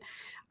 right?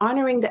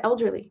 Honoring the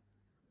elderly,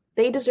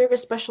 they deserve a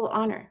special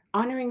honor.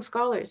 Honoring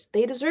scholars,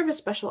 they deserve a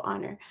special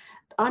honor.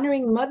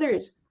 Honoring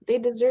mothers, they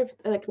deserve,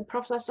 like the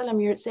Prophet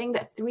ﷺ, you're saying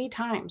that 3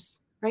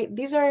 times, right?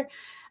 These are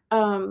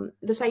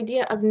this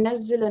idea of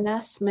nazzil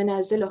nas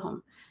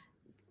manazilahum,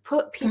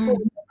 put people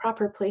in the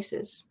proper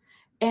places.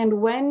 And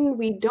when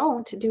we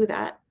don't do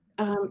that,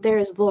 there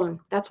is dhulm.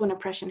 That's when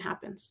oppression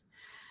happens.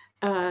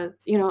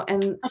 You know,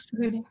 and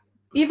absolutely.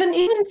 Even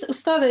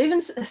Ustada,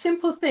 even a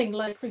simple thing,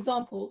 like for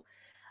example,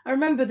 I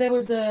remember there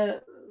was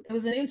an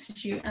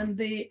institute, and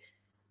the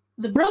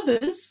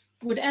brothers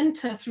would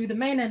enter through the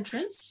main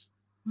entrance,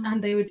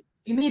 and they would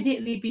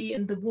immediately be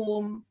in the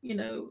warm, you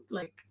know,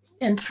 like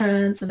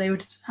entrance, and they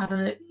would have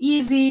an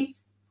easy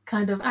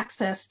kind of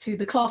access to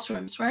the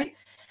classrooms, right?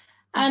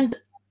 And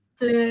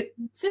the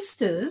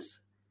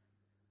sisters,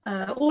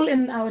 all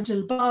in our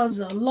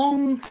jilbabs, our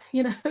long,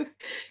 you know,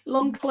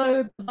 long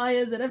clothes,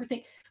 bayas and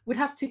everything, would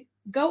have to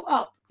go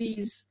up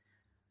these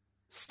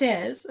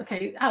stairs,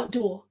 okay,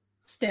 outdoor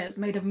stairs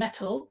made of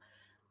metal,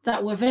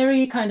 that were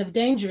very kind of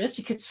dangerous.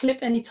 You could slip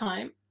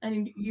anytime,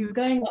 and you're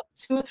going up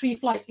 2 or 3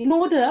 flights in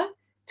order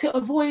to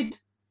avoid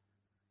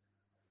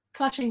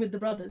clashing with the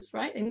brothers,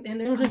 right?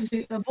 In order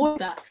to avoid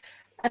that.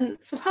 And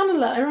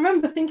subhanAllah, I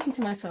remember thinking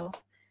to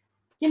myself,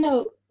 you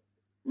know,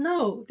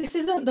 no, this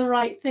isn't the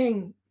right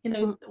thing. You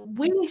know,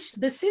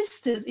 the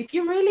sisters, if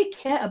you really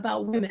care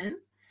about women,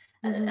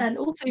 and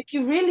also if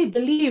you really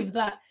believe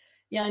that,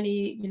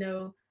 yani, you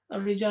know,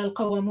 الرجال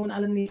قوامون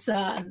على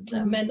النساء,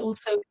 and men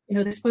also, you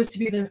know, they're supposed to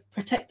be the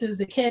protectors,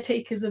 the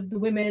caretakers of the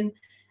women,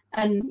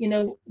 and, you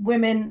know,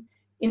 women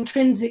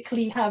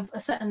intrinsically have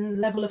a certain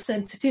level of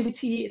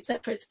sensitivity,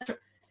 etc., etc.,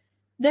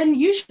 then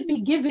you should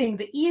be giving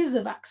the ease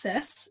of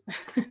access,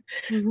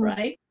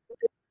 right?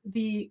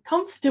 The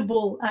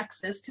comfortable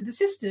access to the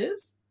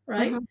sisters,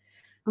 right?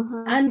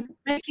 And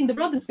making the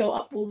brothers go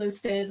up all those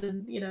stairs,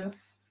 and, you know,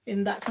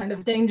 in that kind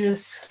of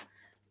dangerous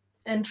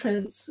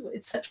entrance,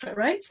 etc.,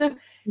 right? So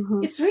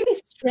it's really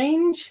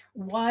strange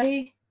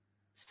why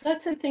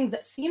certain things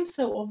that seem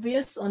so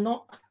obvious are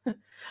not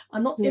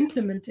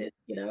implemented,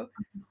 you know.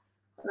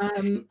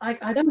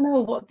 I don't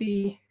know what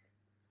the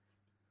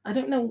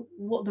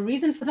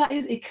reason for that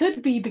is. It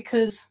could be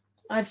because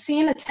I've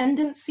seen a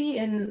tendency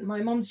in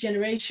my mom's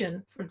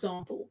generation, for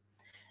example.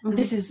 And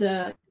this is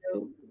you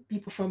know,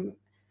 people from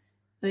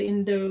the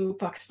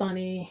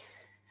Indo-Pakistani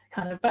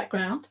kind of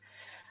background.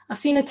 I've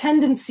seen a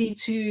tendency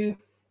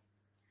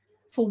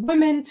for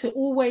women to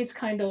always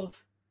kind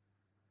of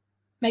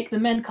make the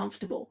men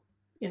comfortable,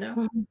 you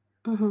know,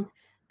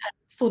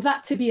 for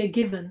that to be a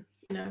given,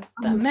 you know,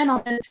 that men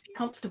are meant to be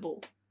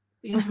comfortable,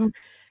 you know,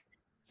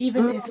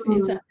 even if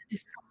it's at the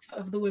discomfort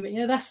of the women.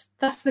 You know,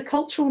 that's the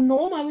cultural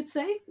norm, I would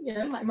say. You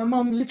know, like my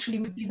mom literally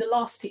would be the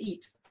last to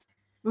eat.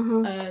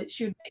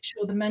 She would make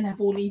sure the men have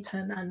all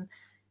eaten, and,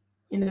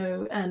 you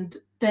know, and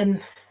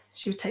then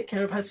she would take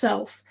care of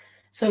herself.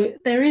 So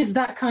there is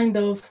that kind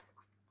of,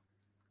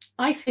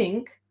 I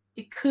think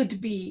it could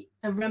be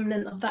a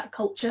remnant of that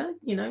culture,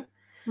 you know,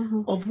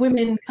 of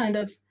women kind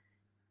of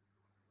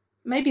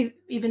maybe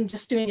even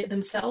just doing it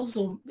themselves,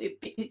 or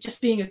it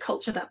just being a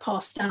culture that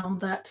passed down,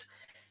 that,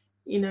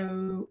 you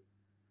know,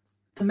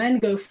 the men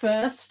go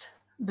first,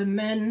 the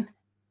men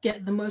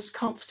get the most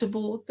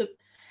comfortable.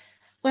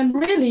 When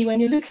really, when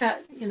you look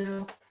at, you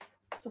know,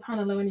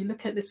 subhanAllah, when you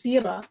look at the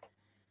seerah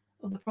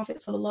of the Prophet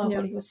sallallahu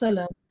alaihi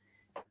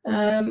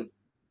wasallam,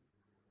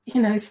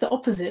 you know, it's the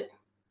opposite.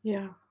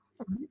 Yeah.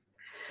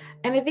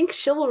 And I think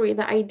chivalry,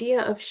 the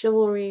idea of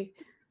chivalry,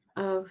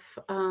 of,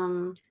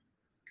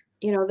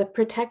 you know, the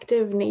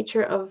protective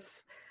nature of,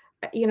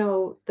 you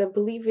know, the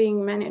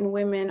believing men and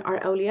women are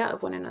awliya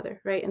of one another,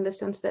 right? In the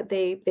sense that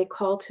they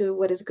call to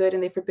what is good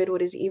and they forbid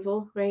what is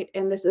evil, right?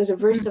 And there's a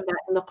verse of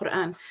that in the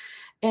Quran.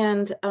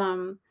 And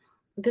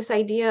this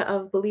idea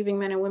of believing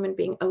men and women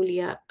being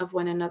awliya of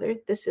one another,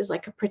 this is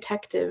like a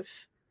protective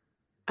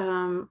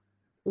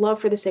love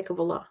for the sake of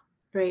Allah,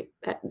 right?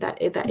 That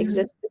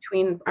exists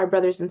between our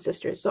brothers and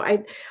sisters. So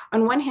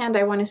on one hand,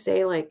 I want to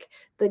say, like,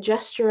 the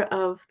gesture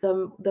of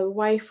the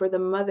wife or the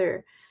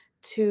mother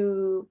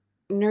to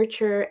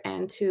nurture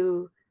and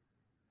to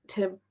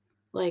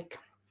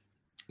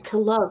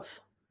love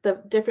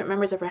the different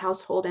members of her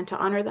household and to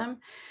honor them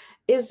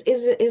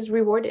is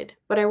rewarded.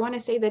 But I want to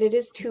say that it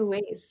is 2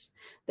 ways,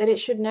 that it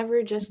should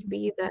never just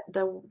be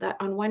that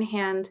on one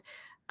hand,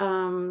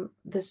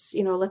 this,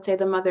 you know, let's say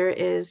the mother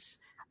is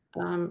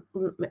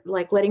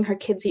like letting her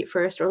kids eat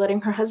first, or letting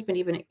her husband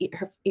even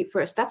eat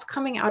first. That's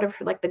coming out of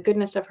her, like, the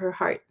goodness of her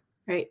heart,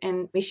 right?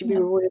 And we should be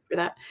rewarded for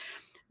that.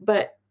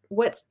 But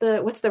what's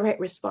the right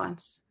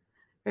response?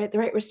 Right? The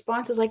right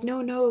response is like,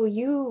 no,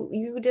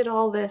 you did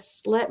all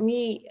this. Let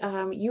me,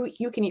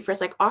 you can eat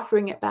first, like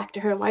offering it back to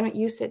her. Why don't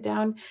you sit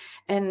down?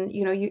 And,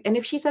 you know, and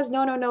if she says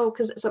no,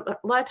 because a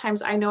lot of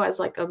times I know as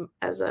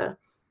a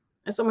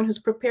as someone who's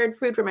prepared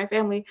food for my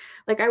family,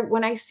 like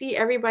when I see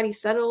everybody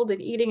settled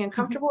and eating and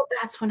comfortable,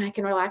 that's when I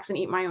can relax and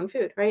eat my own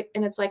food, right?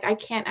 And it's like I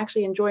can't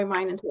actually enjoy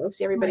mine until I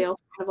see everybody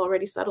else kind of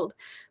already settled.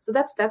 So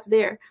that's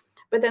there.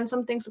 But then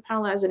something,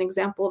 subhanAllah, as an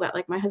example that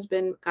like my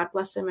husband, God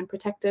bless him and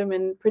protect him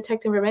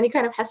from any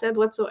kind of hasad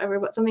whatsoever,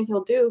 but something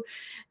he'll do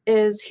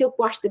is he'll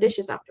wash the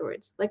dishes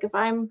afterwards. Like if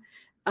I'm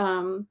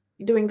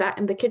doing that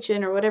in the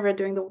kitchen or whatever,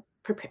 doing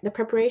the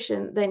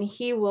preparation, then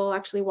he will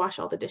actually wash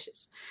all the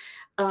dishes.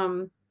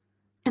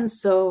 And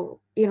so,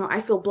 I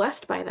feel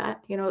blessed by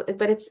that,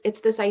 but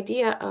it's this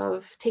idea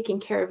of taking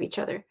care of each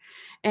other.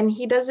 And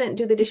he doesn't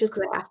do the dishes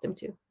because I asked him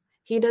to.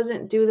 He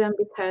doesn't do them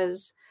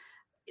because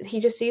he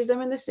just sees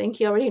them in the sink.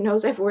 He already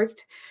knows I've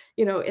worked,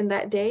 in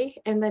that day,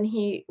 and then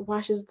he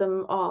washes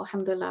them all,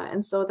 alhamdulillah.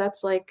 And so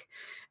that's like,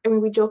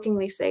 we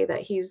jokingly say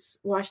that he's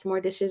washed more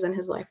dishes in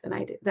his life than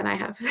I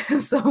have.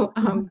 So,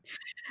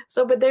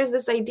 but there's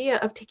this idea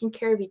of taking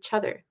care of each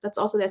other. That's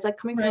like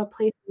coming from a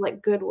place of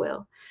like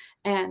goodwill.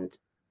 And,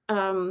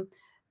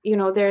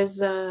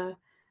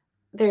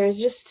 there's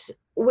just,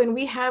 when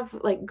we have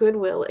like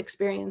goodwill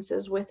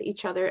experiences with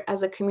each other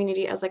as a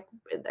community, as like,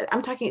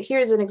 I'm talking,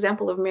 here's an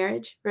example of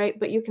marriage, right?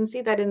 But you can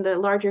see that in the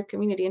larger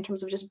community in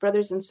terms of just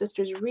brothers and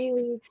sisters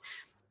really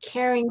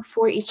caring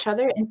for each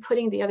other and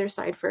putting the other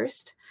side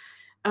first,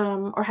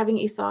 or having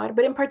ithar.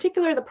 But in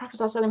particular, the Prophet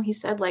ﷺ, he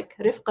said like,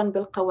 rifqan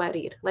bil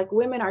qawarir, like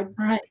women are,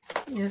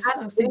 yes,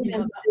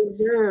 women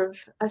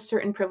deserve a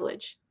certain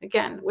privilege.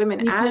 Again,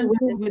 women as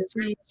women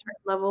deserve a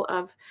certain level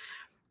of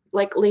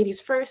like ladies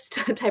first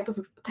type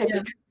of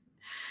treatment.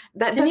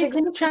 That can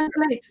you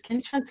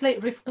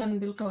translate rifqan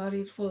bil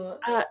qawarir for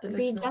the be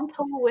listeners?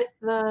 gentle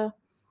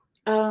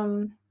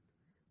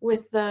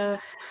with the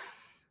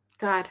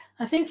God.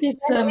 I think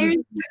it's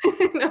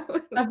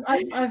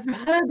I've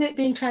heard it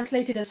being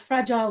translated as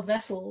fragile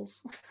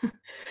vessels.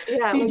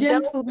 Yeah, be like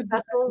gentle with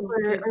vessels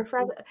or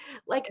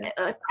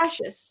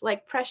precious,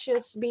 like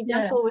precious. Be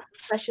gentle with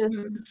precious,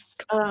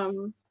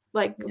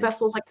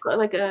 vessels,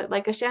 like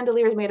a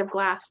chandelier is made of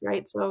glass,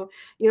 right? So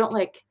you don't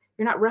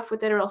you're not rough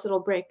with it, or else it'll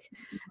break.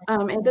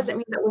 And it doesn't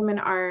mean that women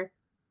are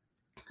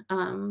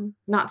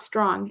not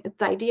strong.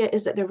 The idea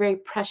is that they're very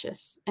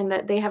precious and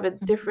that they have a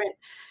different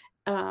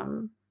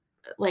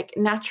like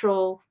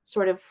natural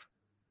sort of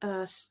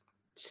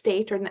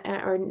state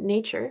or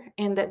nature,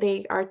 and that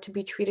they are to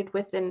be treated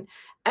with an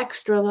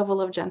extra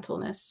level of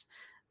gentleness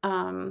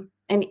and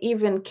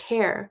even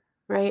care,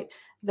 right,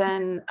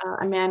 than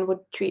a man would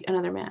treat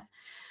another man.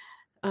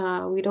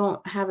 We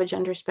don't have a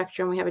gender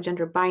spectrum, we have a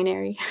gender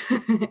binary.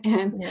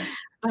 And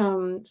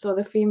so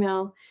the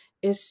female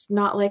is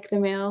not like the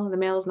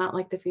male is not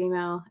like the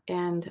female.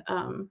 And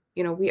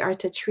we are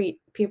to treat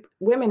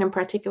women in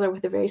particular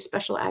with a very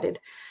special added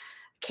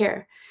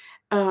care.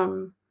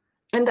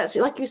 And that's,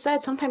 like you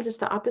said, sometimes it's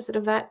the opposite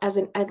of that.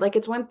 Like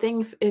it's one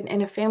thing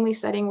in a family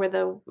setting where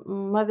the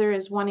mother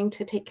is wanting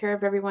to take care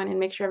of everyone and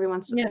make sure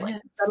everyone's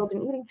settled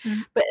and eating.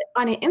 But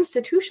on an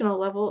institutional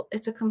level,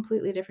 it's a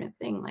completely different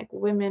thing. Like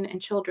women and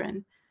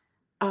children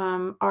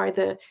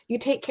you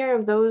take care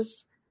of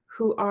those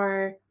who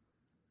are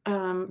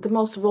the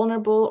most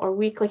vulnerable or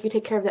weak. Like you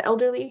take care of the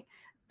elderly,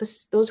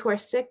 those who are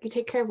sick. You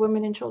take care of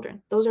women and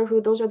children. Those are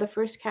the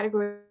first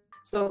category.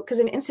 So, because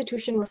an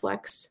institution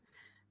reflects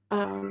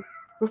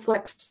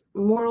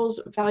morals,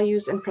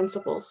 values, and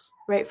principles,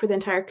 right, for the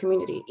entire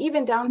community,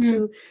 even down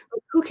to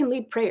who can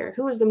lead prayer,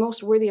 who is the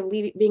most worthy of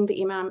being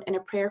the imam in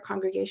a prayer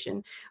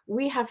congregation.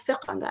 We have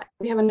fiqh on that.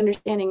 We have an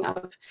understanding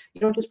of,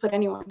 you don't just put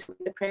anyone to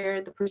lead the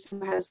prayer. The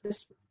person who has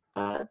this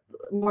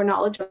more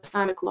knowledge of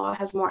Islamic law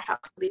has more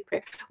haqq to lead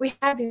prayer. We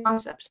have these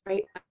concepts,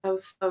 right,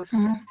 of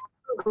who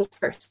goes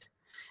first.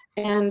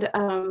 And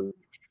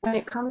when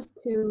it comes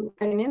to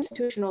at an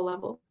institutional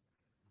level,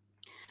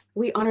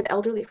 we honor the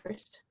elderly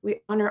first.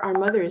 We honor our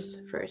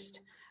mothers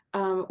first.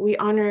 We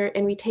honor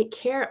and we take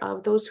care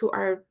of those who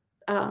are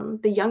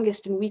the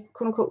youngest and weak,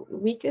 quote unquote,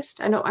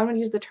 weakest. I know I'm going to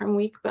use the term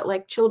weak, but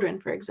like children,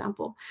 for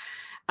example,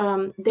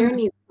 their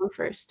needs come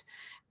first,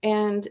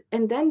 and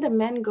then the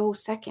men go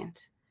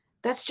second.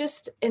 That's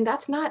just, and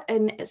that's not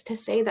to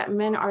say that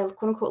men are,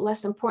 quote unquote,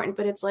 less important,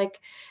 but it's like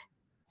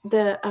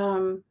the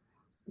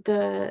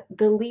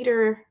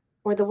leader,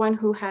 or the one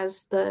who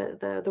has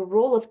the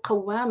role of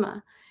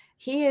qawwama.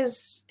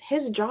 His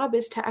job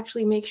is to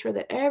actually make sure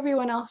that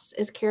everyone else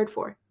is cared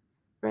for,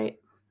 right?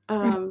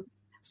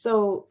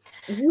 So,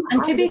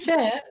 and to be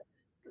fair,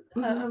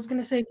 I was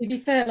going to say, to be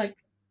fair, like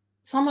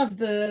some of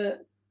the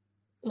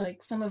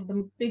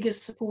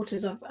biggest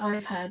supporters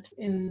I've had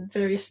in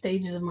various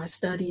stages of my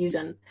studies,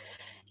 and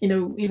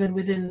even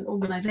within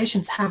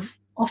organizations, have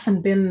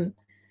often been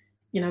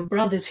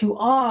brothers who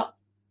are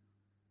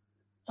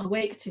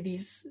awake to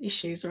these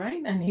issues,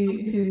 right? And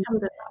who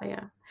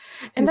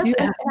and I think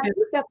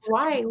that's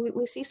why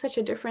we see such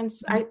a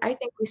difference. I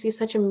think we see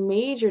such a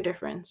major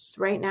difference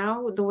right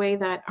now, the way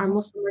that our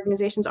Muslim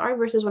organizations are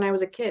versus when I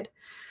was a kid.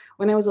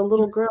 When I was a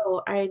little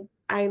girl,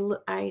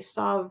 I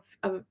saw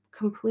a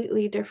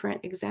completely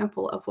different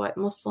example of what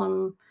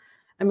Muslim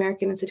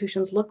American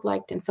institutions looked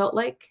like and felt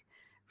like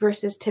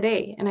versus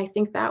today. And I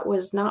think that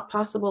was not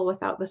possible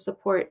without the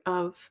support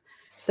of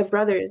the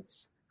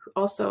brothers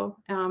also,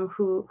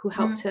 who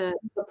helped to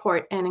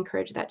support and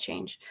encourage that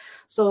change.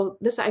 So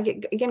this,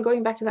 again,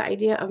 going back to the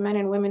idea of men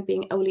and women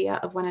being awliya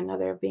of one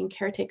another, being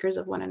caretakers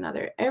of one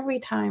another. Every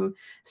time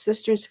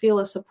sisters feel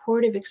a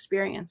supportive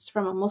experience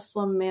from a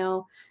Muslim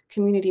male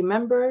community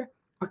member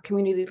or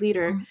community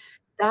leader,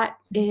 that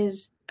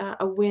is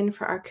a win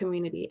for our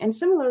community. And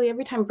similarly,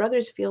 every time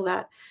brothers feel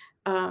that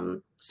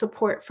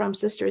support from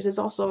sisters is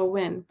also a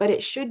win, but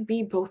it should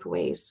be both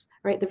ways,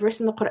 right? The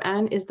verse in the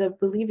Quran is the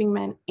believing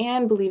men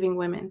and believing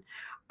women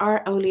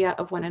are awliya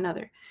of one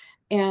another.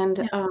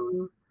 And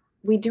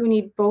we do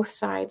need both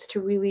sides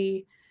to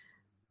really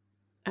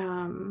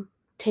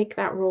take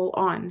that role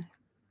on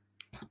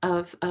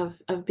of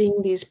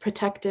being these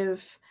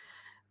protective,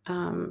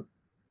 I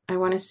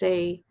want to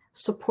say,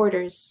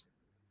 supporters,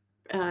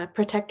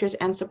 protectors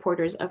and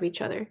supporters of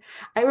each other.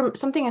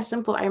 Something as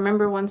simple, I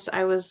remember once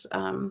I was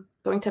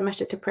going to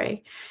masjid to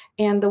pray,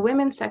 and the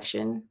women's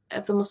section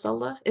of the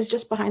musalla is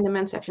just behind the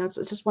men's section. It's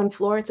just one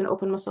floor, it's an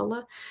open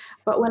musalla.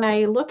 But when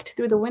I looked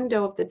through the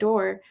window of the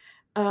door,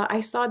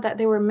 I saw that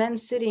there were men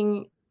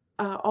sitting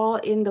all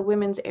in the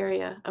women's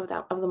area of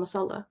the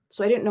musalla.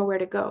 So I didn't know where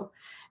to go.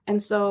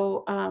 And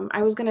so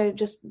I was gonna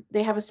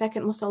they have a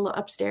second musalla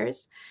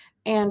upstairs.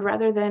 And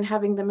rather than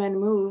having the men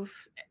move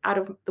out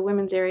of the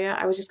women's area,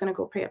 I was just going to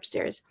go pray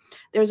upstairs.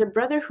 There was a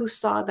brother who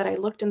saw that I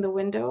looked in the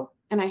window,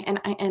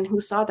 and who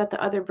saw that the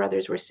other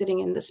brothers were sitting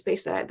in the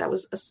space that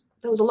was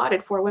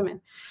allotted for women.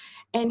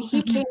 And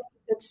he came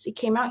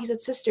out. He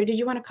said, "Sister, did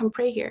you want to come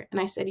pray here?" And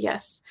I said,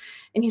 "Yes."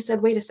 And he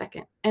said, "Wait a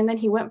second." And then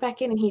he went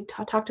back in and he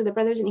talked to the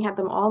brothers, and he had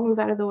them all move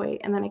out of the way.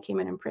 And then I came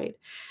in and prayed.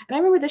 And I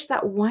remember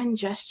that one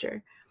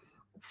gesture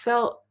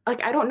felt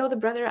like, I don't know the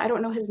brother. I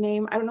don't know his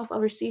name. I don't know if I'll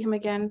ever see him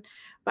again.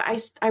 But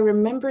I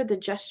remember the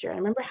gesture. I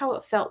remember how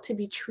it felt to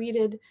be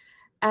treated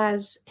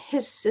as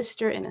his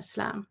sister in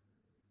Islam.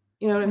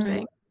 You know what I'm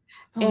saying?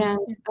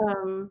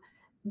 And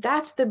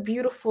that's the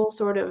beautiful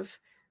sort of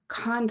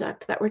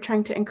conduct that we're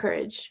trying to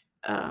encourage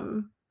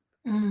within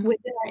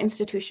our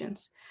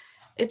institutions.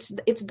 It's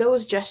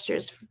those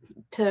gestures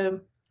to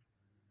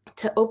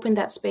open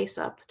that space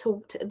up,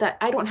 to that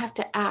I don't have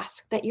to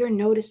ask, that you're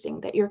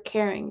noticing, that you're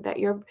caring, that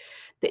you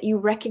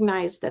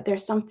recognize that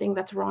there's something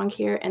that's wrong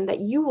here, and that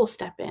you will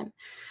step in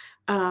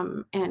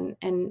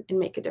and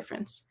make a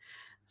difference.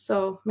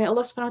 So may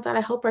Allah subhanahu wa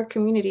ta'ala help our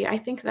community. I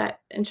think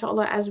that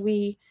inshallah, as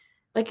we,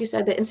 like you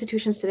said, the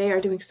institutions today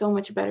are doing so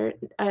much better.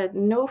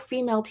 No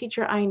female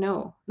teacher I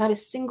know, not a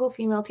single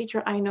female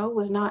teacher I know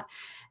is not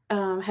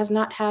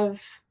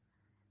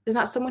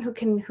someone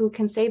who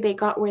can say they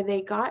got where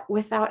they got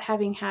without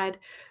having had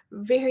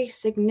very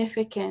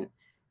significant,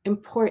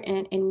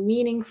 important, and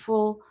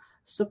meaningful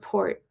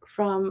support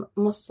from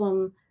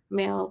Muslim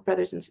male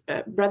brothers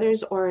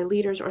or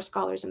leaders or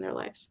scholars in their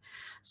lives.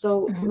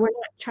 So we're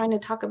not trying to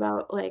talk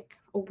about like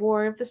a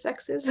war of the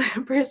sexes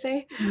per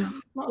se,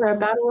 or a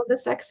battle of the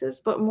sexes,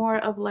 but more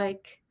of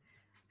like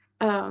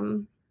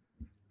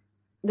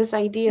this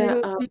idea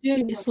of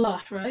doing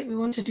islah, right? We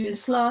want to do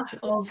islah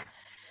of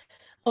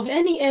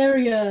any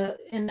area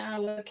in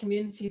our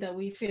community that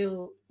we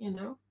feel,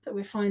 that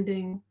we're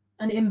finding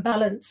an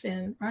imbalance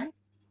in, right?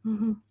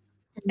 And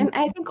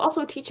I think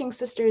also teaching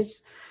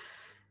sisters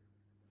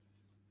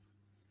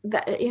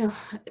that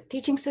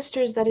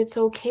it's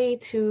okay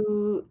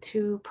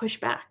to push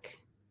back.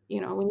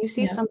 When you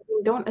see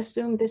something, don't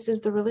assume this is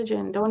the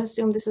religion. Don't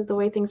assume this is the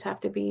way things have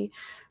to be.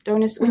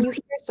 When you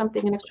hear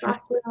something in a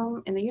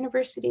classroom, in the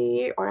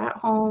university, or at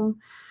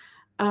home,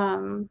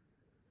 Allah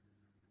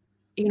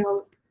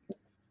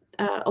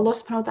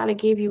subhanahu wa ta'ala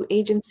gave you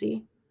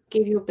agency,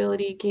 gave you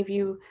ability, gave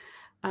you,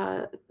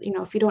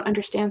 if you don't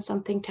understand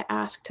something, to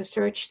ask, to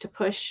search, to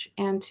push,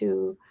 and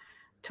to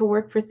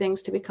work for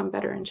things to become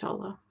better,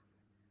 inshallah.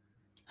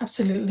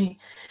 Absolutely.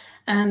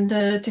 And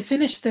to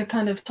finish the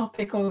kind of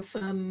topic of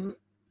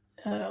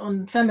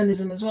on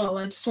feminism as well,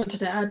 I just wanted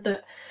to add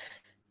that,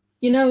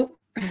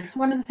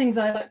 one of the things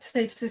I like to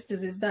say to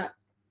sisters is that,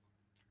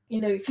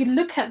 if you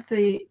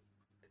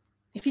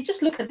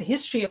just look at the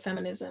history of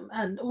feminism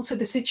and also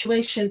the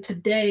situation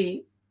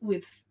today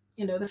with,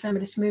 the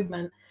feminist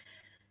movement,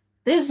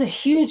 there's a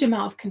huge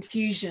amount of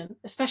confusion,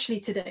 especially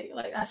today,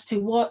 like as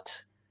to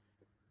what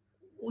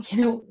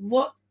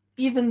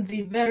even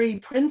the very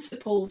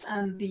principles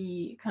and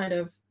the kind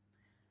of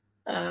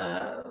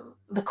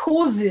the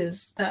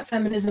causes that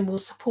feminism will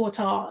support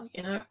are,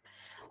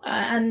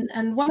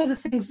 and one of the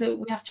things that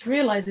we have to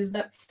realize is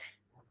that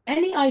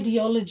any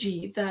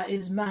ideology that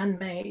is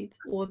man-made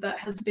or that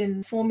has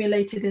been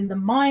formulated in the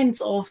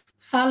minds of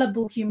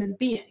fallible human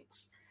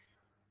beings,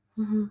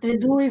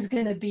 there's always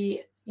going to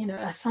be,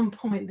 at some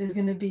point, there's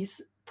going to be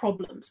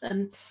problems.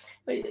 And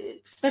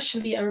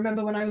especially, I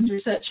remember when I was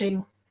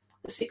researching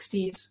the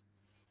 60s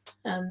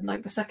and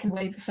like the second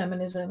wave of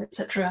feminism,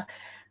 etc.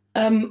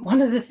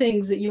 One of the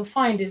things that you'll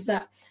find is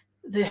that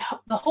the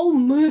whole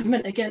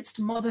movement against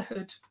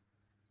motherhood,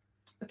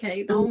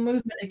 the whole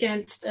movement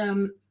against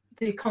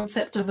the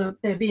concept of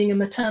there being a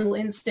maternal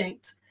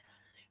instinct,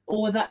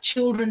 or that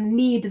children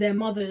need their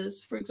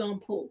mothers, for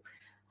example,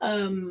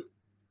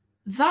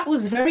 that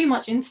was very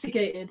much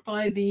instigated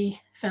by the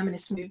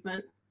feminist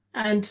movement.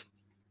 And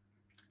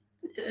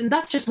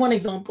that's just one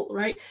example,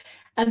 right?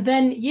 And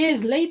then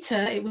years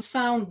later, it was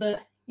found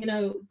that,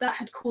 that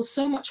had caused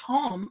so much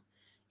harm.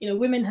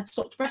 Women had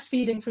stopped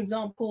breastfeeding, for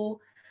example.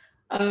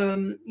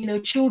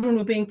 Children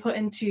were being put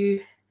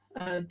into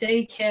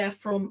daycare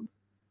from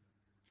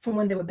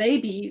when they were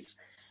babies,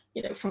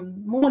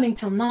 from morning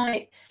till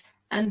night.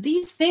 And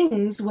these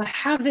things were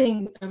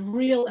having a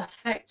real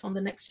effect on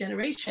the next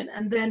generation.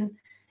 And then,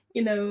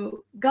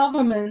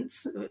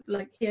 governments,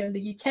 like here in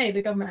the UK,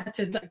 the government had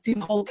to do a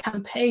whole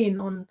campaign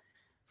on,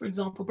 for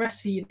example,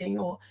 breastfeeding,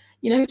 or,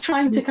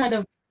 trying to kind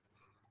of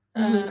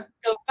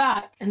go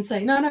back and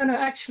say, no,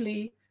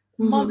 actually,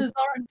 mothers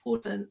are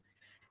important.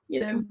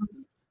 A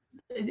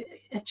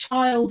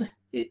child,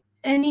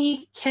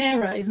 any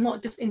carer is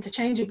not just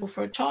interchangeable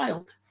for a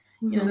child.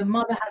 The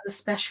mother has a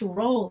special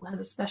role,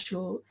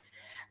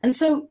 and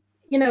so,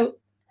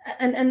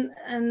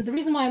 and the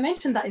reason why I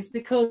mentioned that is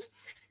because,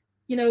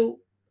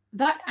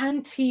 that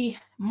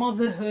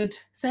anti-motherhood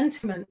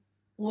sentiment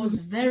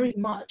was very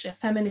much a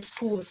feminist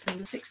cause in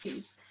the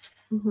 60s.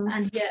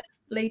 And yet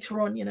later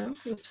on,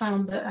 it was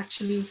found that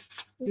actually,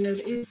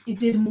 it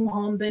did more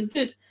harm than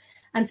good.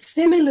 And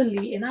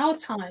similarly, in our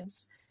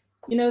times,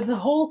 the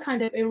whole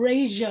kind of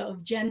erasure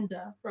of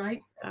gender,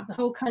 right? Yeah. The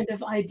whole kind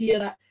of idea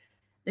that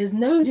there's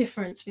no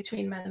difference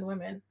between men and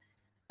women.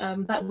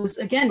 That was,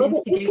 again,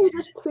 instigated. You can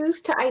just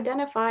choose to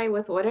identify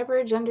with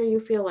whatever gender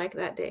you feel like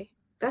that day.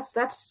 That's.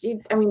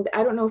 I mean,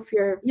 I don't know if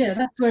you're. Yeah,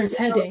 that's where it's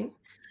heading.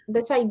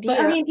 This idea.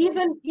 But I mean,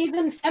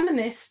 even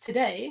feminists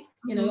today,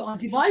 are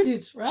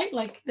divided, right?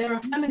 Like there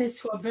are feminists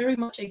who are very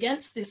much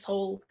against this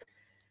whole,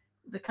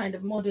 the kind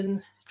of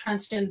modern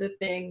transgender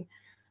thing,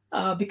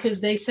 because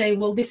they say,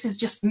 well, this is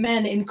just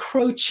men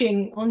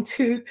encroaching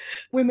onto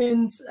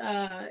women's,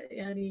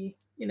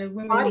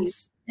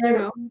 women's,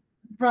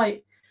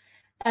 right.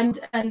 And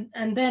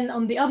then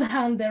on the other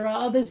hand, there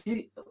are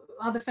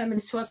other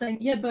feminists who are saying,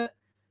 yeah, but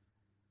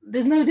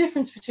there's no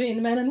difference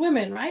between men and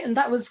women, right? And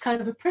that was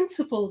kind of a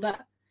principle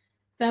that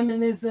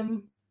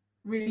feminism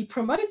really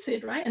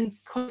promoted, right? And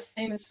quite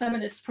famous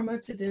feminists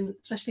promoted,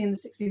 especially in the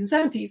 60s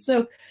and 70s.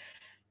 So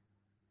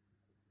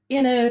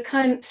in a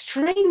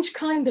strange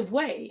kind of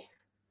way,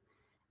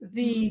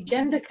 the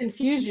gender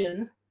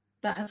confusion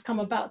that has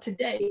come about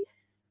today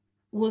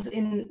was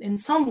in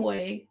some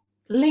way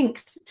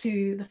linked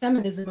to the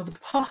feminism of the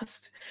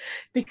past,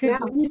 because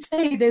when you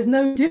say there's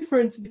no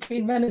difference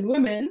between men and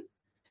women,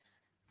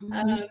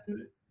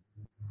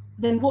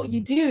 then what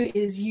you do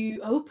is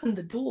you open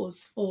the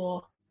doors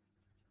for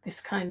this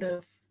kind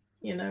of,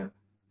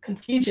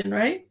 confusion,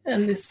 right?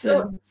 And this.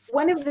 So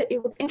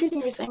it was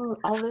interesting you're saying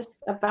all this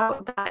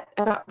about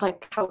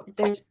like how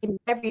there's in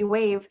every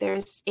wave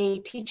there's a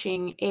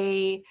teaching,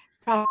 a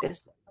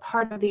practice,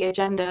 part of the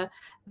agenda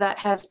that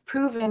has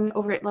proven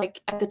over it.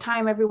 Like at the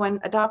time, everyone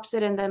adopts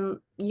it, and then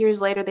years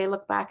later they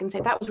look back and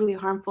say that was really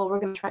harmful. We're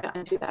going to try to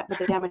undo that, but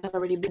the damage has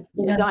already been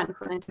done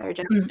for an entire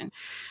generation.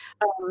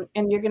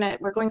 And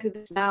we're going through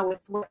this now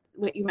with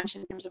what you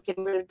mentioned in terms of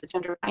getting rid of the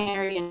gender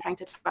binary and trying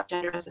to talk about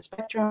gender as a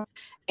spectrum.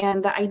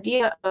 And the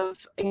idea of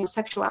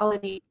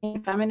sexuality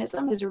in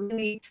feminism is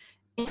really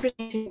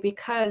interesting to me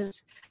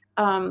because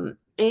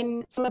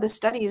in some of the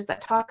studies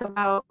that talk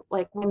about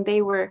like when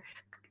they were,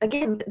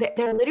 again,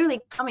 they're literally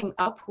coming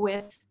up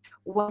with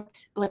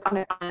what, like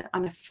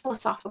on a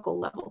philosophical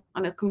level,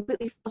 on a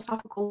completely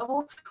philosophical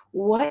level,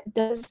 what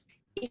does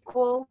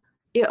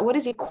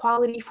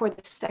equality for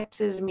the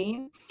sexes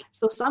mean?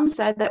 So some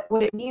said that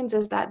what it means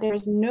is that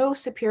there's no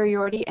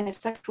superiority in a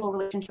sexual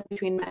relationship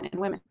between men and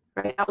women,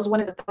 right? That was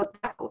one of that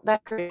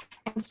occurred.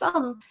 And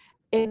some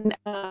in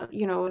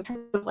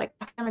terms of like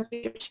academic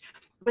research,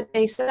 what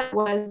they said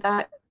was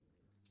that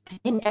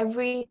in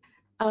every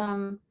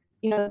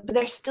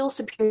there's still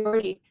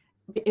superiority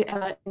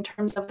in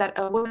terms of that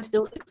a woman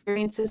still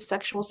experiences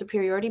sexual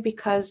superiority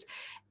because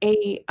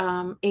a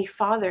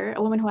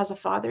woman who has a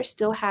father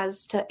still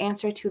has to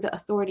answer to the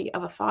authority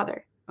of a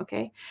father.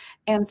 Okay.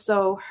 And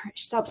so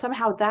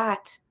somehow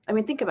that, I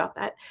mean, think about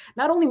that,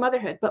 not only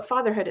motherhood, but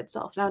fatherhood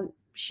itself. Now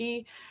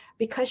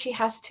because she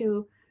has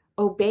to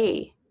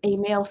obey a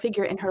male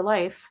figure in her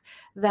life,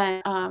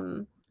 then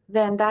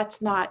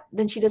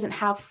she doesn't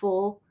have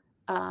full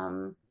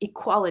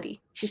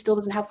equality. She still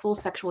doesn't have full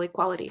sexual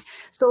equality.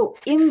 So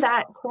in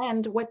that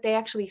trend, what they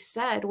actually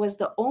said was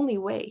the only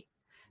way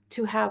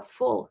to have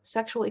full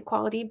sexual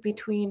equality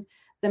between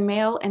the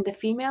male and the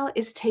female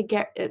is to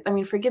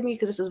forgive me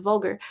because this is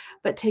vulgar,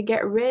 but to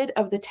get rid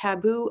of the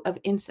taboo of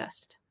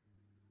incest.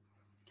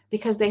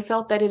 Because they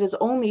felt that it is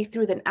only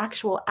through the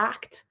actual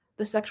act,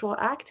 the sexual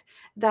act,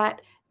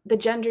 that the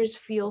genders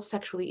feel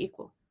sexually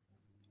equal.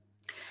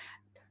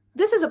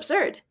 This is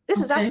absurd.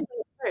 This is absolutely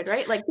absurd,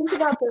 right? Like think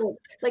about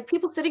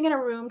people sitting in a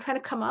room trying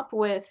to come up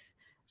with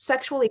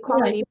sexual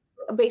equality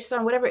based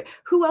on whatever.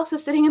 Who else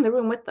is sitting in the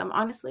room with them?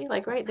 Honestly,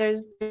 right?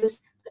 There's this.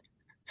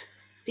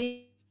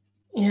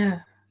 Yeah,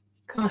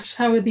 gosh,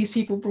 how were these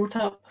people brought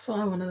up? That's what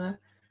I want to know.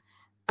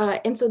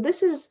 And so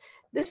this is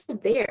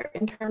there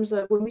in terms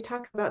of when we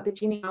talk about the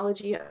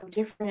genealogy of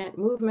different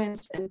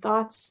movements and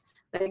thoughts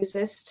that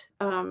exist.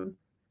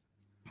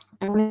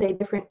 I want to say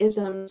different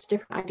isms,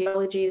 different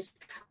ideologies.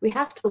 We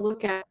have to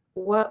look at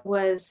what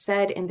was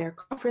said in their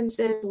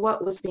conferences,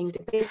 what was being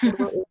debated,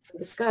 what was being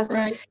discussed.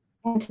 Right.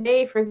 And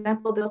today, for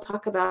example, they'll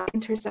talk about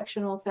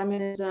intersectional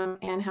feminism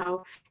and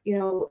how, you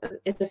know,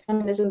 it's a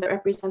feminism that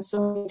represents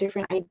so many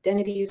different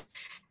identities.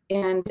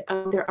 And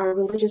there are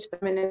religious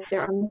feminists,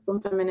 there are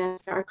Muslim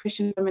feminists, there are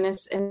Christian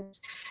feminists. And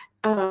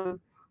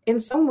in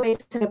some ways,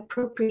 it's an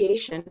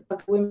appropriation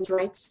of women's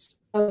rights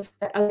of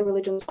that other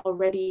religions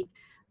already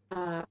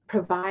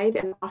provide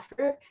and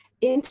offer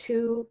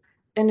into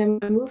a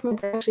movement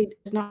that actually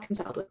is not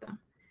reconciled with them.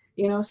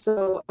 You know,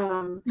 so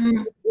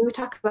when we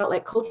talk about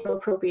like cultural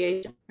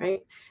appropriation,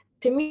 right?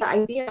 To me, the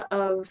idea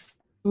of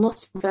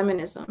Muslim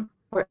feminism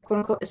or quote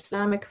unquote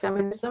Islamic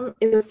feminism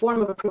is a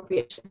form of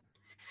appropriation.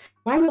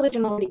 My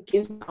religion already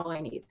gives me all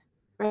I need,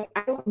 right?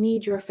 I don't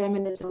need your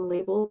feminism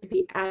label to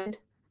be added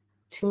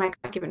to my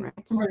given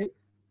rights. Right.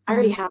 I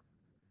already have,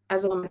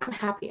 as a woman, I'm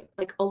happy.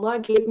 Like Allah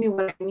gave me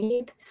what I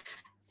need.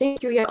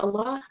 Thank you, Ya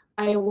Allah.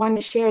 I want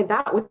to share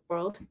that with the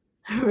world,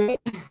 right?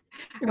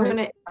 I want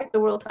to invite the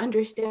world to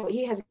understand what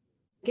He has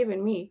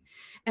given me.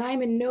 And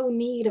I'm in no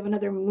need of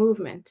another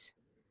movement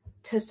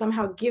to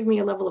somehow give me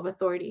a level of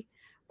authority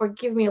or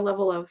give me a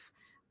level of,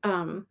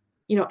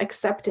 you know,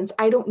 acceptance.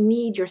 I don't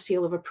need your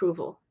seal of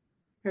approval,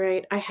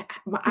 right?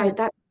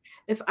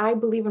 If I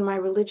believe in my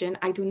religion,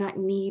 I do not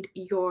need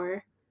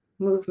your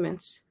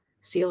movement's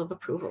seal of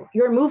approval.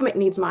 Your movement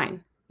needs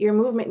mine. Your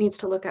movement needs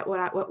to look at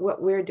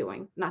what we're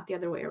doing, not the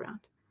other way around.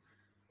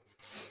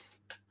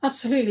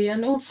 Absolutely.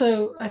 And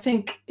also, I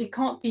think it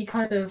can't be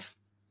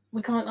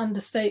we can't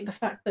understate the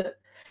fact that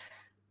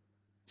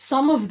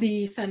some of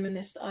the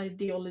feminist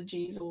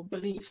ideologies or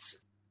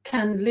beliefs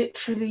can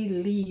literally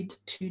lead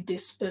to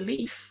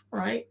disbelief,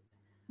 right?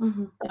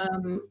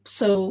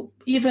 So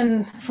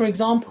even, for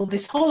example,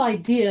 this whole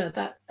idea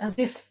that as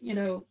if, you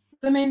know,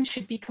 women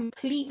should be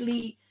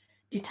completely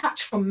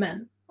detached from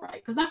men,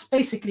 right? Because that's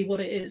basically what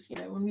it is, you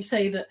know, when we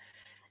say that,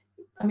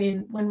 I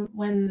mean,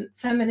 when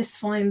feminists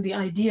find the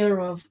idea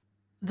of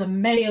the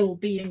male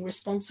being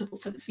responsible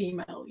for the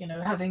female, you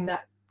know, having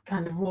that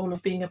kind of role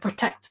of being a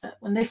protector,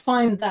 when they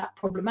find that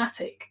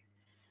problematic,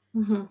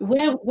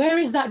 where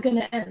is that going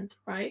to end,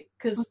 right?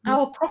 Because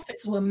our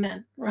prophets were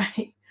men,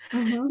 right?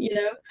 You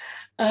know,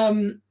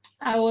 the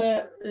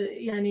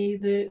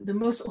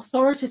most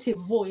authoritative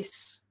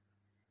voice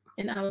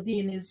in our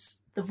deen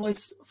is the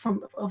voice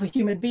of a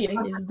human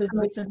being, is the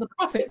voice of the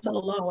Prophet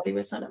sallallahu alaihi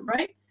wasallam,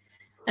 right?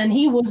 And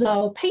he was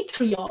our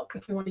patriarch,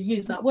 if you want to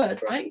use that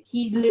word, right?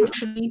 He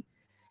literally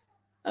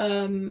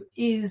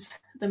is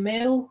the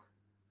male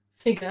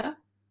figure,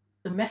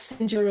 the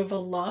messenger of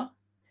Allah,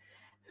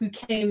 who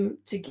came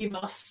to give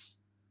us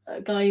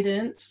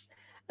guidance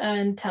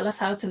and tell us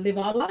how to live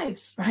our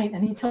lives, right?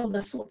 And he told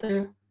us what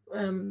the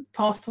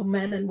path for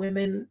men and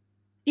women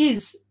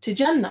is to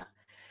Jannah.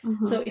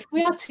 So if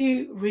we are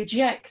to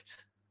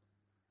reject,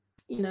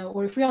 you know,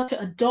 or if we are to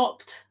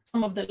adopt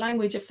some of the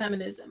language of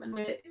feminism and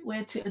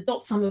we're to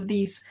adopt some of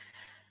these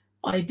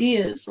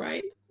ideas,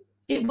 right,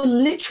 it will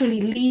literally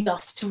lead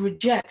us to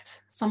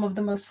reject some of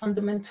the most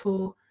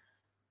fundamental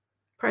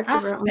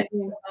aspects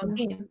of our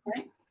being,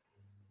 right?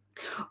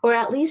 Or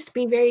at least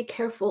be very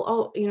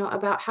careful, you know,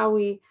 about how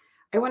I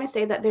want to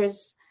say that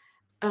there's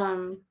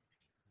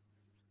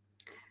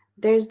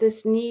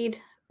this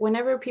need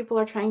whenever people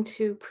are trying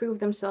to prove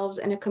themselves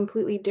in a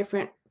completely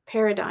different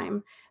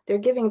paradigm, they're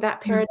giving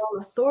that paradigm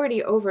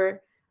authority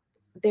over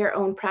their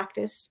own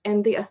practice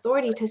and the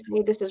authority to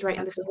say this is right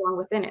and this is wrong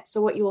within it.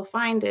 So what you will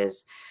find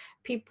is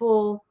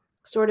people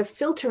sort of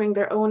filtering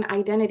their own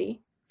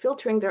identity,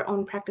 filtering their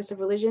own practice of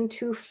religion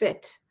to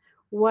fit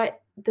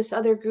what this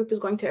other group is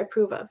going to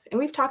approve of. And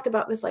we've talked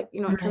about this, like,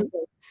 you know, in terms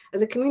of,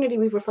 as a community,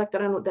 we've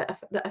reflected on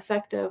the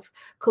effect of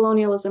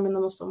colonialism in the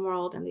Muslim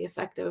world and the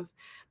effect of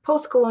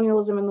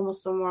post-colonialism in the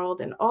Muslim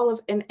world, and all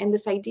of and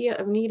this idea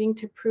of needing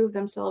to prove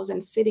themselves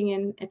and fitting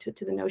in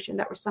to the notion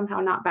that we're somehow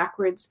not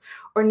backwards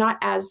or not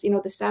as, you know,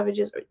 the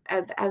savages or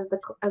as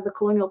the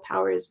colonial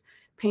powers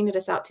painted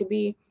us out to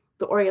be,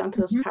 the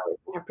Orientalist powers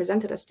have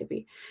presented us to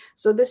be.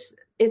 So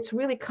it's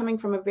really coming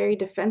from a very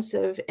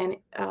defensive and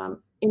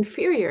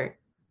inferior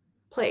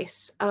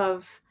place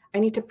of, I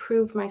need to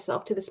prove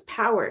myself to this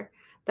power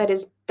that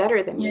is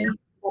better than me,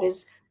 that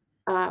is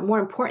more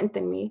important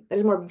than me, that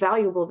is more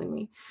valuable than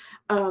me.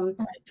 In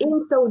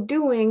so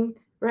doing,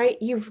 right,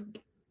 you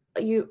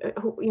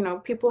know,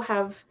 people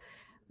have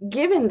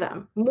given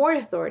them more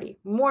authority,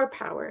 more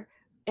power,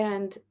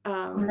 and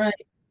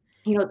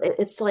you know,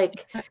 it's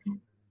like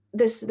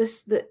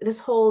this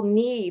whole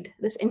need,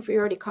 this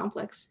inferiority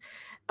complex.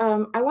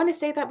 I want to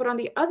say that, but on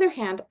the other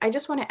hand, I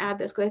just want to add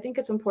this because I think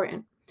it's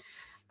important.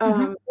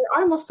 There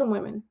are Muslim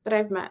women that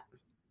I've met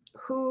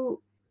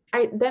who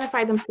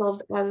identify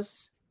themselves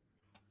as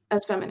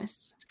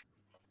feminists.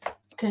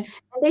 Okay.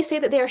 And they say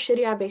that they are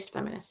Sharia-based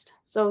feminist.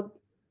 So,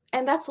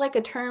 and that's like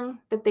a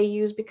term that they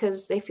use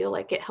because they feel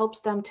like it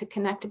helps them to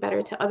connect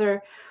better to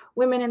other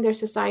women in their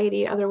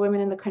society, other women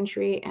in the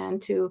country,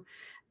 and to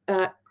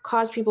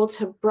cause people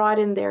to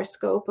broaden their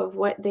scope of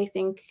what they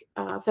think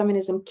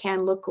feminism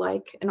can look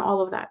like and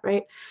all of that,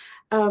 right?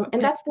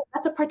 And that's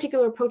a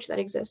particular approach that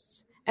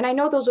exists. And I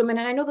know those women,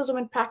 and I know those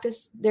women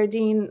practice their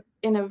deen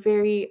in a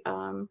very,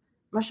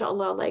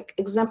 mashallah, like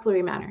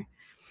exemplary manner,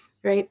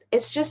 right?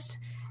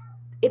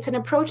 It's an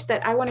approach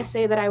that I want to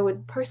say that I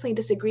would personally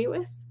disagree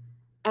with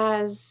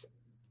as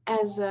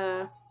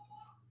a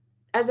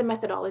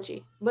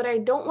methodology, but I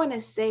don't want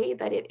to say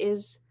that it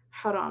is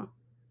haram.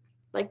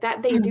 Like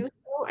that they do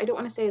so, I don't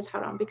want to say is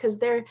haram, because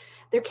there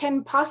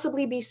can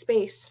possibly be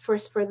space for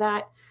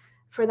that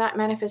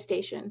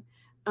manifestation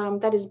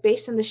that is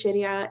based in the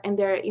Sharia, and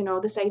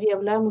this idea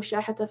of la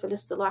mushahata fil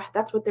istilah,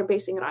 that's what they're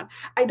basing it on.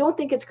 I don't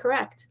think it's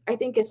correct. I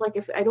think it's like,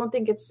 I don't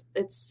think it's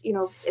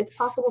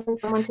possible for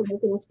someone to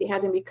make an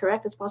ijtihad and be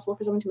correct. It's possible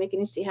for someone to make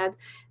an ijtihad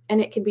and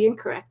it can be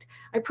incorrect.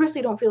 I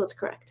personally don't feel it's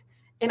correct.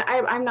 And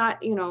I'm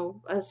not,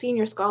 a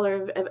senior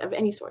scholar of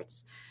any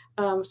sorts.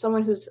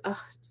 Someone who's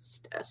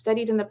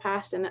studied in the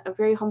past and a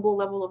very humble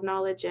level of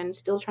knowledge and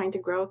still trying to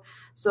grow.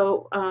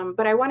 So,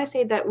 but I want to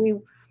say that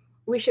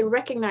we should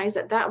recognize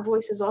that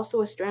voice is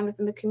also a strand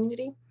within the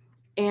community.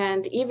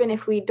 And even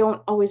if we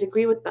don't always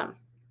agree with them,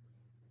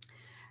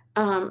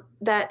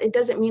 that it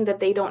doesn't mean that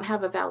they don't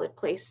have a valid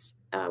place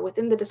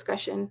within the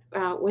discussion,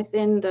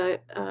 within the,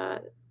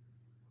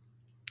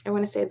 I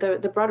want to say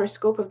the broader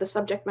scope of the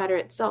subject matter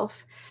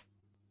itself.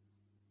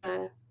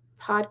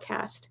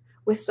 Podcast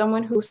with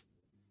someone who's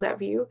that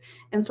view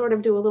and sort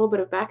of do a little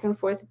bit of back and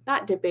forth,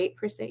 not debate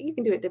per se. You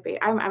can do a debate.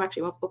 I'm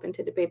actually open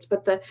to debates,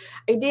 but the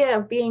idea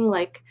of being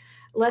like,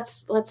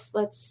 let's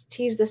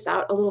tease this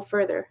out a little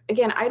further.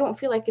 Again, I don't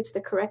feel like it's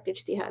the correct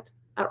ijtihad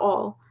at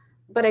all,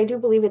 but I do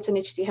believe it's an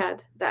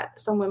ijtihad that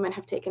some women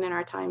have taken in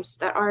our times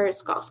that are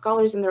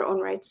scholars in their own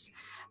rights,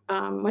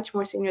 much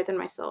more senior than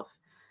myself.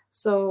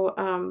 So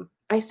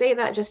I say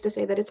that just to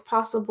say that it's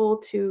possible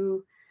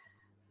to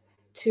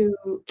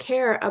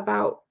care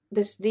about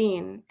this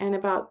deen and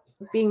about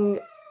being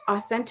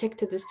authentic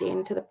to this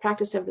deen, to the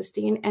practice of this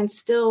deen, and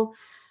still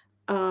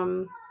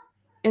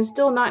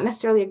not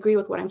necessarily agree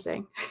with what I'm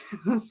saying.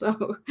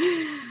 So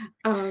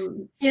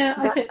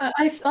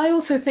I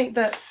also think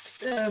that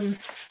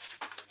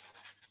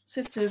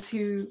sisters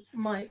who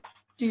might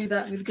do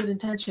that with good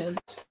intentions,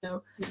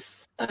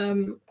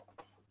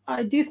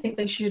 I do think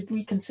they should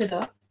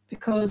reconsider,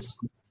 because,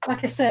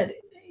 like I said,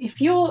 if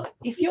you're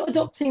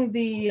adopting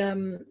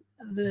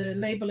the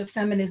label of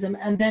feminism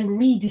and then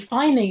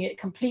redefining it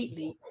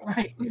completely,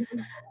 right,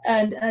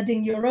 and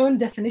adding your own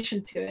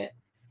definition to it,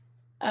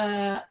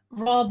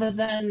 rather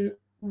than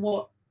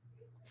what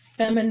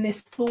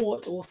feminist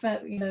thought or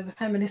the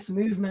feminist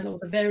movement or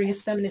the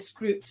various feminist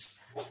groups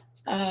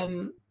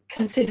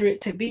consider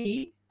it to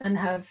be and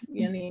have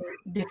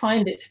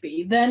defined it to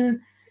be, then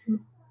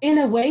in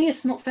a way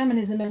it's not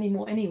feminism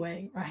anymore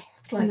anyway, right?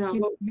 It's like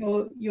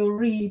you're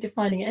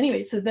redefining it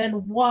anyway, so then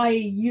why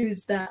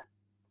use that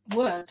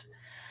word?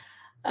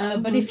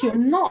 But if you're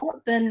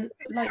not, then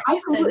like you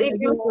said,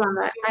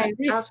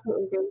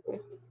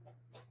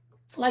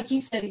 like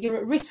you said, you're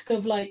at risk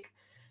of like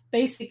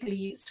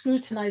basically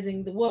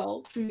scrutinizing the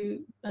world through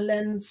a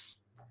lens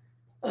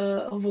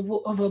of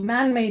a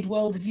man-made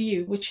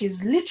worldview, which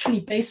is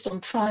literally based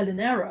on trial and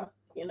error.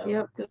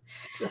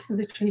 That's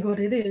literally what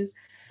it is.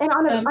 And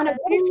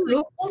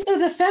also,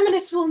 the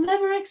feminists will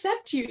never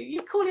accept you.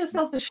 You call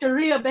yourself a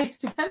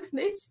Sharia-based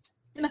feminist,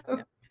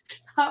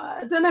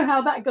 I don't know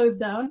how that goes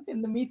down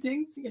in the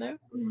meetings,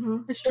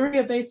 a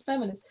Sharia-based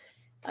feminist.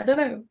 I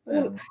don't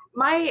know.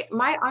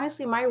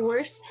 Honestly, my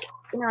worst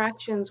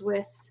interactions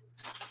with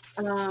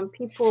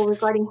people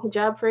regarding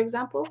hijab, for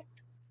example,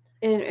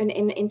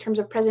 in terms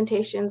of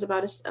presentations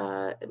about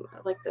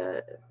like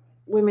the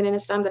women in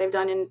Islam that I've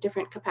done in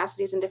different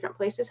capacities in different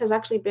places, has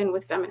actually been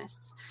with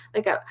feminists.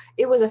 Like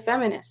it was a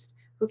feminist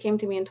who came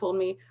to me and told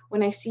me,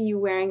 when I see you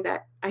wearing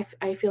that,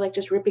 I feel like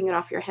just ripping it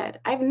off your head.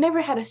 I've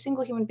never had a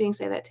single human being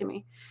say that to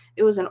me.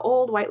 It was an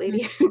old white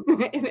lady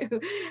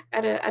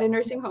at a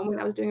nursing home when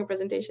I was doing a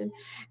presentation.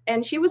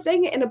 And she was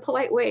saying it in a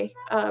polite way.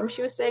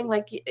 She was saying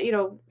like,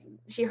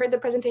 she heard the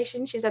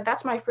presentation. She said,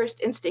 that's my first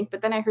instinct.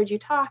 But then I heard you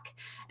talk.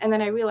 And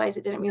then I realized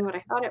it didn't mean what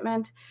I thought it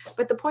meant.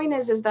 But the point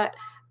is that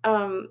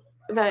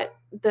that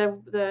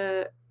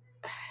the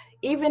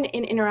even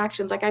in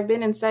interactions, like I've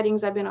been in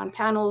settings, I've been on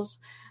panels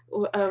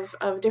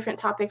of different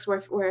topics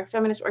where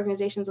feminist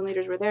organizations and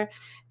leaders were there,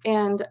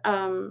 and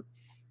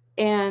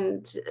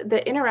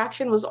the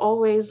interaction was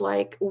always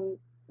like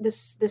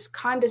this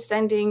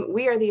condescending,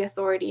 we are the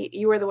authority,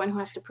 you are the one who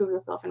has to prove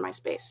yourself in my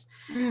space,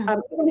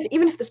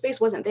 even if the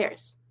space wasn't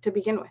theirs to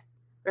begin with,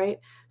 right?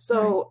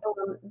 So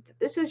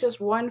this is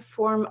just one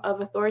form of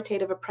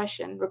authoritative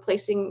oppression,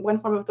 replacing one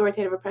form of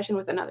authoritative oppression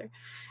with another.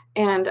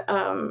 And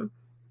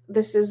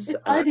this is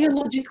it's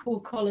ideological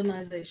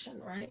colonization,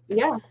 right?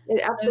 Yeah,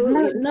 it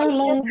absolutely. No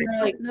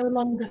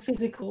longer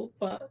physical,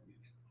 but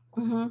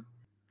yeah.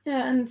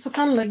 And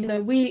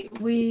subhanAllah,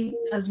 we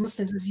as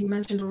Muslims, as you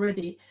mentioned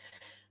already,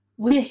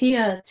 we're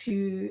here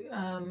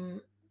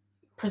to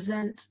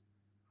present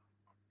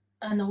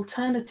an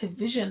alternative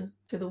vision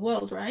to the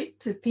world, right?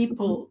 To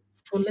people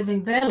for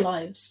living their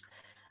lives,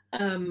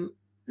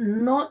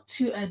 not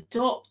to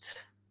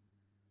adopt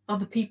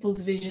other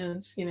people's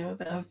visions,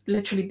 that have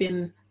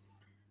literally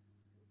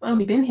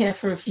only been here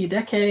for a few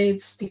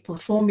decades. People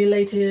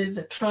formulated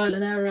a trial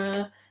and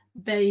error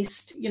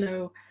based,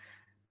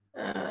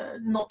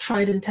 not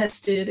tried and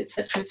tested,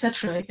 etc.,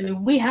 etc.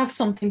 We have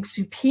something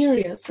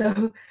superior.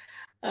 So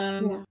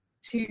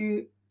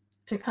to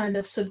kind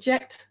of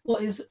subject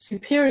what is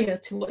superior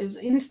to what is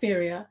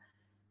inferior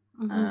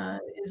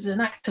is an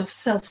act of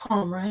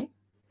self-harm, right?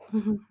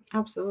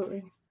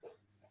 Absolutely.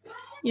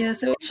 Yeah,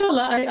 so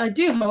inshallah, I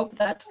do hope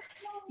that,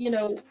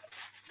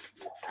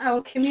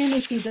 our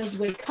community does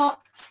wake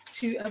up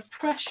to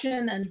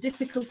oppression and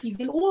difficulties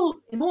in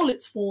all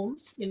its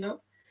forms,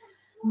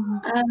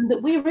 and that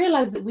we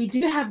realize that we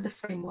do have the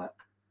framework.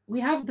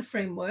 We have the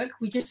framework.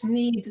 We just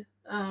need,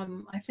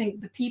 I think,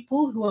 the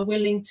people who are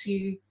willing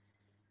to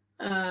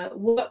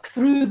work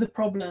through the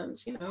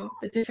problems,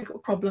 the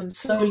difficult problems,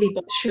 slowly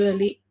but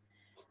surely.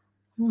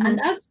 And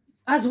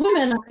as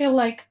women, I feel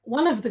like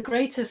one of the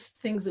greatest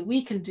things that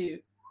we can do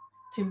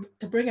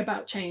to bring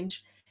about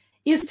change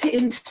is to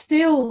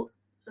instill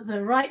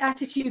the right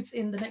attitudes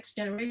in the next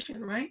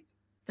generation, right?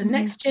 The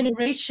next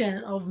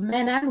generation of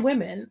men and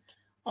women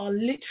are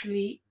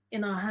literally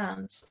in our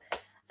hands.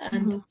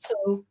 And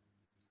so,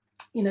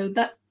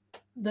 that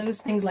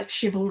those things like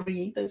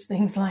chivalry, those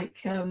things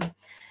like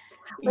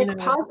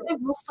positive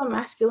Muslim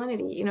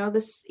masculinity,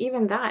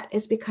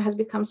 has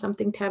become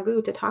something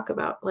taboo to talk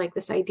about, like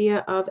this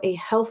idea of a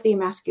healthy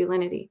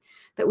masculinity,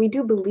 that we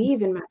do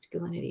believe in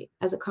masculinity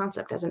as a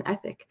concept, as an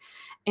ethic.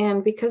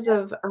 And because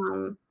of,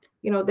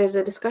 there's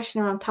a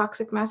discussion around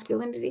toxic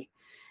masculinity.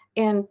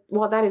 And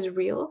while that is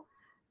real,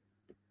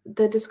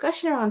 the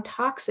discussion around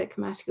toxic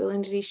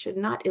masculinity should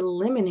not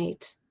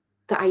eliminate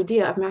the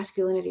idea of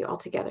masculinity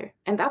altogether.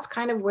 And that's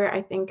kind of where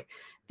I think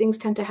things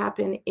tend to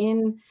happen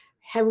in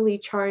heavily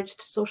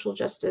charged social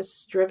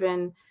justice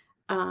driven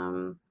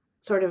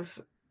sort of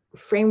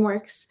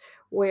frameworks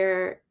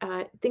where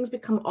things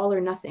become all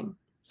or nothing.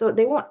 So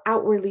they won't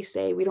outwardly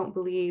say we don't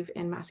believe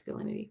in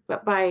masculinity,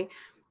 but by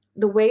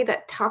the way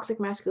that toxic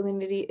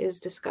masculinity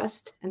is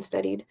discussed and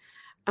studied,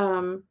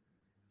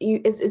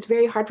 it's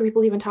very hard for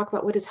people to even talk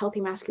about what does healthy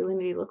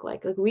masculinity look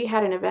like. Like, we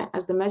had an event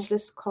as the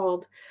Majlis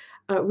called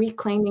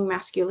Reclaiming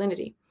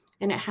Masculinity,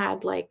 and it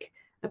had like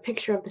a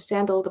picture of the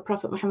sandal of the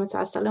Prophet Muhammad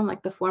ﷺ,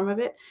 like the form of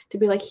it, to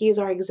be like, he is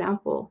our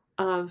example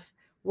of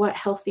what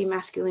healthy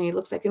masculinity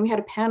looks like. And we had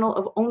a panel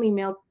of only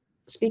male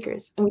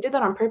speakers, and we did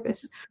that on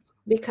purpose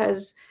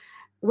because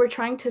we're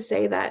trying to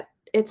say that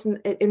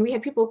and we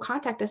had people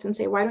contact us and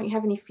say, why don't you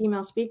have any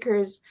female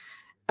speakers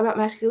about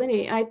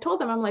masculinity? And I told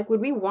them, I'm like,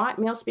 would we want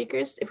male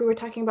speakers if we were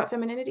talking about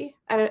femininity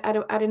at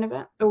an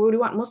event? Or would we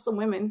want Muslim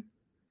women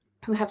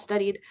who have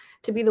studied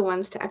to be the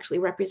ones to actually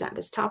represent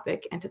this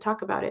topic and to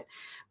talk about it?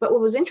 But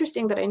what was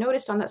interesting that I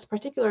noticed on this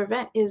particular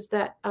event is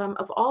that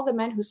of all the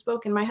men who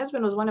spoke, and my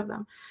husband was one of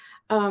them,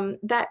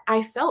 that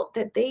I felt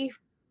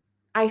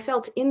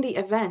in the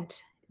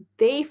event,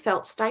 they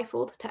felt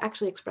stifled to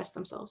actually express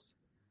themselves.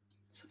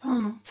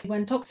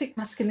 When toxic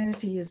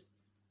masculinity is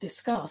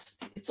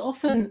discussed, it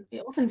often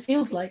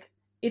feels like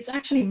it's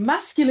actually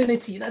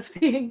masculinity that's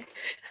being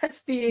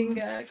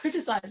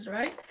criticized,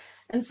 right?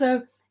 And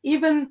so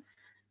even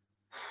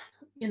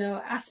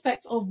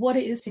aspects of what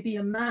it is to be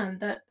a man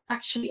that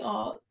actually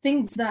are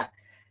things that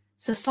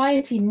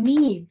society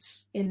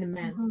needs in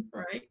men,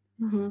 right?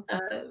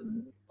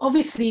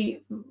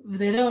 Obviously,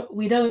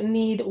 we don't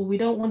need, or we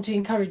don't want to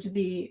encourage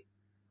the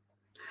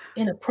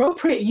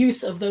inappropriate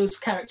use of those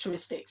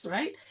characteristics,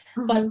 right?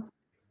 But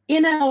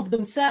in and of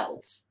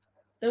themselves,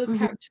 those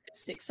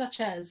characteristics,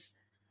 such as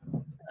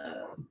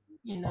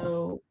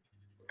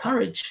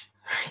courage,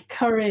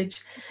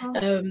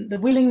 the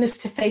willingness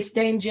to face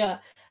danger,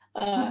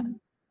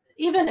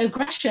 even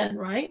aggression,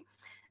 right?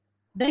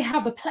 They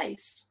have a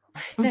place.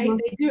 They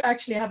do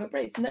actually have a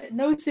place.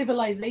 No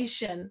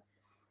civilization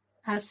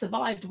has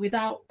survived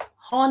without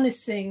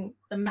harnessing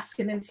the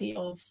masculinity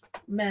of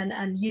men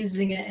and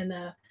using it in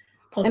a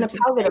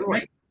positive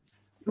way,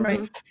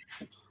 right?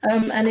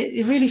 And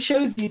it really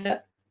shows you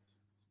that,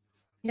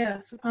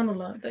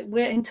 subhanAllah, that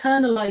we're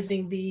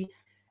internalizing the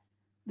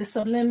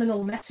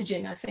subliminal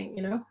messaging, I think,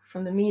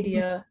 from the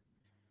media.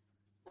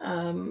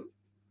 And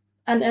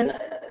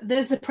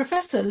there's a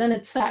professor,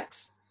 Leonard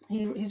Sachs,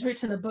 he's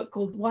written a book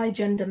called Why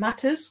Gender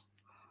Matters.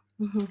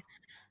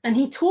 And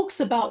he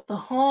talks about the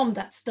harm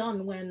that's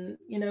done when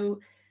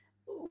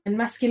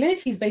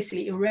masculinity is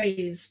basically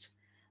erased.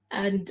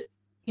 And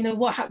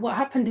what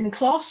happened in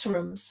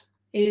classrooms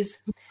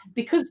is,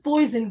 because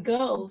boys and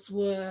girls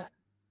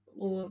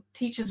or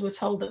teachers were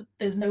told that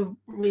there's no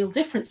real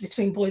difference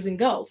between boys and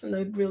girls and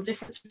no real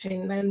difference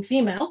between male and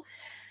female,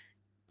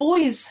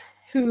 boys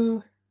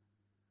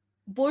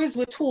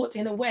were taught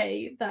in a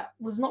way that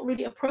was not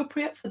really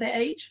appropriate for their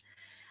age,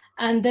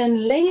 and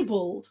then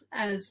labeled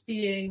as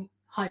being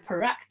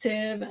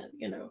hyperactive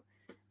and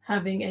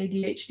having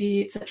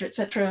ADHD,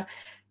 etc.,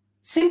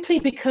 simply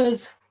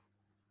because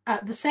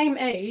at the same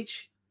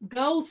age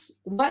girls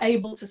were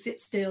able to sit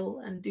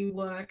still and do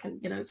work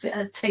and, sit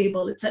at a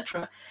table,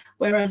 etc.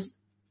 Whereas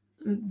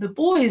the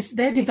boys,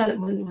 their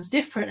development was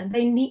different, and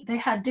they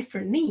had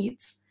different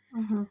needs.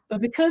 Mm-hmm.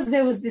 But because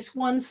there was this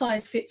one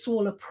size fits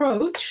all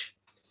approach,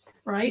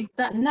 right,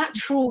 that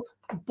natural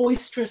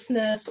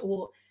boisterousness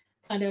or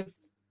kind of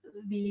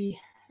the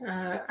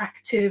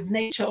active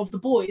nature of the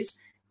boys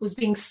was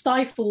being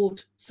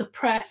stifled,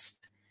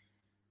 suppressed,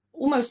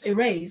 almost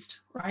erased,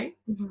 right?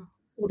 Mm-hmm.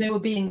 Or they were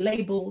being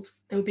labeled,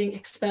 they were being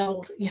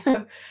expelled,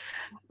 well,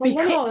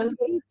 because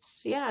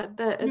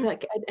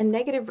a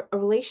negative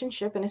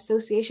relationship and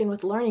association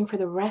with learning for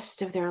the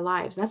rest of their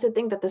lives. And that's the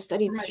thing that the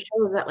study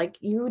shows, that like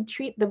you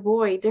treat the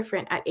boy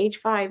different at age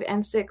 5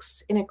 and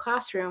 6 in a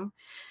classroom,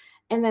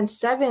 and then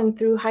 7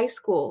 through high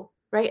school,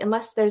 right?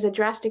 Unless there's a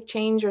drastic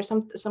change or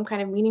some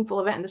kind of meaningful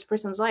event in this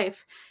person's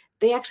life,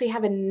 they actually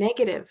have a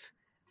negative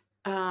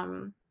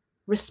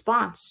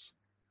response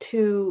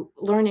to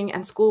learning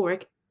and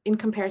schoolwork in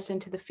comparison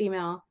to the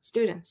female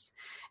students.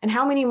 And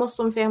how many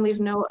Muslim families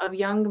know of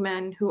young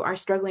men who are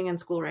struggling in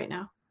school right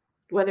now,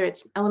 whether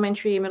it's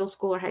elementary, middle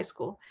school, or high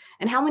school?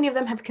 And how many of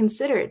them have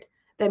considered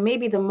that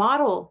maybe the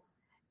model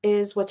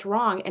is what's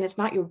wrong, and it's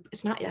not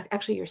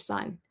actually your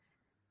son?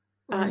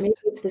 Right. Maybe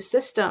it's the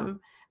system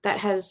that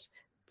has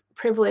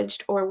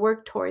privileged or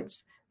worked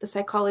towards the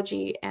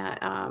psychology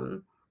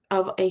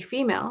of a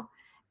female.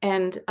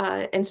 And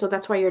so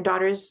that's why your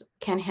daughters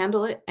can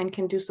handle it and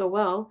can do so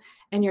well.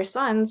 And your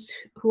sons,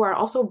 who are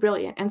also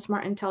brilliant and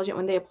smart and intelligent,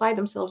 when they apply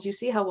themselves, you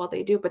see how well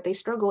they do, but they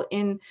struggle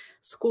in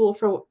school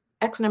for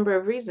X number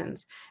of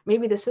reasons.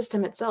 Maybe the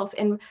system itself.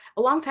 And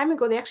a long time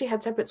ago, they actually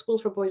had separate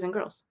schools for boys and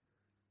girls.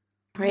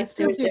 Right?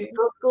 Still do.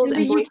 Schools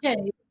in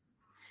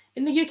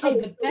the UK, Oh,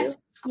 the best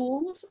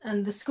schools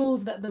and the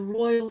schools that the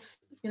royals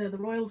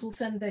will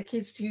send their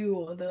kids to,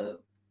 or the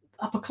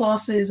upper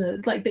classes,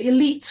 like the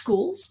elite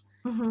schools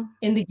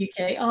in the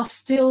UK, are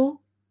still,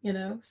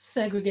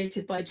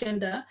 segregated by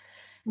gender.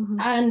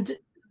 And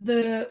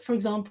for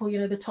example,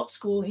 the top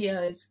school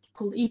here is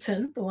called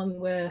Eton, the one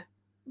where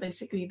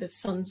basically the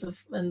sons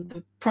of and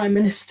the prime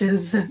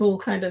ministers have all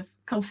kind of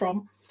come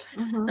from,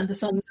 and the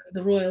sons of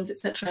the royals,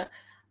 etc.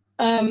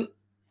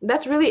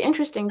 That's really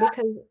interesting,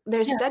 because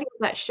there's studies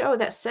that show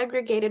that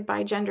segregated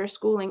by gender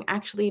schooling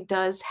actually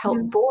does help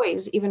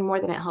boys even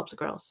more than it helps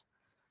girls.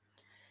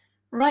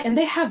 Right, and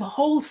they have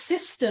whole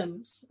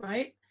systems,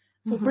 right,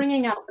 for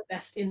bringing out the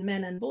best in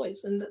men and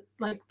boys, and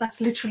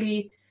that's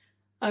literally,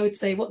 I would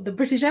say, what the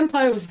British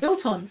Empire was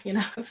built on,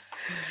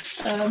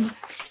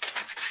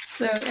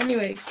 So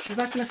anyway,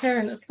 Jazakallah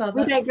khairan, Ustadha.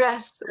 We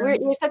digress.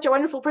 You're such a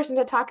wonderful person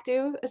to talk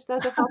to,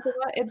 Ustadha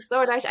Fatima. It's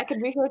so nice. I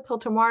could be here till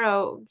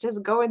tomorrow,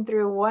 just going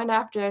through one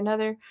after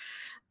another,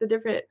 the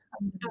different,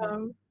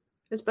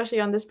 especially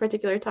on this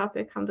particular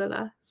topic,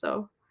 alhamdulillah.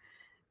 So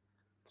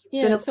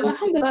so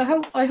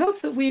alhamdulillah, I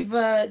hope that we've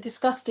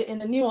discussed it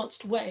in a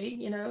nuanced way.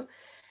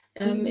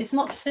 It's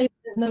not to say that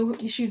there's no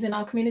issues in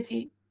our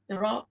community.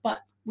 There are, but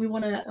we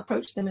want to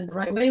approach them in the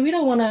right way. We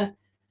don't want to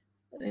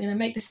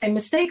make the same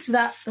mistakes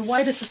that the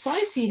wider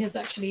society has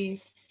actually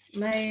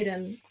made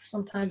and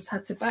sometimes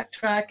had to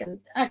backtrack, and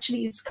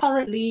actually is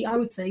currently, I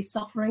would say,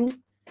 suffering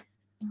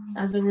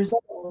as a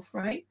result of,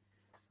 right?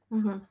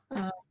 And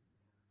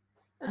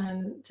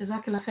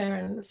Jazakallah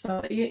khairan.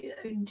 So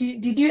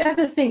did you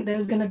ever think there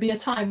was going to be a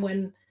time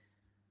when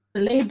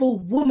the label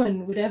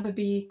woman would ever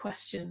be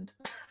questioned?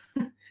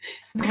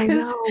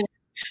 Because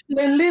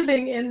we're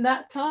living in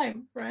that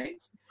time,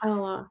 right?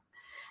 Allah.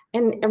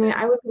 And I mean,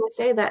 I was going to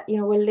say that,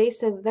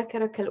 وَلَيْسَ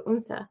الذَّكَرَ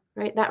كَالْأُنْثَى,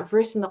 right? That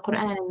verse in the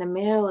Quran, and the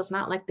male is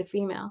not like the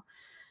female.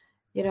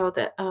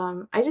 That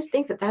I just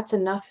think that that's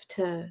enough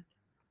to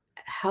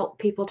help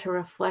people to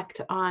reflect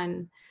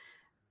on.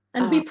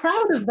 And be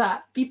proud of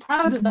that. Be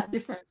proud of that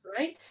difference,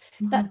 right?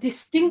 That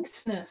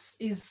distinctness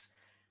is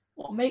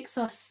what makes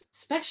us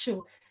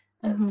special.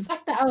 The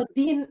fact that our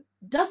deen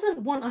doesn't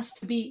want us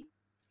to be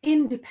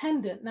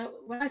independent. Now,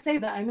 when I say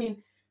that, I mean,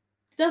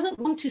 it doesn't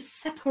want to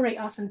separate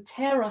us and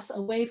tear us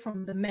away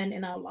from the men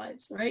in our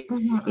lives, right?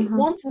 It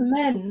wants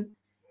men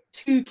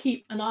to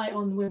keep an eye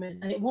on women,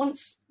 and it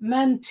wants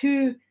men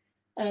to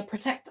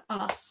protect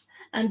us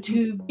and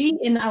to be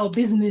in our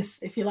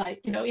business, if you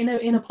like,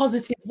 in a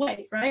positive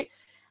way, right?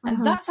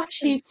 And that's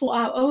actually for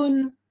our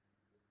own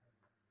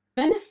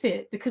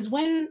benefit, because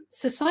when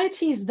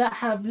societies that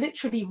have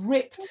literally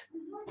ripped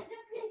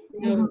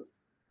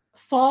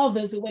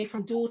fathers away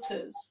from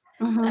daughters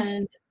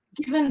and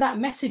given that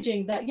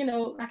messaging that,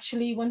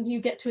 actually when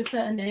you get to a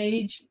certain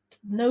age,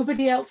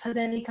 nobody else has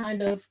any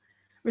kind of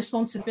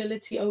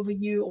responsibility over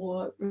you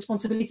or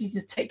responsibility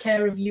to take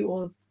care of you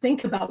or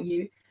think about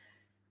you.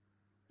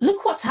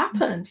 Look what's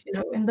happened,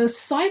 in those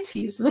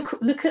societies.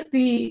 Look at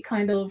the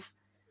kind of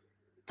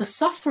the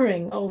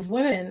suffering of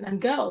women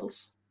and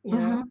girls, we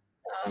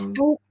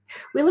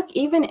look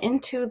even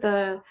into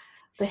the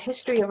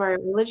history of our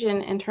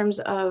religion in terms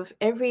of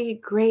every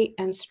great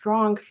and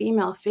strong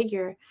female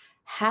figure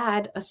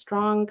had a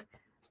strong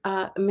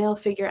male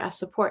figure as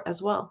support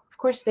as well. Of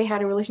course they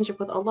had a relationship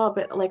with Allah,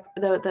 but like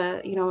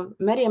the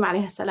Maryam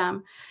alayhi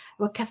salam,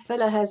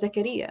 وَكَفَّلَهَا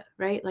Zakaria,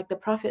 right? Like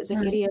the Prophet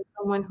Zakaria is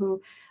someone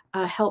who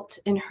helped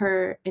in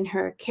her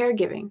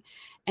caregiving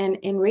and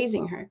in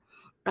raising her.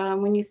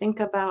 When you think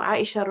about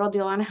Aisha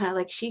radiallahu anha,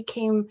 like she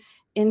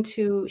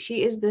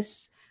is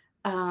this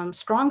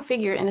strong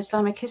figure in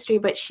Islamic history,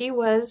 but she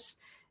was,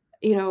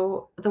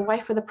 the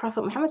wife of the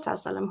Prophet Muhammad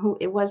sallallahu alaihi wasallam, who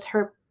it was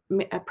her,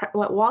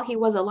 while he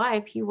was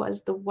alive, he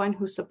was the one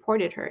who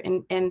supported her.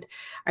 And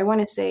I want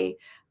to say,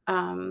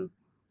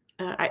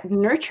 I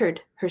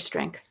nurtured her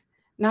strength,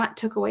 not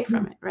took away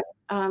from it, right?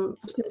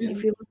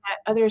 If you look at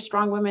other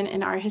strong women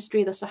in our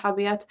history, the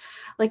Sahabiyat,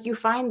 like you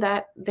find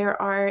that there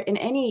are, in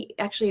any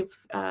actually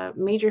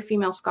major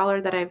female scholar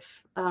that I've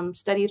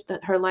studied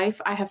her life,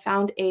 I have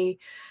found a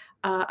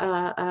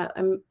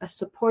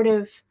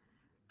supportive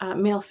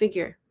male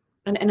figure,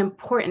 an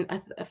important,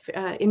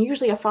 and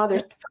usually a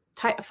father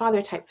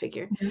type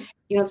figure.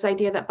 This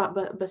idea that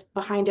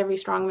behind every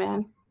strong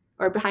man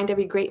or behind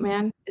every great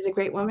man is a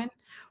great woman.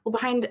 Well,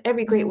 behind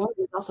every great woman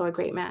is also a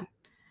great man.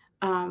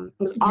 It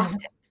was often,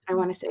 I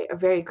want to say, a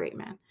very great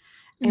man.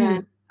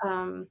 And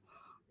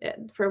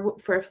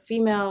for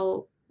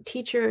female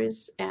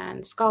teachers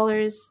and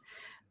scholars,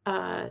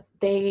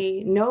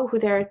 they know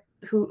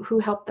who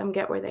helped them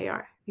get where they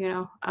are,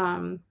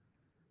 And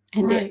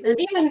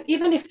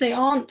even if they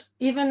aren't,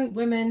 even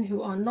women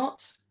who are not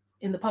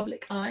in the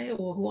public eye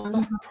or who are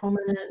not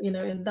prominent,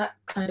 in that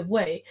kind of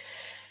way,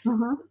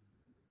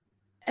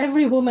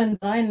 every woman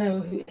that I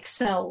know who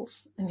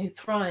excels and who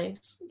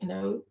thrives,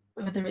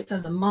 whether it's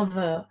as a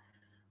mother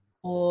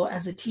or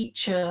as a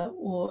teacher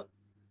or,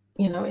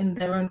 in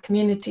their own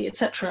community,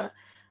 etc.,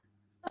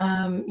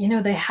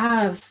 they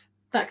have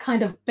that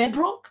kind of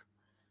bedrock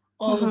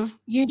of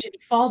usually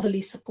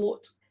fatherly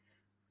support,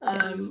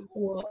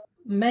 or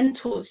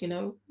mentors,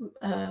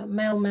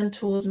 male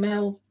mentors,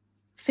 male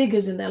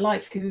figures in their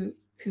life who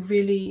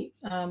really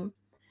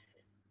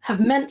have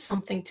meant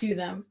something to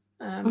them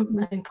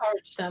and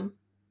encouraged them.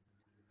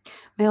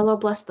 May Allah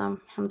bless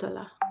them,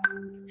 alhamdulillah.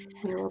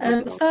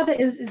 Ustadha,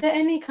 is there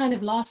any kind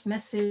of last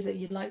message that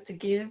you'd like to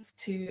give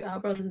to our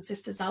brothers and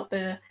sisters out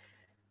there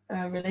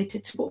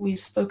related to what we've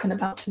spoken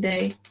about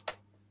today?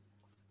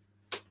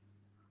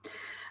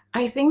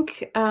 I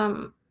think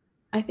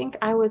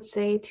I would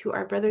say to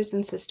our brothers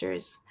and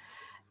sisters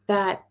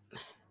that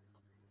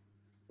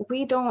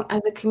we don't,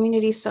 as a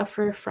community,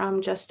 suffer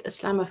from just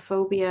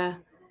Islamophobia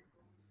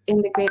in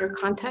the greater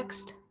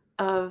context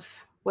of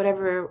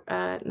whatever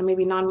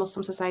maybe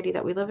non-Muslim society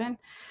that we live in.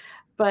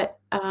 But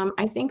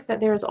I think that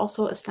there is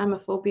also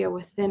Islamophobia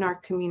within our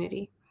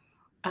community.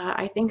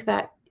 I think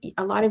that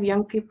a lot of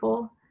young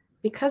people,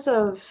 because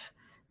of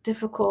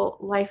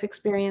difficult life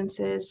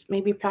experiences,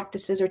 maybe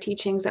practices or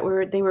teachings that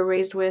they were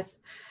raised with,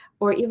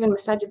 or even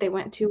masajid they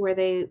went to where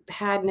they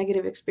had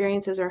negative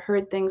experiences or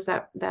heard things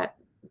that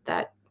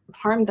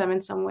harmed them in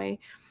some way,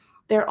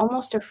 they're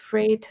almost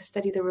afraid to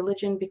study the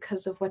religion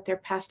because of what their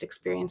past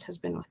experience has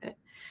been with it.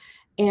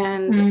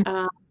 And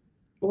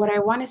what I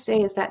want to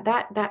say is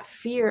that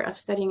fear of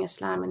studying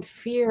Islam and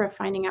fear of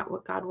finding out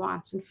what God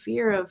wants and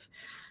fear of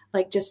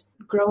like just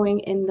growing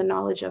in the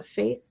knowledge of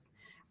faith,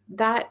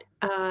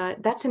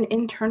 that's an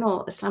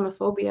internal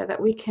Islamophobia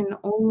that we can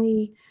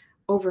only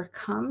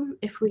overcome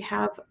if we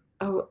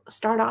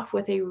start off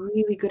with a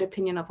really good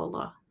opinion of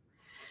Allah.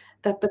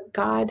 That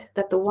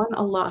the one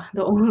Allah,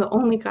 the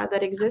only God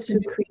that exists,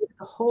 who created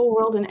the whole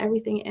world and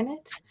everything in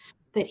it,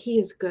 that He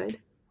is good,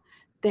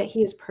 that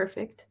He is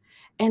perfect,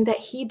 and that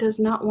He does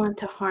not want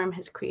to harm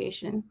His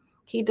creation.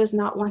 He does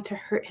not want to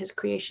hurt His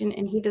creation,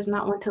 and He does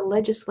not want to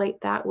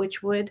legislate that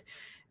which would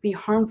be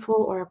harmful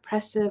or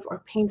oppressive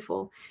or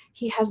painful.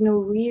 He has no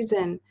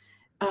reason,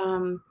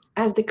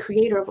 as the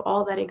creator of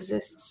all that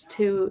exists,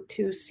 to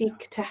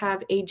seek to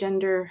have a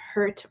gender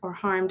hurt or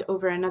harmed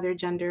over another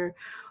gender,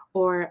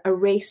 or a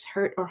race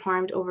hurt or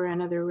harmed over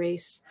another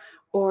race,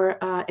 or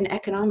an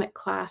economic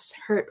class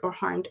hurt or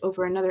harmed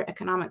over another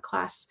economic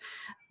class.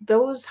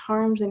 Those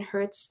harms and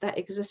hurts that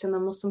exist in the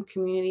Muslim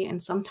community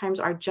and sometimes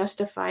are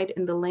justified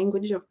in the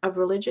language of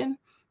religion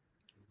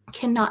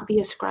cannot be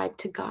ascribed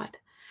to God.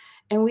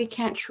 And we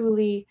can't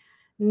truly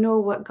know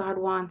what God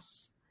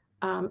wants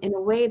in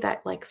a way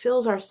that like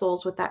fills our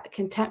souls with that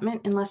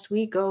contentment unless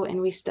we go and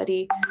we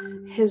study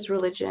His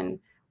religion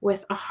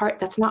with a heart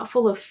that's not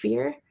full of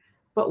fear,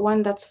 but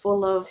one that's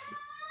full of,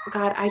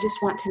 God, I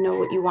just want to know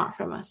what you want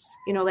from us.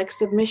 Like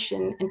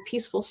submission and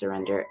peaceful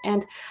surrender.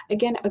 And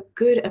again, a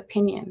good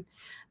opinion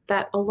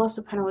that Allah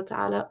subhanahu wa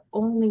ta'ala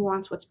only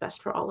wants what's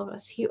best for all of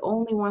us. He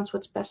only wants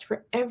what's best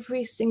for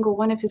every single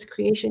one of His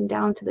creation,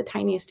 down to the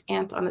tiniest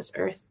ant on this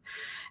earth.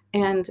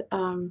 And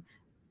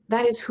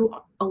that is who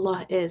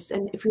Allah is.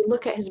 And if we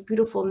look at His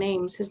beautiful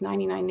names, His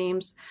 99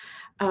 names,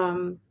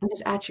 and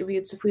His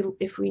attributes,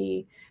 if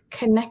we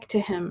connect to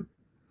Him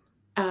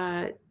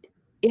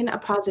in a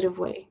positive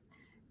way,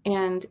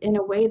 and in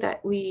a way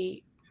that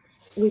we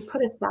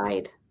put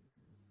aside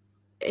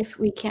if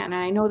we can, and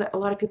I know that a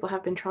lot of people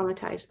have been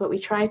traumatized, but we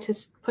try to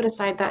put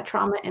aside that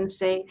trauma and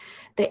say,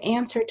 the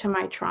answer to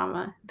my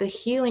trauma, the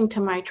healing to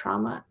my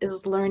trauma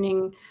is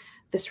learning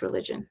this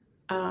religion.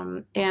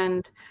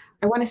 And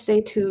I want to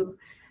say to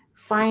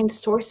find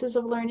sources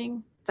of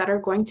learning that are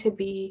going to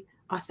be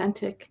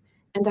authentic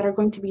and that are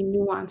going to be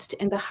nuanced.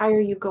 And the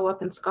higher you go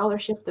up in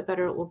scholarship, the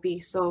better it will be.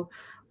 So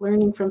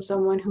learning from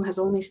someone who has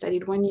only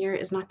studied 1 year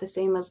is not the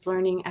same as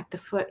learning at the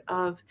foot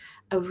of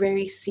a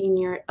very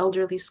senior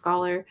elderly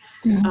scholar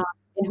and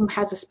who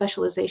has a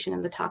specialization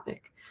in the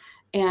topic.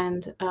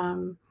 And,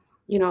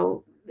 you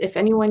know, if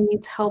anyone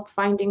needs help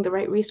finding the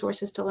right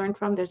resources to learn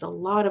from, there's a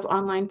lot of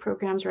online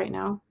programs right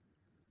now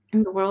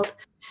in the world.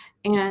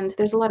 And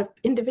there's a lot of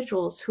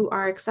individuals who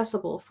are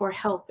accessible for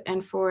help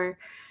and for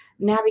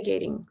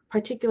navigating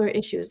particular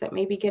issues that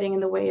may be getting in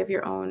the way of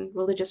your own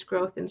religious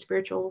growth and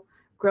spiritual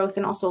growth,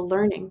 and also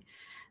learning.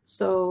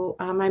 So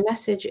my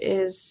message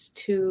is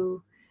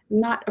to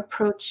not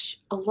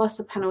approach Allah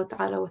subhanahu wa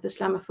ta'ala with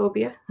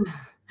Islamophobia,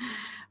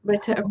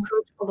 but to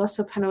approach Allah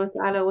subhanahu wa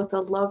ta'ala with a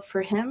love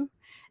for him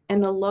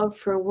and a love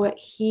for what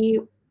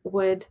he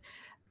would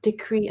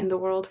decree in the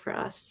world for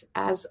us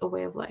as a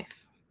way of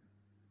life.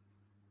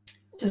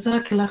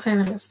 Jazakallah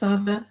khairan,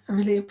 Ustadha. I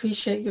really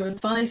appreciate your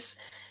advice.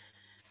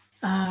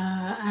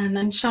 And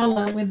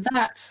inshallah, with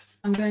that,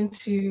 I'm going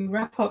to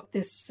wrap up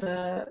this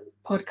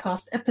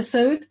podcast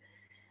episode.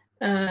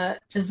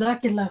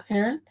 Jazakallah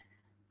khairan.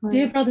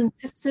 Dear brothers and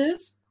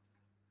sisters,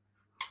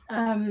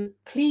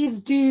 please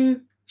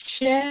do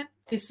share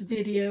this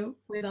video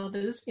with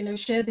others, you know,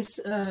 share this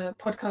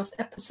podcast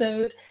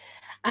episode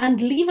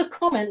and leave a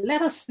comment.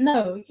 Let us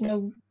know, you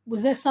know,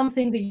 was there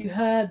something that you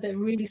heard that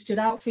really stood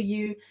out for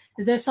you?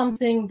 Is there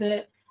something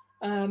that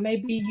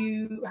maybe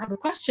you have a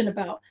question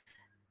about?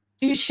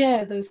 Do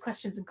share those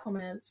questions and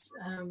comments,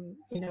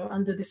 you know,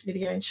 under this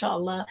video,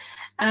 inshallah.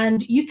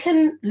 And you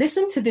can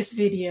listen to this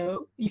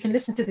video, you can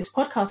listen to this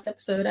podcast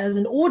episode as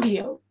an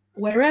audio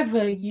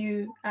wherever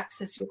you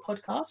access your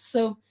podcast.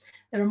 So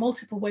there are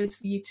multiple ways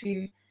for you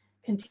to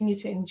continue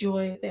to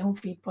enjoy the Home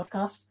Feed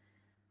podcast.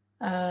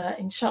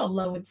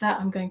 Inshallah, with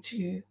that, I'm going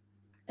to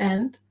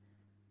end.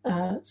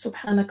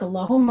 سبحانك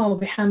اللهم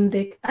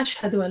وبحمدك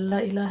أشهد أن لا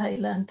إله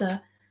إلا أنت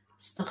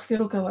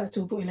أستغفرك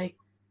وأتوب إليك.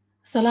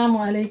 السلام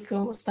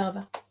عليكم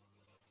أستاذة.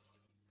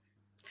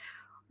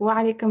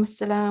 وعليكم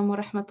السلام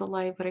ورحمة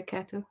الله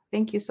وبركاته.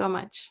 Thank you so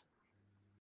much.